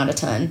 like, gone out a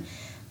ton.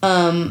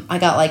 I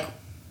got, like,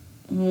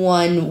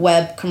 one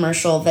web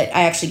commercial that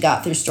I actually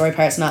got through Story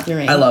Pirates, not through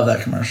Rain. I love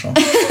that commercial.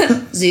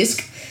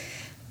 Zeusk.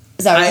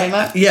 Is that what you're talking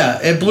about? Yeah,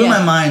 it blew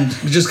my mind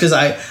just because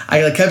I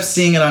kept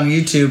seeing it on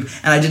YouTube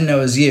and I didn't know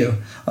it was you.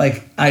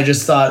 Like, I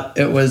just thought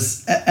it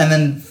was, and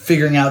then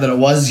figuring out that it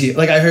was you.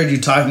 Like, I heard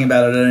you talking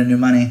about it at A New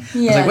Money.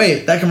 Yeah. I was like,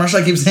 wait, that commercial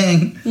I keep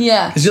seeing?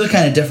 Yeah. Because you look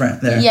kind of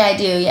different there. Yeah, I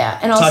do, yeah.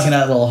 And also, talking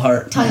that little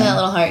heart.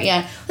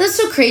 Yeah. That's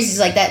so crazy. It's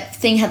like that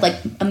thing had, like,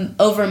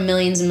 over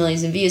millions and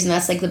millions of views, and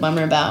that's, like, the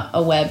bummer about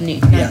a web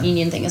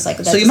union thing. It's like,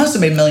 so you must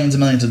have made millions and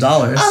millions of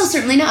dollars. Oh,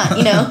 certainly not.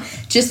 You know,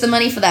 just the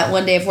money for that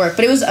one day of work.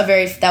 But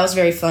that was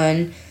very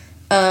fun.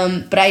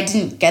 But I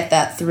didn't get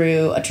that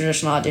through a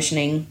traditional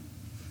auditioning.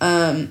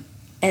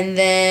 And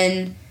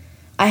then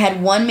I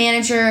had one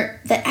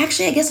manager that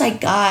actually I guess I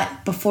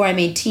got before I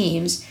made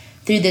teams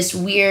through this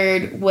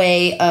weird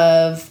way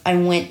of I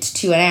went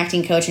to an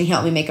acting coach and he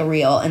helped me make a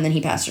reel and then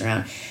he passed it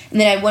around. And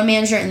then I had one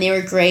manager and they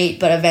were great,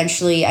 but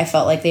eventually I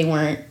felt like they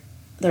weren't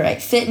the right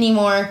fit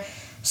anymore.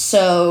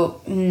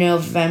 So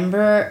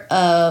November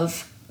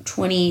of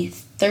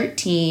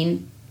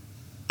 2013,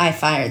 I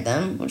fired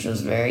them, which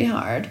was very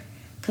hard.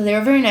 Because they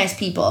were very nice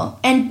people.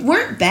 And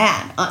weren't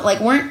bad.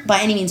 Weren't by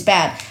any means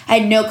bad. I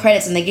had no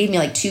credits and they gave me,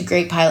 like, 2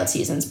 great pilot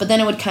seasons. But then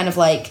it would kind of,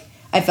 like,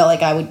 I felt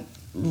like I would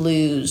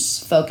lose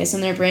focus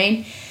in their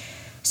brain.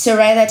 So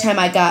right at that time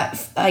I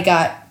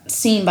got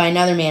seen by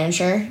another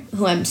manager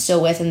who I'm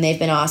still with and they've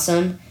been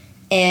awesome.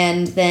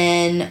 And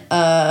then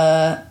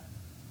I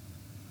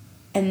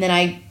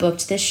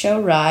booked this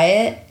show,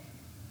 Riot.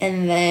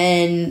 And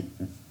then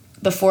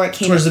before it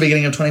came... Towards the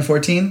beginning of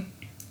 2014?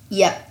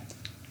 Yep.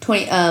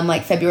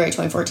 February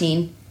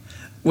 2014.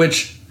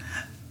 Which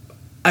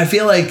I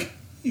feel like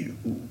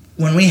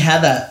when we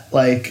had that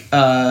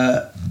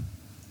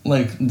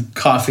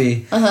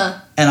coffee,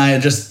 and I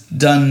had just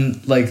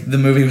done like the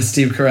movie with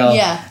Steve Carell.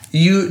 Yeah.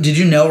 Did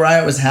you know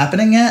Riot was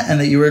happening yet, and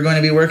that you were going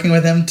to be working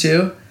with him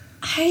too?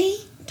 I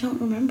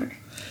don't remember.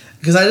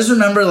 Because I just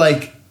remember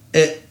like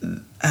it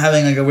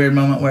having like a weird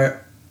moment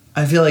where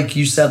I feel like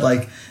you said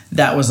like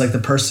that was like the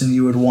person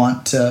you would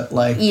want to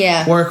like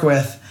work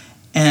with,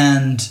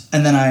 and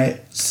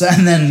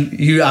then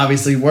you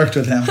obviously worked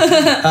with him. So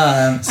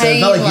it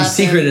felt like you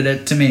secreted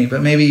it to me,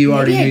 but maybe you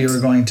already knew you were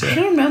going to. I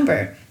don't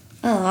remember.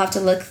 Oh, I'll have to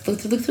look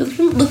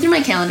through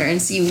my calendar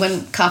and see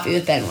when Coffee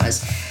with Ben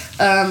was.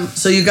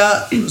 So you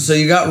got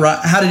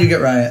how did you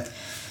get Riot?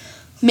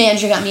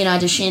 Manager got me an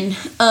audition.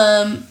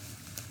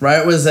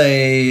 Riot was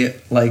a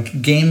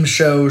like game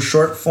show,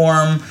 short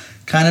form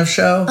kind of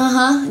show.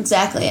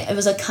 Exactly. It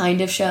was a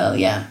kind of show.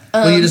 Yeah.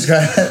 Will you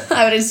describe it?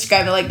 I would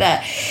describe it like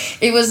that.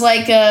 It was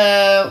like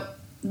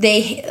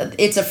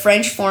it's a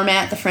French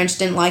format. The French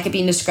didn't like it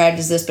being described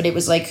as this, but it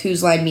was like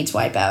Whose Line meets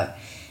Wipeout.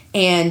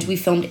 And we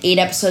filmed 8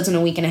 episodes in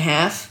a week and a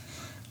half.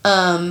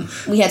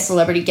 We had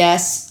celebrity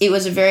guests. It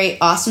was a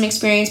very awesome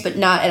experience, but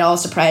not at all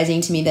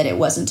surprising to me that it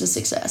wasn't a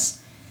success.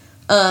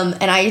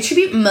 And I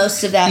attribute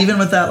most of that... Even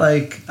with that,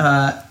 like,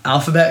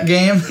 alphabet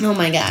game? Oh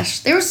my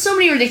gosh. There were so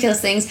many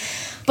ridiculous things.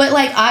 But,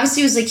 like,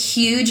 obviously it was, like,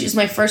 huge. It was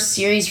my first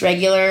series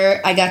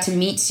regular. I got to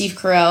meet Steve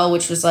Carell,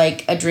 which was,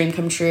 like, a dream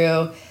come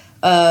true.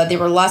 There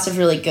were lots of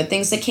really good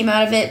things that came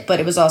out of it, but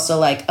it was also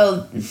like,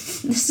 oh,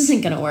 this isn't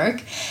going to work.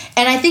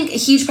 And I think a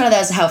huge part of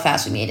that is how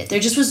fast we made it.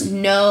 There just was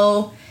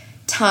no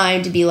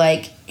time to be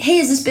like, hey,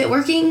 is this bit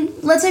working?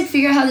 Let's like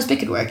figure out how this bit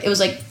could work. It was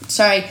like,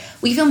 sorry,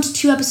 we filmed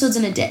 2 episodes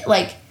in a day.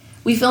 Like,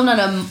 we filmed on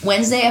a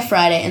Wednesday, a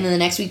Friday, and then the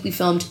next week we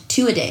filmed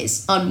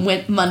 2-a-days on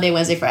Monday,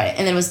 Wednesday, Friday,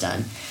 and then it was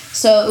done.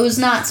 So it was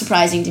not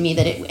surprising to me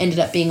that it ended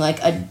up being like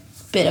a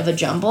bit of a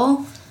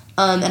jumble.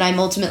 And I'm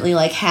ultimately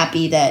like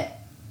happy that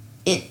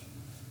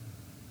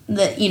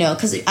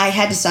because I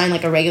had to sign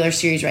like a regular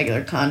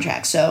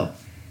contract, so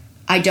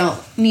I don't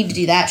need to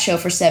do that show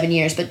for 7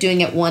 years, but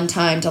doing it one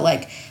time to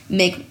like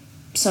make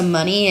some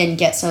money and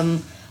get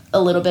a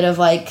little bit of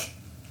like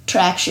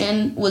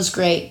traction was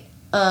great.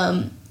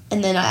 And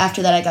then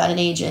after that I got an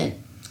agent.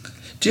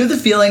 Do you have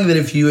the feeling that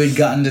if you had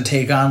gotten to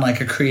take on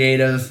like a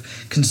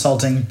creative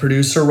consulting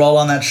producer role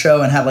on that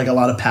show and have like a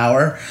lot of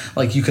power,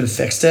 like you could have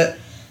fixed it?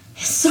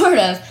 Sort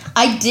of.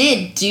 I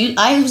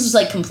was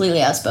like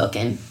completely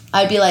outspoken.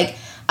 I'd be like,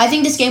 I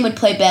think this game would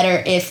play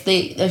better if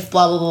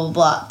blah, blah, blah,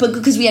 blah. But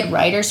because we had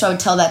writers, so I would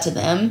tell that to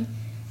them.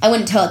 I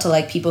wouldn't tell it to,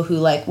 like, people who,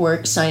 like,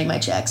 were signing my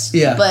checks.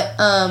 Yeah. But,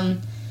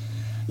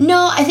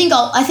 no, I think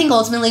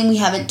ultimately we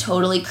haven't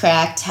totally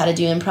cracked how to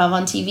do improv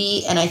on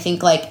TV. And I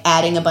think, like,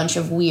 adding a bunch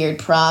of weird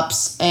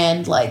props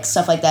and, like,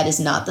 stuff like that is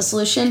not the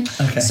solution.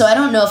 Okay. So I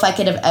don't know if I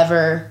could have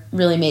ever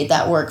really made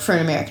that work for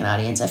an American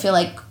audience. I feel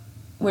like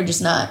we're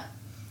just not...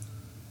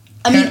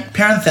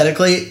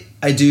 Parenthetically,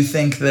 I do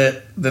think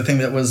that the thing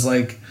that was,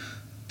 like...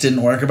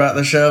 didn't work about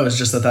the show is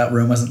just that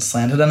room wasn't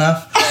slanted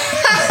enough.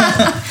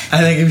 I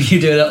think if you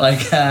did it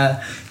like an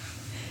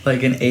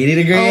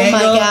 80-degree angle,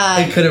 my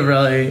God. It could have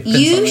really been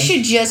You something.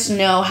 should just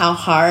know how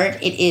hard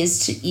it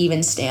is to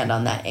even stand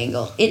on that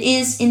angle. It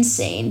is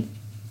insane.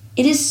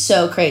 It is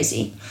so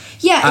crazy.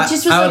 Yeah, it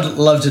just was I would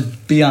love to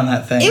be on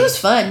that thing. It was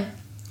fun.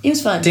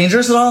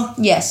 Dangerous at all?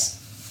 Yes.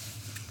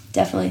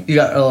 Definitely. You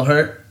got a little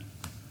hurt?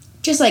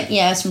 Just like,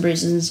 some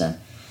bruises and stuff.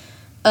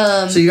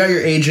 So you got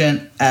your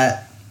agent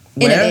at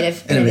where?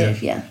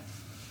 Innovative, yeah.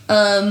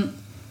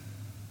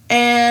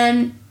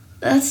 And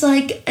that's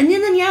like, and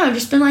then I've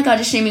just been like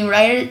auditioning.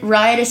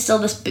 Riot is still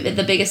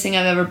the biggest thing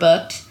I've ever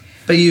booked.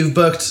 But you've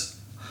booked,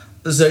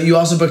 so you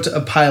also booked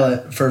a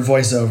pilot for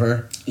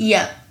voiceover.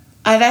 Yeah.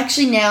 I've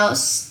actually now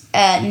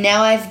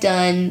I've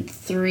done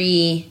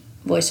 3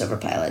 voiceover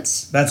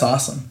pilots. That's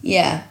awesome.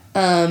 Yeah.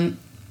 The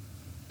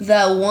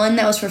one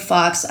that was for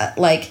Fox, I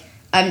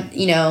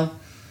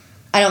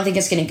don't think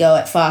it's going to go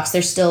at Fox.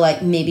 They're still,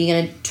 like, maybe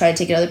going to try to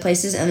take it other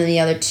places. And then the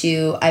other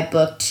 2 I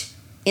booked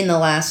in the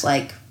last,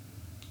 like,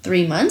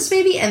 3 months,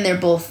 maybe. And they're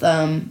both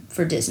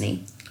for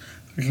Disney.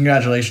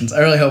 Congratulations. I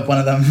really hope one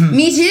of them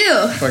Me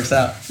too. works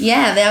out.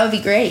 Yeah, that would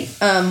be great.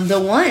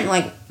 The one,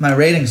 like... My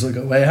ratings would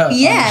go way up.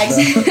 Yeah,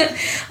 exactly.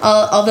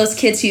 all those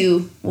kids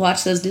who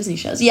watch those Disney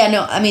shows. Yeah,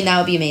 no, I mean, that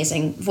would be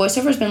amazing.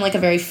 VoiceOver's been, like, a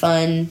very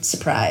fun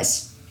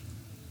surprise.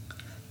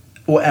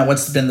 And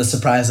what's been the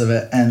surprise of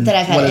it? And that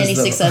I've had any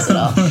success at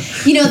all.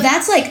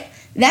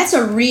 That's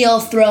a real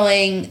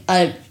throwing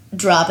a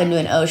drop into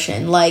an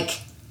ocean. Like,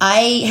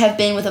 I have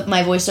been with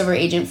my voiceover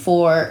agent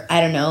for,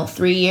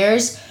 3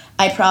 years.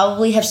 I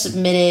probably have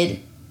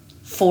submitted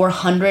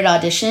 400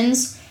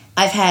 auditions.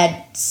 I've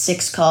had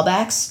 6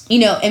 callbacks.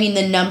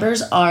 The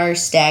numbers are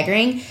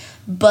staggering,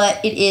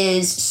 but it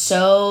is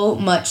so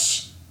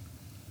much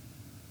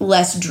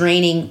less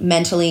draining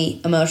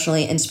mentally,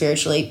 emotionally, and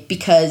spiritually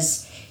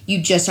because you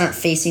just aren't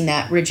facing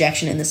that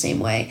rejection in the same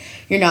way.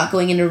 You're not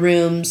going into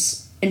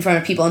rooms in front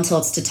of people until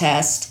it's to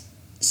test.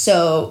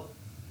 So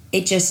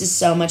it just is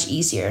so much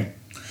easier.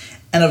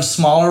 And of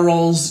smaller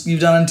roles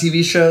you've done on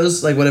TV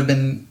shows, like what have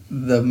been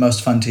the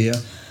most fun to you?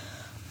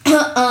 Through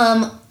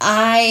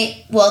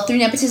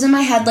nepotism,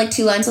 I had like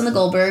 2 lines on the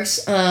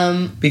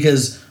Goldbergs.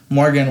 Because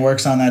Morgan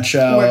works on that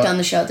show. Worked on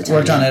the show at the time.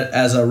 Worked on it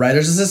as a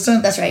writer's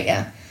assistant? That's right,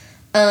 yeah.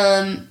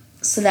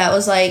 So that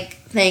was like,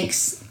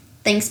 thanks,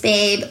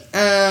 babe.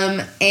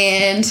 I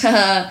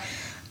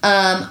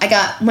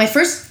got my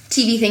first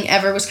TV thing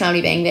ever was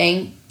Comedy Bang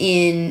Bang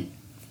in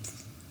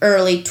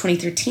early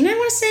 2013, I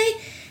want to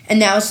say.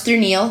 And that was through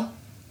Neil.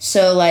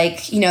 So,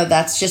 like,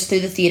 that's just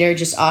through the theater,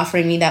 just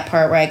offering me that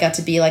part where I got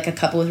to be, like, a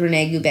couple with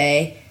Renee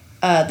Goubet.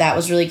 That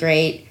was really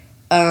great.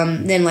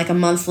 Then, like, a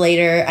month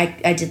later,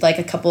 I did, like,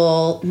 a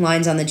couple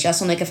lines on the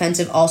Jesselnick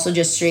Offensive, also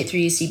just straight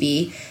through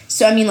UCB.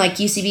 So, I mean, like,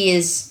 UCB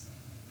is...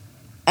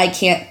 I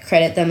can't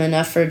credit them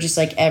enough for just,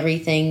 like,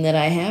 everything that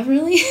I have,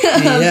 really.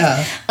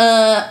 Yeah.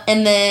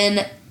 And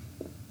then...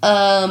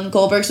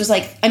 Goldberg's was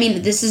like, I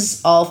mean, this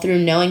is all through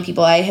knowing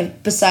people. I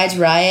have, besides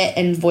Riot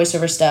and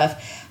voiceover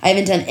stuff, I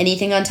haven't done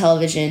anything on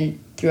television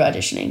through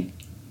auditioning.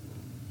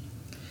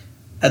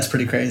 That's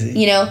pretty crazy.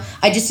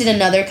 I just did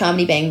another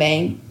Comedy Bang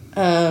Bang,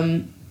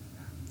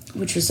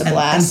 which was a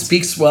blast. And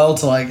speaks well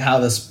to, like, how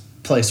this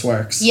place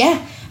works.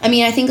 Yeah. I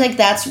mean, I think, like,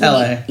 that's...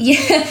 LA.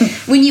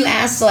 When you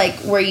asked,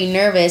 like, were you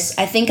nervous,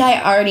 I think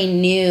I already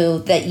knew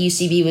that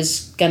UCB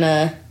was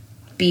gonna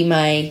be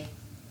my...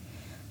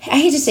 I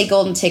hate to say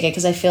golden ticket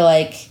because I feel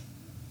like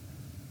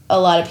a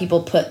lot of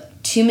people put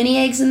too many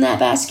eggs in that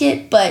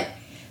basket, but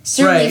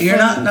certainly... Right, you're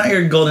not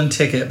your golden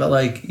ticket, but,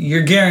 like,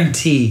 your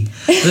guarantee.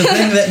 The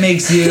thing that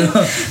makes you... The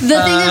thing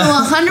that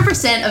will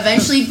 100%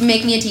 eventually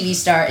make me a TV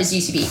star is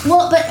UCB.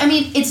 Well, but, I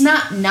mean, it's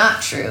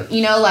not true,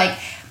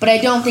 but I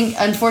don't think,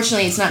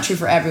 unfortunately, it's not true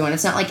for everyone.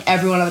 It's not like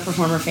everyone on the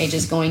performer page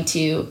is going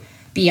to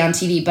be on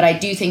TV, but I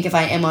do think if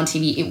I am on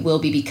TV, it will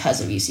be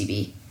because of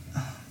UCB.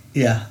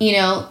 Yeah.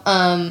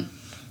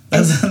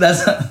 That's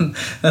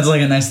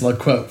like a nice little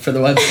quote for the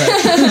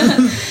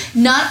website.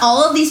 Not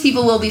all of these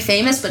people will be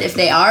famous, but if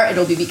they are,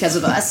 it'll be because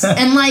of us.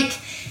 And, like,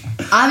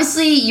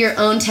 obviously your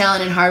own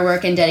talent and hard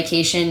work and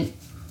dedication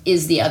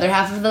is the other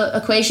half of the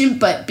equation,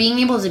 but being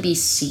able to be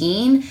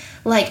seen,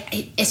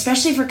 like,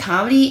 especially for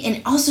comedy,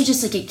 and also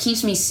just, like, it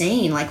keeps me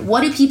sane. Like,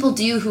 what do people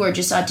do who are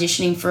just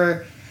auditioning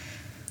for,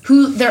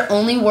 who their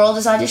only world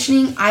is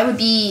auditioning? I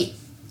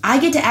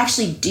get to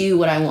actually do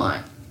what I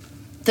want.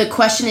 The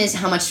question is,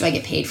 how much do I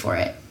get paid for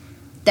it?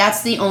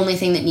 That's the only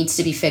thing that needs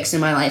to be fixed in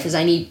my life, is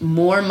I need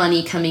more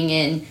money coming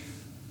in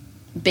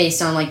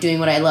based on, like, doing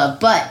what I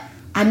love. But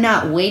I'm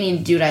not waiting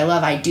to do what I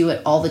love. I do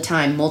it all the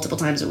time, multiple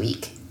times a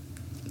week.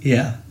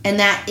 Yeah. And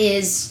that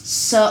is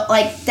so,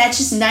 like, that's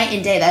just night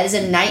and day. That is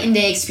a night and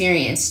day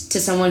experience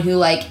to someone who,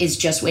 like, is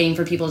just waiting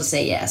for people to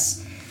say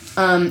yes.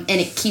 And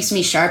it keeps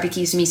me sharp. It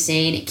keeps me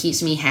sane. It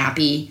keeps me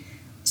happy.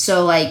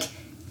 So, like,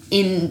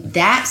 in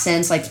that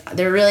sense, like,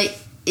 there really...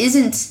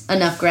 isn't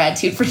enough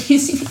gratitude for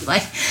UCB.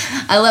 Like,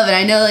 I love it.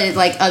 I know that,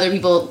 like, other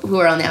people who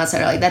are on the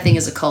outside are like, that thing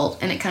is a cult,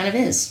 and it kind of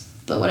is,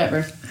 but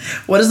whatever.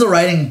 What does the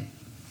writing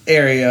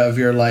area of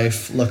your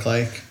life look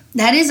like?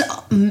 That is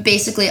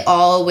basically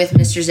all with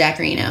Mr.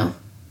 Zaccarino.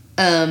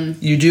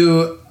 You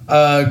do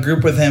a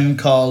group with him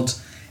called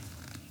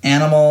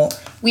Animal...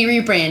 We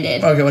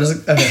rebranded. Okay, what is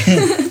it?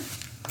 Okay.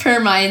 Per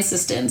my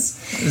insistence.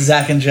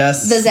 Zach and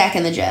Jess? The Zach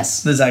and the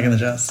Jess. The Zach and the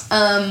Jess.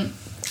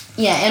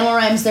 Yeah, Animal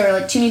Rhymes, there were,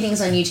 like, too many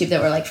things on YouTube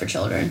that were, like, for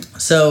children.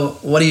 So,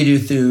 what do you do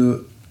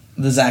through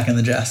the Zach and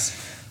the Jess?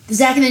 The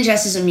Zach and the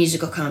Jess is a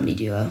musical comedy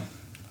duo.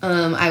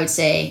 I would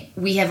say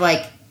we have,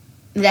 like,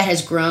 that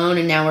has grown,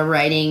 and now we're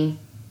writing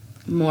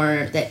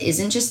more that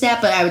isn't just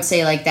that, but I would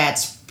say, like,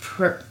 that's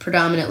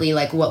predominantly,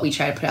 like, what we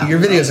try to put out. Your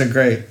videos are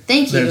great.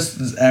 Thank you.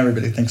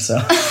 Everybody thinks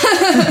so.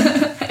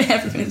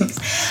 Everybody thinks.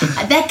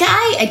 That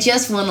guy, I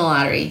just won the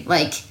lottery.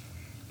 Like,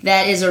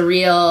 that is a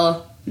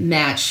real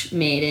match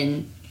made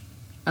in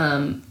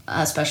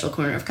a special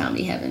corner of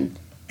comedy heaven.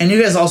 And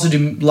you guys also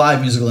do live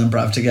musical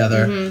improv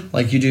together. Mm-hmm.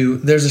 Like, you do,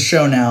 there's a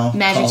show now.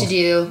 Magic to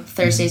Do,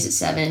 Thursdays at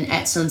 7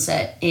 at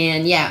Sunset.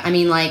 And yeah, I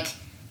mean, like,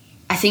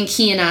 I think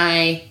he and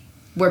I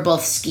were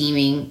both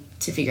scheming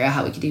to figure out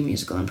how we could do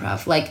musical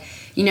improv. Like,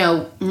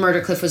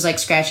 Murder Cliff was, like,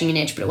 scratching an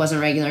itch, but it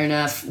wasn't regular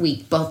enough.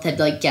 We both had,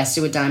 like, guessed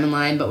it with Diamond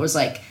Line, but was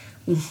like,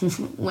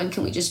 when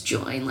can we just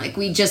join? Like,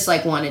 we just,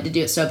 like, wanted to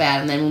do it so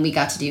bad. And then when we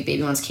got to do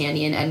Baby Wants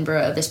Candy in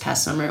Edinburgh this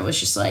past summer, it was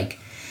just like,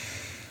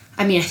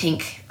 I mean,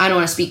 I don't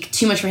want to speak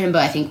too much for him,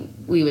 but I think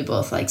we would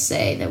both, like,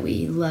 say that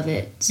we love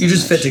it so You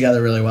just much. fit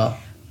together really well.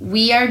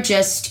 We are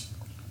just,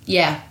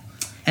 yeah.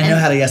 And know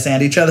how to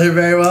yes-and each other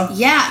very well.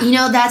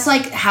 Yeah, that's,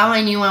 like, how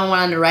I knew I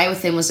wanted to write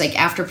with him was, like,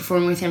 after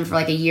performing with him for,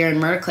 like, a year in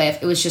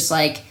Murdercliff, it was just,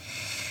 like,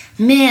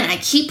 man, I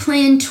keep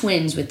playing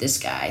twins with this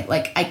guy.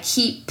 Like, I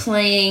keep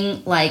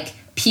playing, like,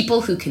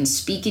 people who can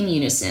speak in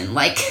unison.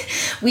 Like,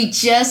 we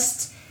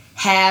just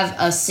have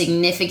a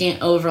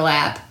significant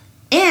overlap.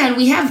 And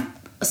we have...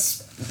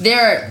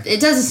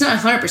 It's not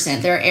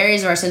 100%. There are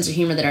areas of our sense of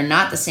humor that are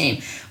not the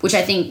same, which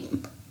I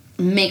think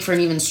make for an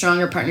even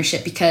stronger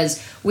partnership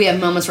because we have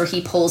moments where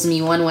he pulls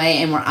me one way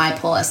and where I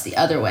pull us the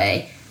other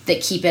way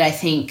that keep it, I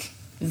think,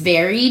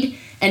 varied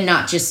and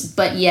not just,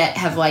 but yet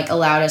have, like,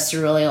 allowed us to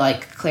really,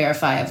 like,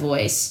 clarify a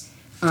voice.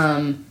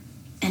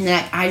 and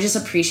that I just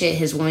appreciate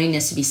his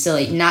willingness to be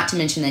silly, not to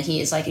mention that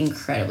he is like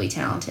incredibly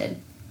talented.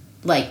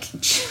 Like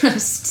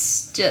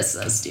just so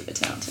stupid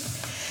talented.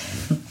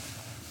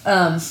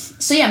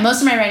 So yeah,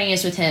 most of my writing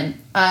is with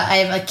him.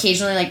 I've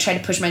occasionally like tried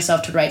to push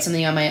myself to write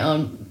something on my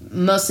own,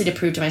 mostly to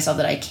prove to myself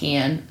that I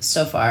can.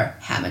 So far,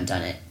 haven't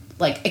done it.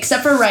 Like,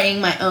 except for writing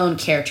my own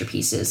character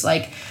pieces.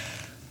 Like,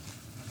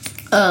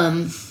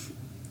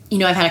 you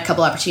know, I've had a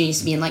couple opportunities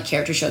to be in like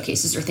character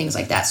showcases or things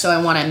like that. So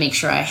I want to make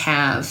sure I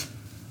have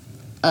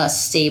a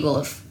stable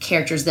of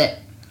characters that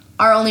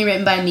are only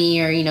written by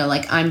me, or, you know,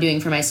 like I'm doing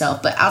for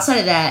myself. But outside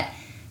of that,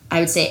 I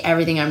would say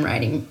everything I'm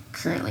writing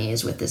currently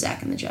is with the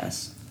Zach and the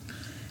Jess.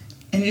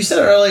 And you said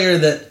earlier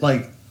that,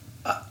 like,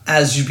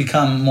 as you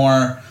become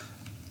more,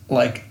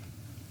 like,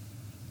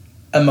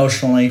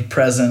 emotionally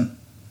present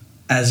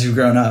as you've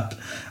grown up,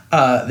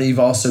 that you've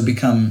also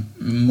become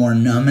more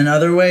numb in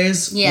other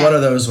ways. Yeah. What are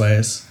those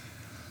ways?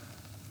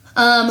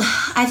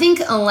 I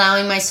think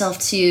allowing myself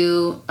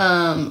to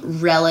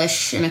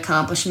relish an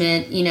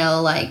accomplishment, you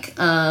know, like,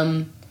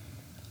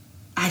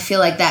 I feel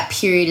like that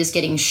period is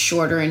getting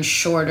shorter and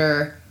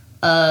shorter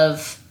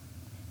of,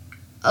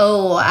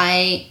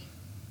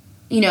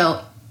 you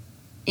know,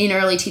 in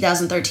early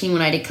 2013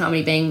 when I did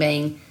Comedy Bang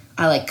Bang,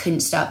 I like couldn't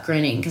stop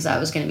grinning because I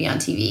was going to be on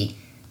TV.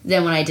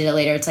 Then when I did it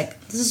later, it's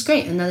like, this is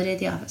great, another day at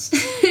the office.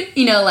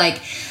 You know, like,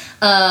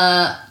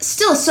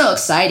 still so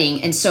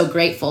exciting and so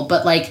grateful,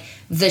 but like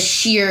the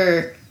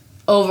sheer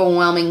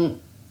overwhelming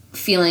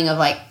feeling of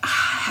like,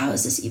 how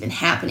is this even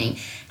happening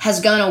has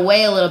gone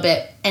away a little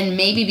bit. And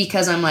maybe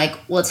because I'm like,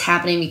 well, it's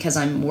happening because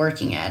I'm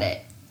working at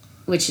it,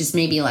 which is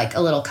maybe like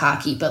a little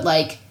cocky, but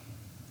like,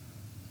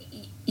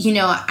 you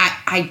know,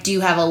 I do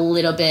have a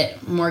little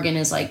bit. Morgan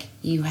is like,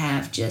 you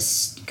have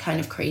just kind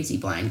of crazy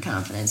blind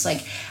confidence.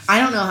 Like, I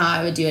don't know how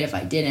I would do it if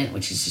I didn't,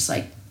 which is just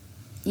like,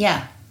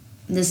 yeah,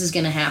 this is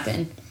going to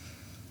happen.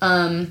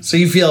 So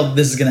you feel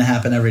this is going to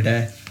happen every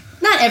day?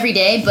 Not every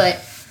day, but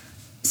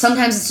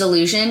sometimes it's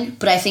delusion.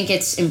 But I think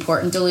it's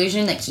important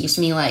delusion that keeps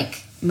me,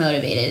 like,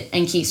 motivated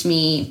and keeps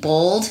me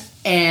bold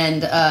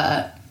and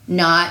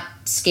not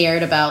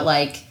scared about,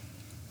 like,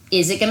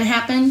 is it going to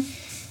happen?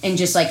 And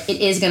just, like,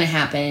 it is going to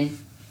happen.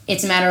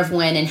 It's a matter of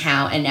when and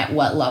how and at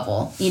what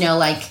level, you know,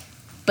 like,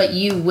 but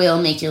you will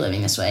make your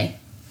living this way,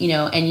 you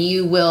know, and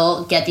you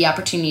will get the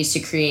opportunities to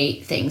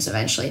create things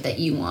eventually that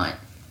you want.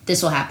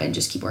 This will happen.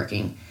 Just keep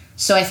working.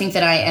 So I think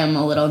that I am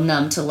a little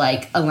numb to,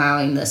 like,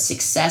 allowing the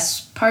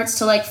success parts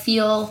to, like,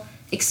 feel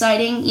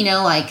exciting, you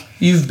know, like.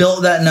 You've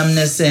built that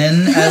numbness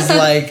in as,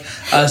 like,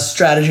 a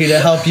strategy to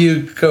help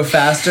you go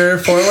faster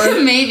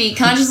forward? Maybe,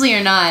 consciously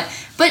or not.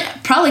 But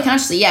probably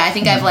consciously, yeah. I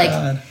think I've, like,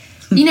 God.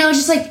 You know,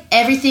 just, like,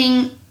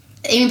 everything.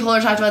 Amy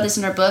Poehler talked about this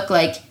in her book,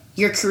 like,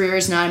 your career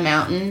is not a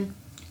mountain.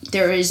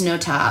 There is no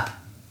top.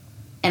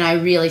 And I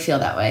really feel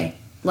that way.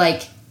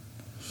 Like,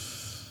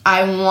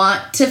 I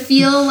want to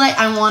feel like,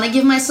 I want to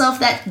give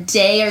myself that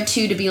day or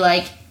two to be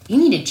like, you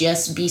need to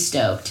just be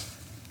stoked.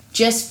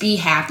 Just be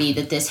happy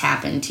that this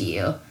happened to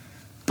you.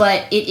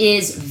 But it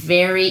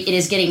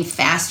is getting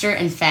faster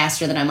and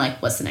faster that I'm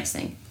like, what's the next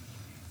thing?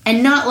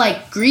 And not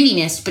like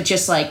greediness, but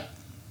just like,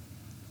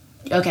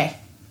 okay,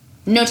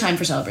 no time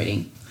for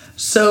celebrating.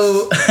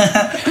 So,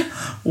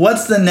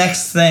 what's the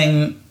next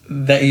thing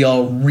that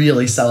you'll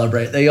really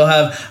celebrate? That you'll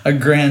have a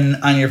grin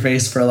on your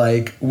face for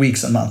like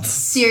weeks and months?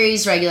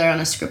 Series regular on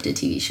a scripted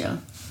TV show.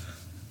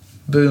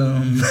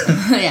 Boom.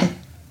 Yeah.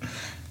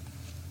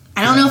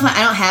 I don't know if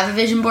I don't have a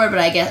vision board, but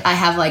I guess I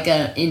have like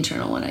an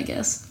internal one, I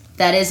guess.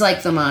 That is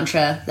like the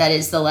mantra. That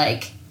is the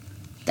like,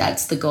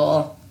 that's the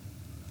goal.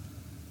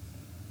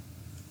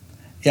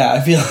 Yeah,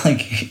 I feel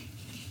like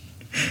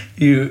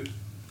you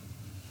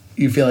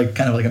feel like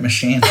kind of like a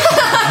machine.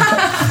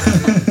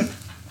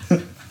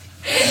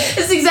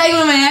 That's exactly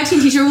what my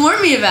acting teacher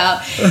warned me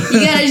about.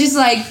 You gotta just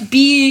like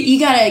you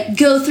gotta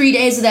go 3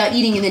 days without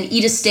eating and then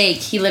eat a steak.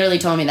 He literally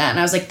told me that. And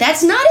I was like,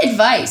 that's not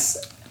advice.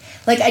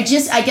 Like, I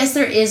guess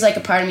there is like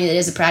a part of me that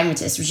is a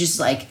pragmatist, which is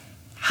like,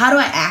 how do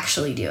I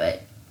actually do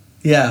it?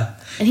 Yeah.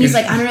 And he's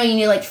like, I don't know, you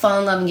need to like fall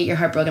in love and get your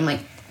heart broken. I'm like,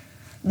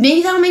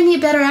 maybe that'll make me a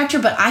better actor,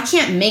 but I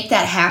can't make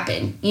that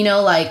happen. You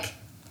know, like,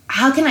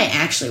 how can I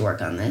actually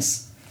work on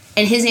this?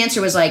 And his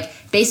answer was like,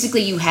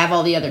 basically you have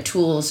all the other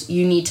tools.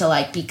 You need to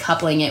like be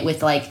coupling it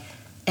with like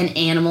an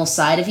animal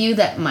side of you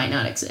that might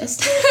not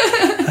exist.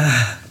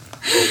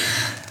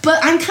 But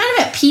I'm kind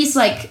of at peace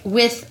like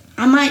with,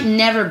 I might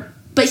never,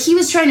 but he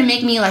was trying to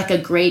make me like a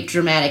great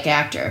dramatic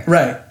actor.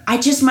 Right. I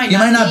just might not be You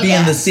might not be that.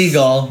 in The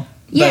Seagull,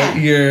 Yeah.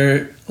 but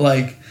you're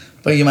like,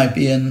 but you might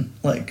be in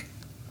like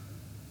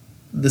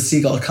the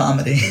Seagull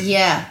comedy.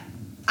 Yeah.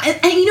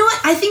 And you know what?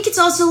 I think it's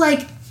also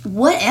like,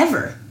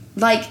 whatever.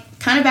 Like,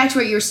 kind of back to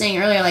what you were saying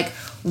earlier, like,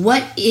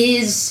 what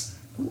is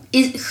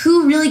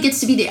who really gets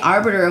to be the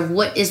arbiter of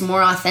what is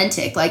more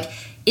authentic? Like,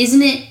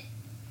 isn't it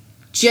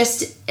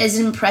just as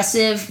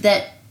impressive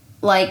that,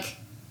 like,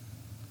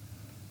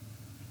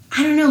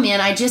 I don't know,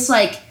 man. I just,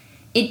 like,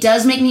 it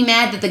does make me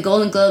mad that the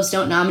Golden Globes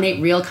don't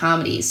nominate real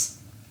comedies.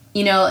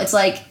 You know, it's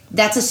like,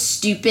 that's a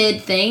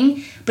stupid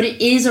thing, but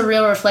it is a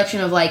real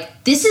reflection of,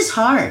 like, this is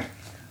hard.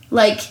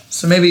 Like,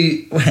 So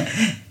maybe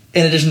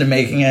in addition to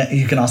making it,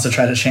 you can also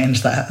try to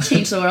change that.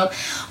 change the world.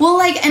 Well,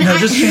 like, and No,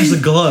 just change the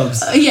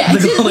globes. Yeah, The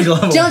global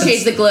don't ones.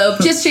 change the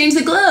globe. Just change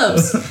the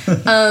globes.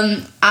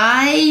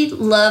 I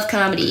love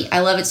comedy.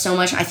 I love it so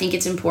much. I think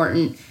it's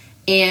important,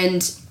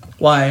 and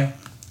Why?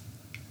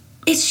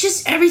 it's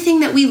just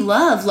everything that we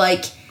love.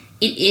 Like,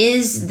 it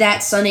is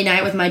that Sunday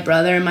night with my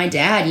brother and my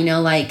dad. You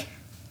know, like,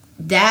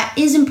 that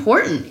is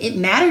important. It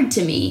mattered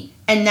to me,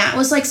 and that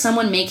was like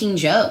someone making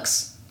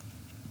jokes,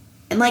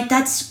 and like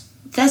that's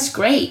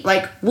great.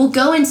 Like, we'll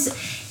go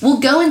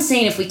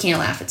insane if we can't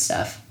laugh at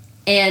stuff,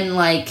 and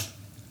like,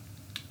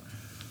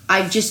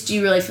 I just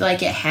do really feel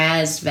like it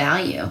has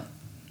value.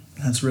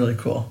 That's really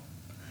cool.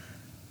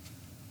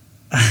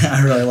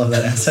 I really love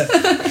that answer.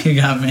 You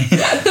got me.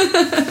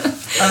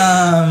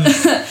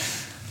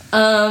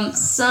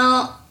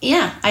 So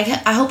yeah,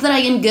 I hope that I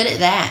am good at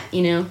that.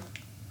 You know.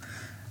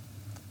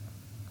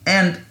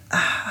 And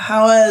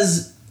how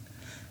has...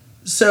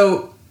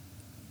 So,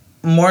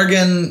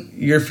 Morgan,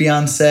 your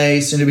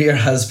fiance, soon to be your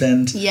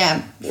husband.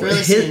 Yeah,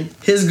 really soon.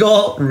 His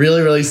goal,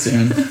 really, really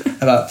soon,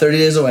 about 30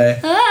 days away.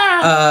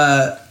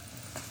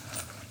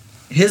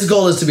 His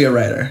goal is to be a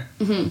writer.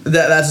 Mm-hmm.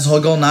 That's his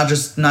whole goal, not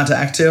to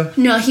act too?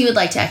 No, he would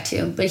like to act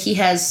too, but he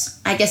has,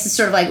 I guess it's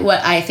sort of like what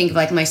I think of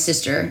like my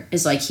sister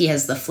is like, he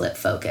has the flip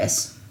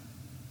focus.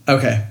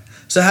 Okay.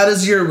 So how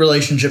does your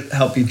relationship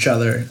help each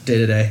other day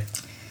to day?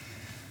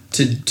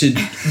 To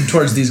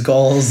towards these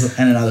goals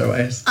and in other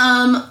ways?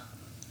 I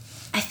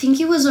think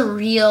it was a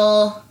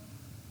real,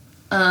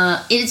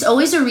 it's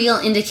always a real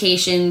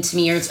indication to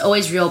me, or it's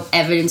always real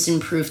evidence and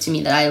proof to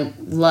me that I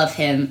love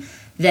him,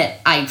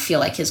 that I feel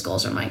like his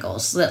goals are my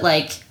goals. That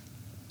like,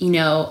 you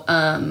know,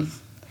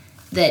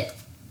 that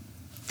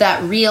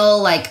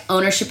real like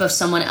ownership of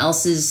someone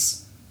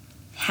else's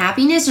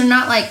happiness, or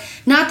not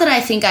that I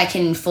think I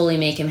can fully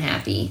make him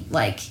happy.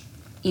 Like,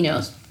 you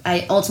know,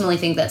 I ultimately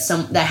think that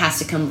that has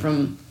to come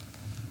from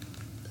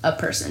a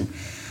person,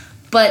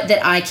 but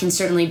that I can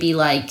certainly be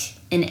like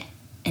an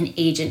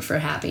agent for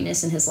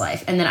happiness in his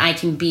life, and that I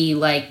can be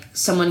like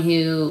someone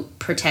who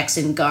protects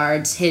and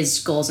guards his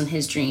goals and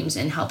his dreams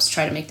and helps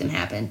try to make them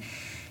happen.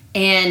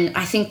 And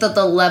I think that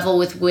the level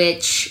with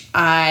which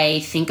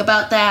I think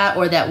about that,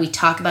 or that we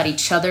talk about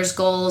each other's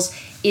goals,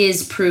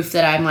 is proof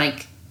that I'm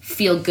like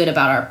feel good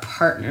about our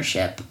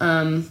partnership,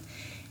 and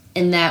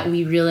that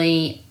we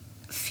really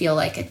feel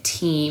like a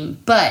team.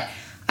 But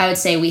I would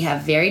say we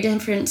have very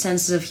different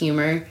senses of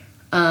humor.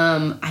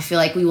 I feel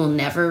like we will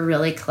never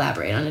really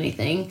collaborate on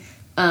anything,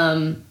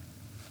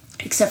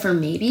 except for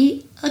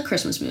maybe a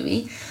Christmas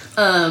movie.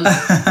 But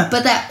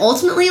that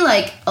ultimately,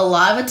 like, a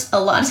lot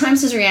of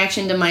times his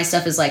reaction to my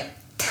stuff is like,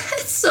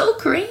 that's so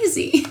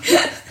crazy.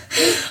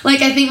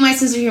 Like, I think my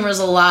sense of humor is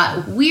a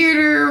lot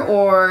weirder,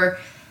 or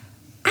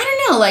I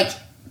don't know, like,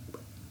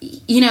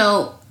 you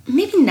know,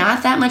 maybe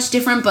not that much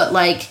different, but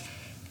like,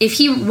 if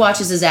he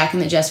watches a Zach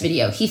and the Jess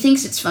video, he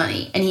thinks it's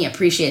funny and he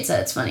appreciates that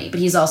it's funny, but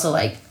he's also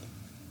like,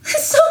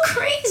 that's so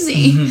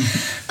crazy.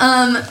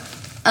 Mm-hmm.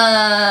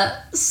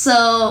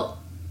 So,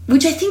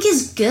 which I think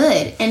is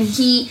good. And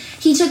he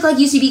took like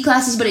UCB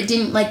classes, but it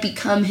didn't like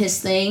become his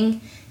thing.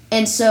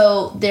 And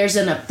so there's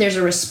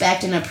a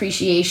respect and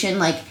appreciation.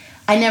 Like,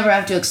 I never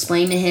have to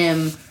explain to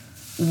him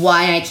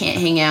why I can't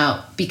hang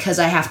out because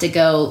I have to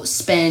go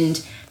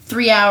spend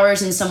 3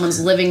 hours in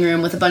someone's living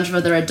room with a bunch of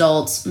other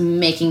adults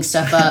making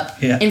stuff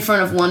up Yeah. in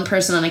front of one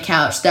person on a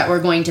couch that we're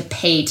going to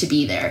pay to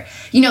be there.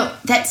 You know,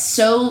 that's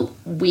so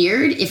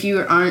weird if you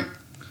aren't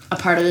a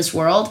part of this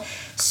world.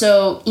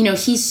 So, you know,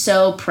 he's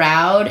so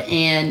proud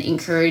and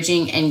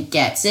encouraging and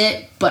gets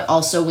it, but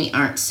also we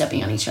aren't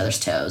stepping on each other's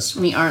toes.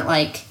 We aren't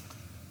like,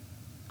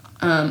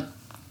 and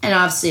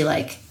obviously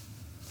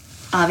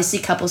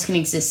couples can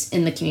exist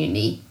in the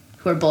community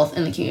who are both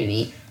in the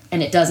community,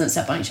 and it doesn't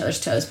step on each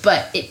other's toes.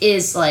 But it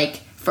is like,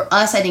 for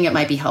us, I think it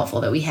might be helpful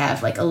that we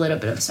have like a little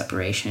bit of a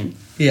separation.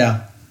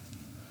 Yeah.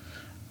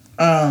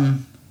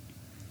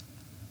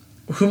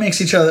 Who makes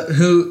each other?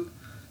 Who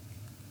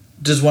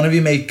does one of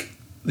you make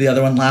the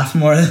other one laugh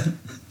more?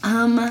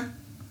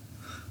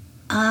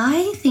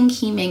 I think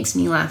he makes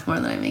me laugh more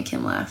than I make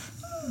him laugh.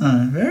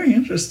 Very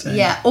interesting.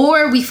 Yeah,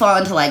 or we fall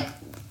into like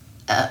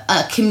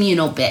a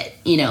communal bit,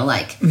 you know,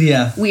 like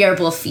Yeah. we are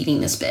both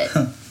feeding this bit.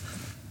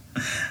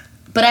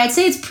 But I'd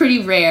say it's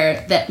pretty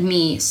rare that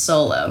me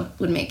solo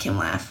would make him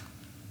laugh.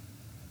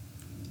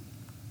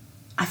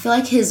 I feel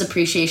like his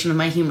appreciation of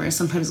my humor is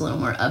sometimes a little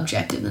more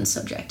objective than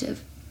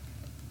subjective.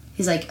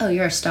 He's like, oh,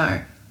 you're a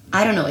star.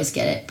 I don't always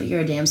get it, but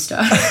you're a damn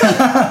star.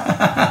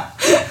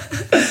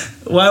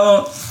 Why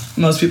won't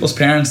most people's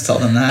parents tell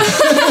them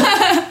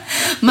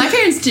that? My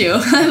parents do.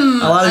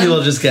 A lot of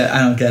people just get, I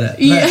don't get it.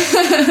 Yeah.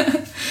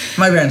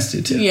 My parents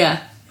do too.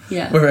 Yeah.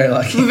 We're very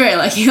lucky. We're very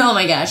lucky. Oh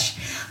my gosh.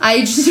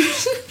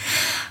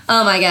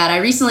 Oh my god, I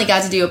recently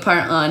got to do a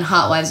part on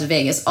Hot Wives of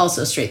Vegas,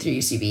 also straight through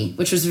UCB,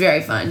 which was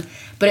very fun.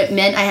 But it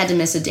meant I had to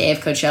miss a day of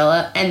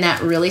Coachella, and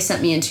that really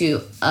sent me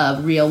into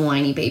a real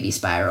whiny baby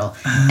spiral.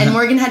 And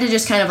Morgan had to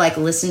just kind of like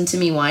listen to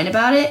me whine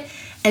about it.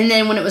 And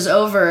then when it was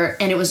over,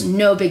 and it was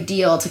no big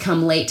deal to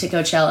come late to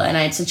Coachella, and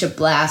I had such a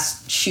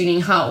blast shooting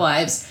Hot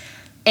Wives,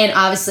 and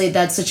obviously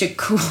that's such a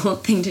cool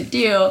thing to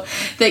do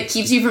that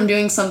keeps you from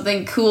doing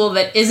something cool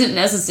that isn't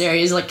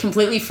necessary, is like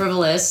completely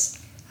frivolous.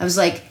 I was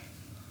like,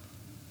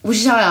 which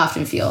is how I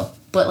often feel,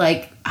 but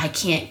like, I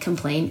can't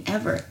complain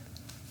ever.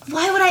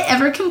 Why would I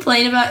ever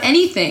complain about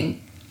anything?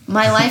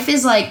 My life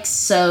is like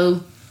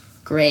so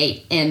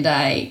great, and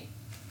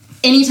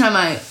anytime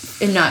I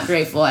am not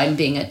grateful, I'm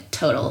being a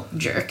total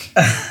jerk.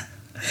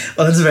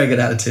 Well, that's a very good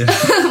attitude.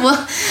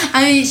 Well,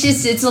 I mean,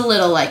 it's a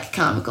little like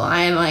comical.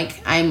 I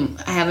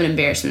have an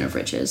embarrassment of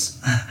riches.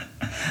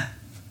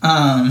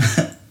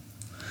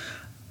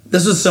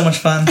 This was so much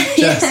fun.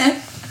 Jess. Yeah.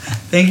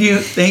 Thank you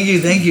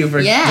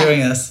for doing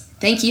this.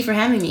 Thank you for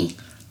having me.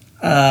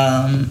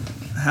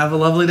 Have a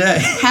lovely day.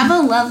 Have a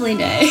lovely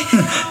day.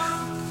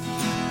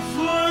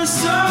 For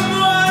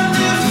someone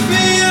to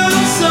feel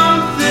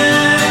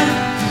something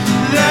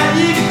that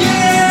you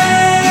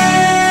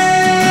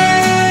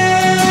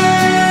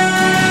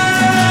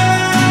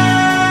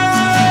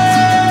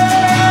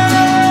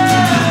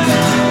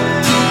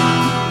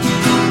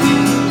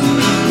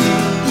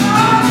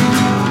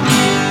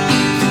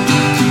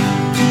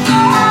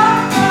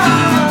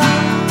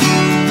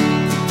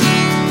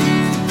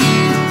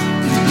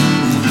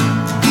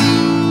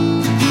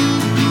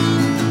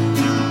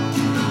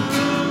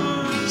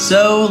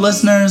So,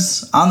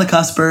 listeners, on the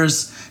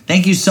Cuspers,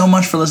 thank you so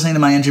much for listening to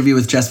my interview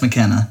with Jess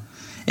McKenna.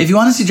 If you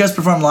want to see Jess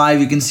perform live,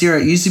 you can see her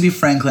at UCB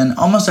Franklin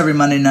almost every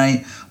Monday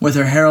night with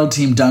her Herald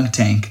team Dunk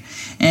Tank.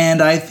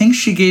 And I think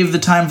she gave the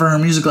time for her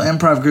musical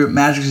improv group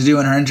Magic to do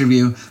in her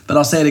interview, but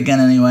I'll say it again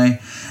anyway.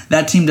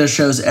 That team does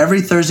shows every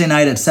Thursday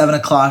night at 7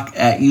 o'clock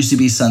at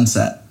UCB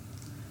Sunset.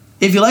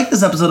 If you like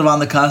this episode of On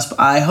the Cusp,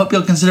 I hope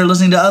you'll consider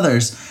listening to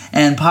others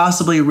and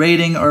possibly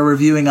rating or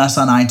reviewing us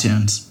on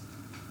iTunes.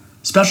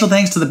 Special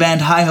thanks to the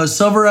band Hi-Ho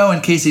Silvero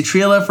and Casey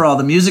Triela for all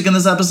the music in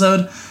this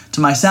episode, to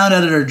my sound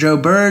editor Joe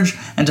Burge,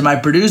 and to my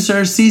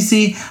producer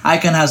Cece.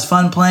 Icon has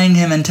fun playing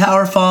him in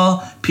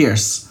Towerfall,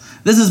 Pierce.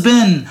 This has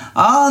been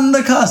On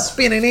the Cusp.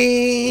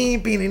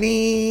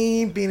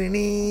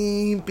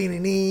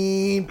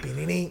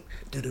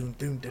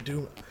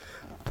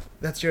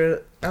 That's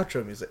your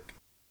outro music.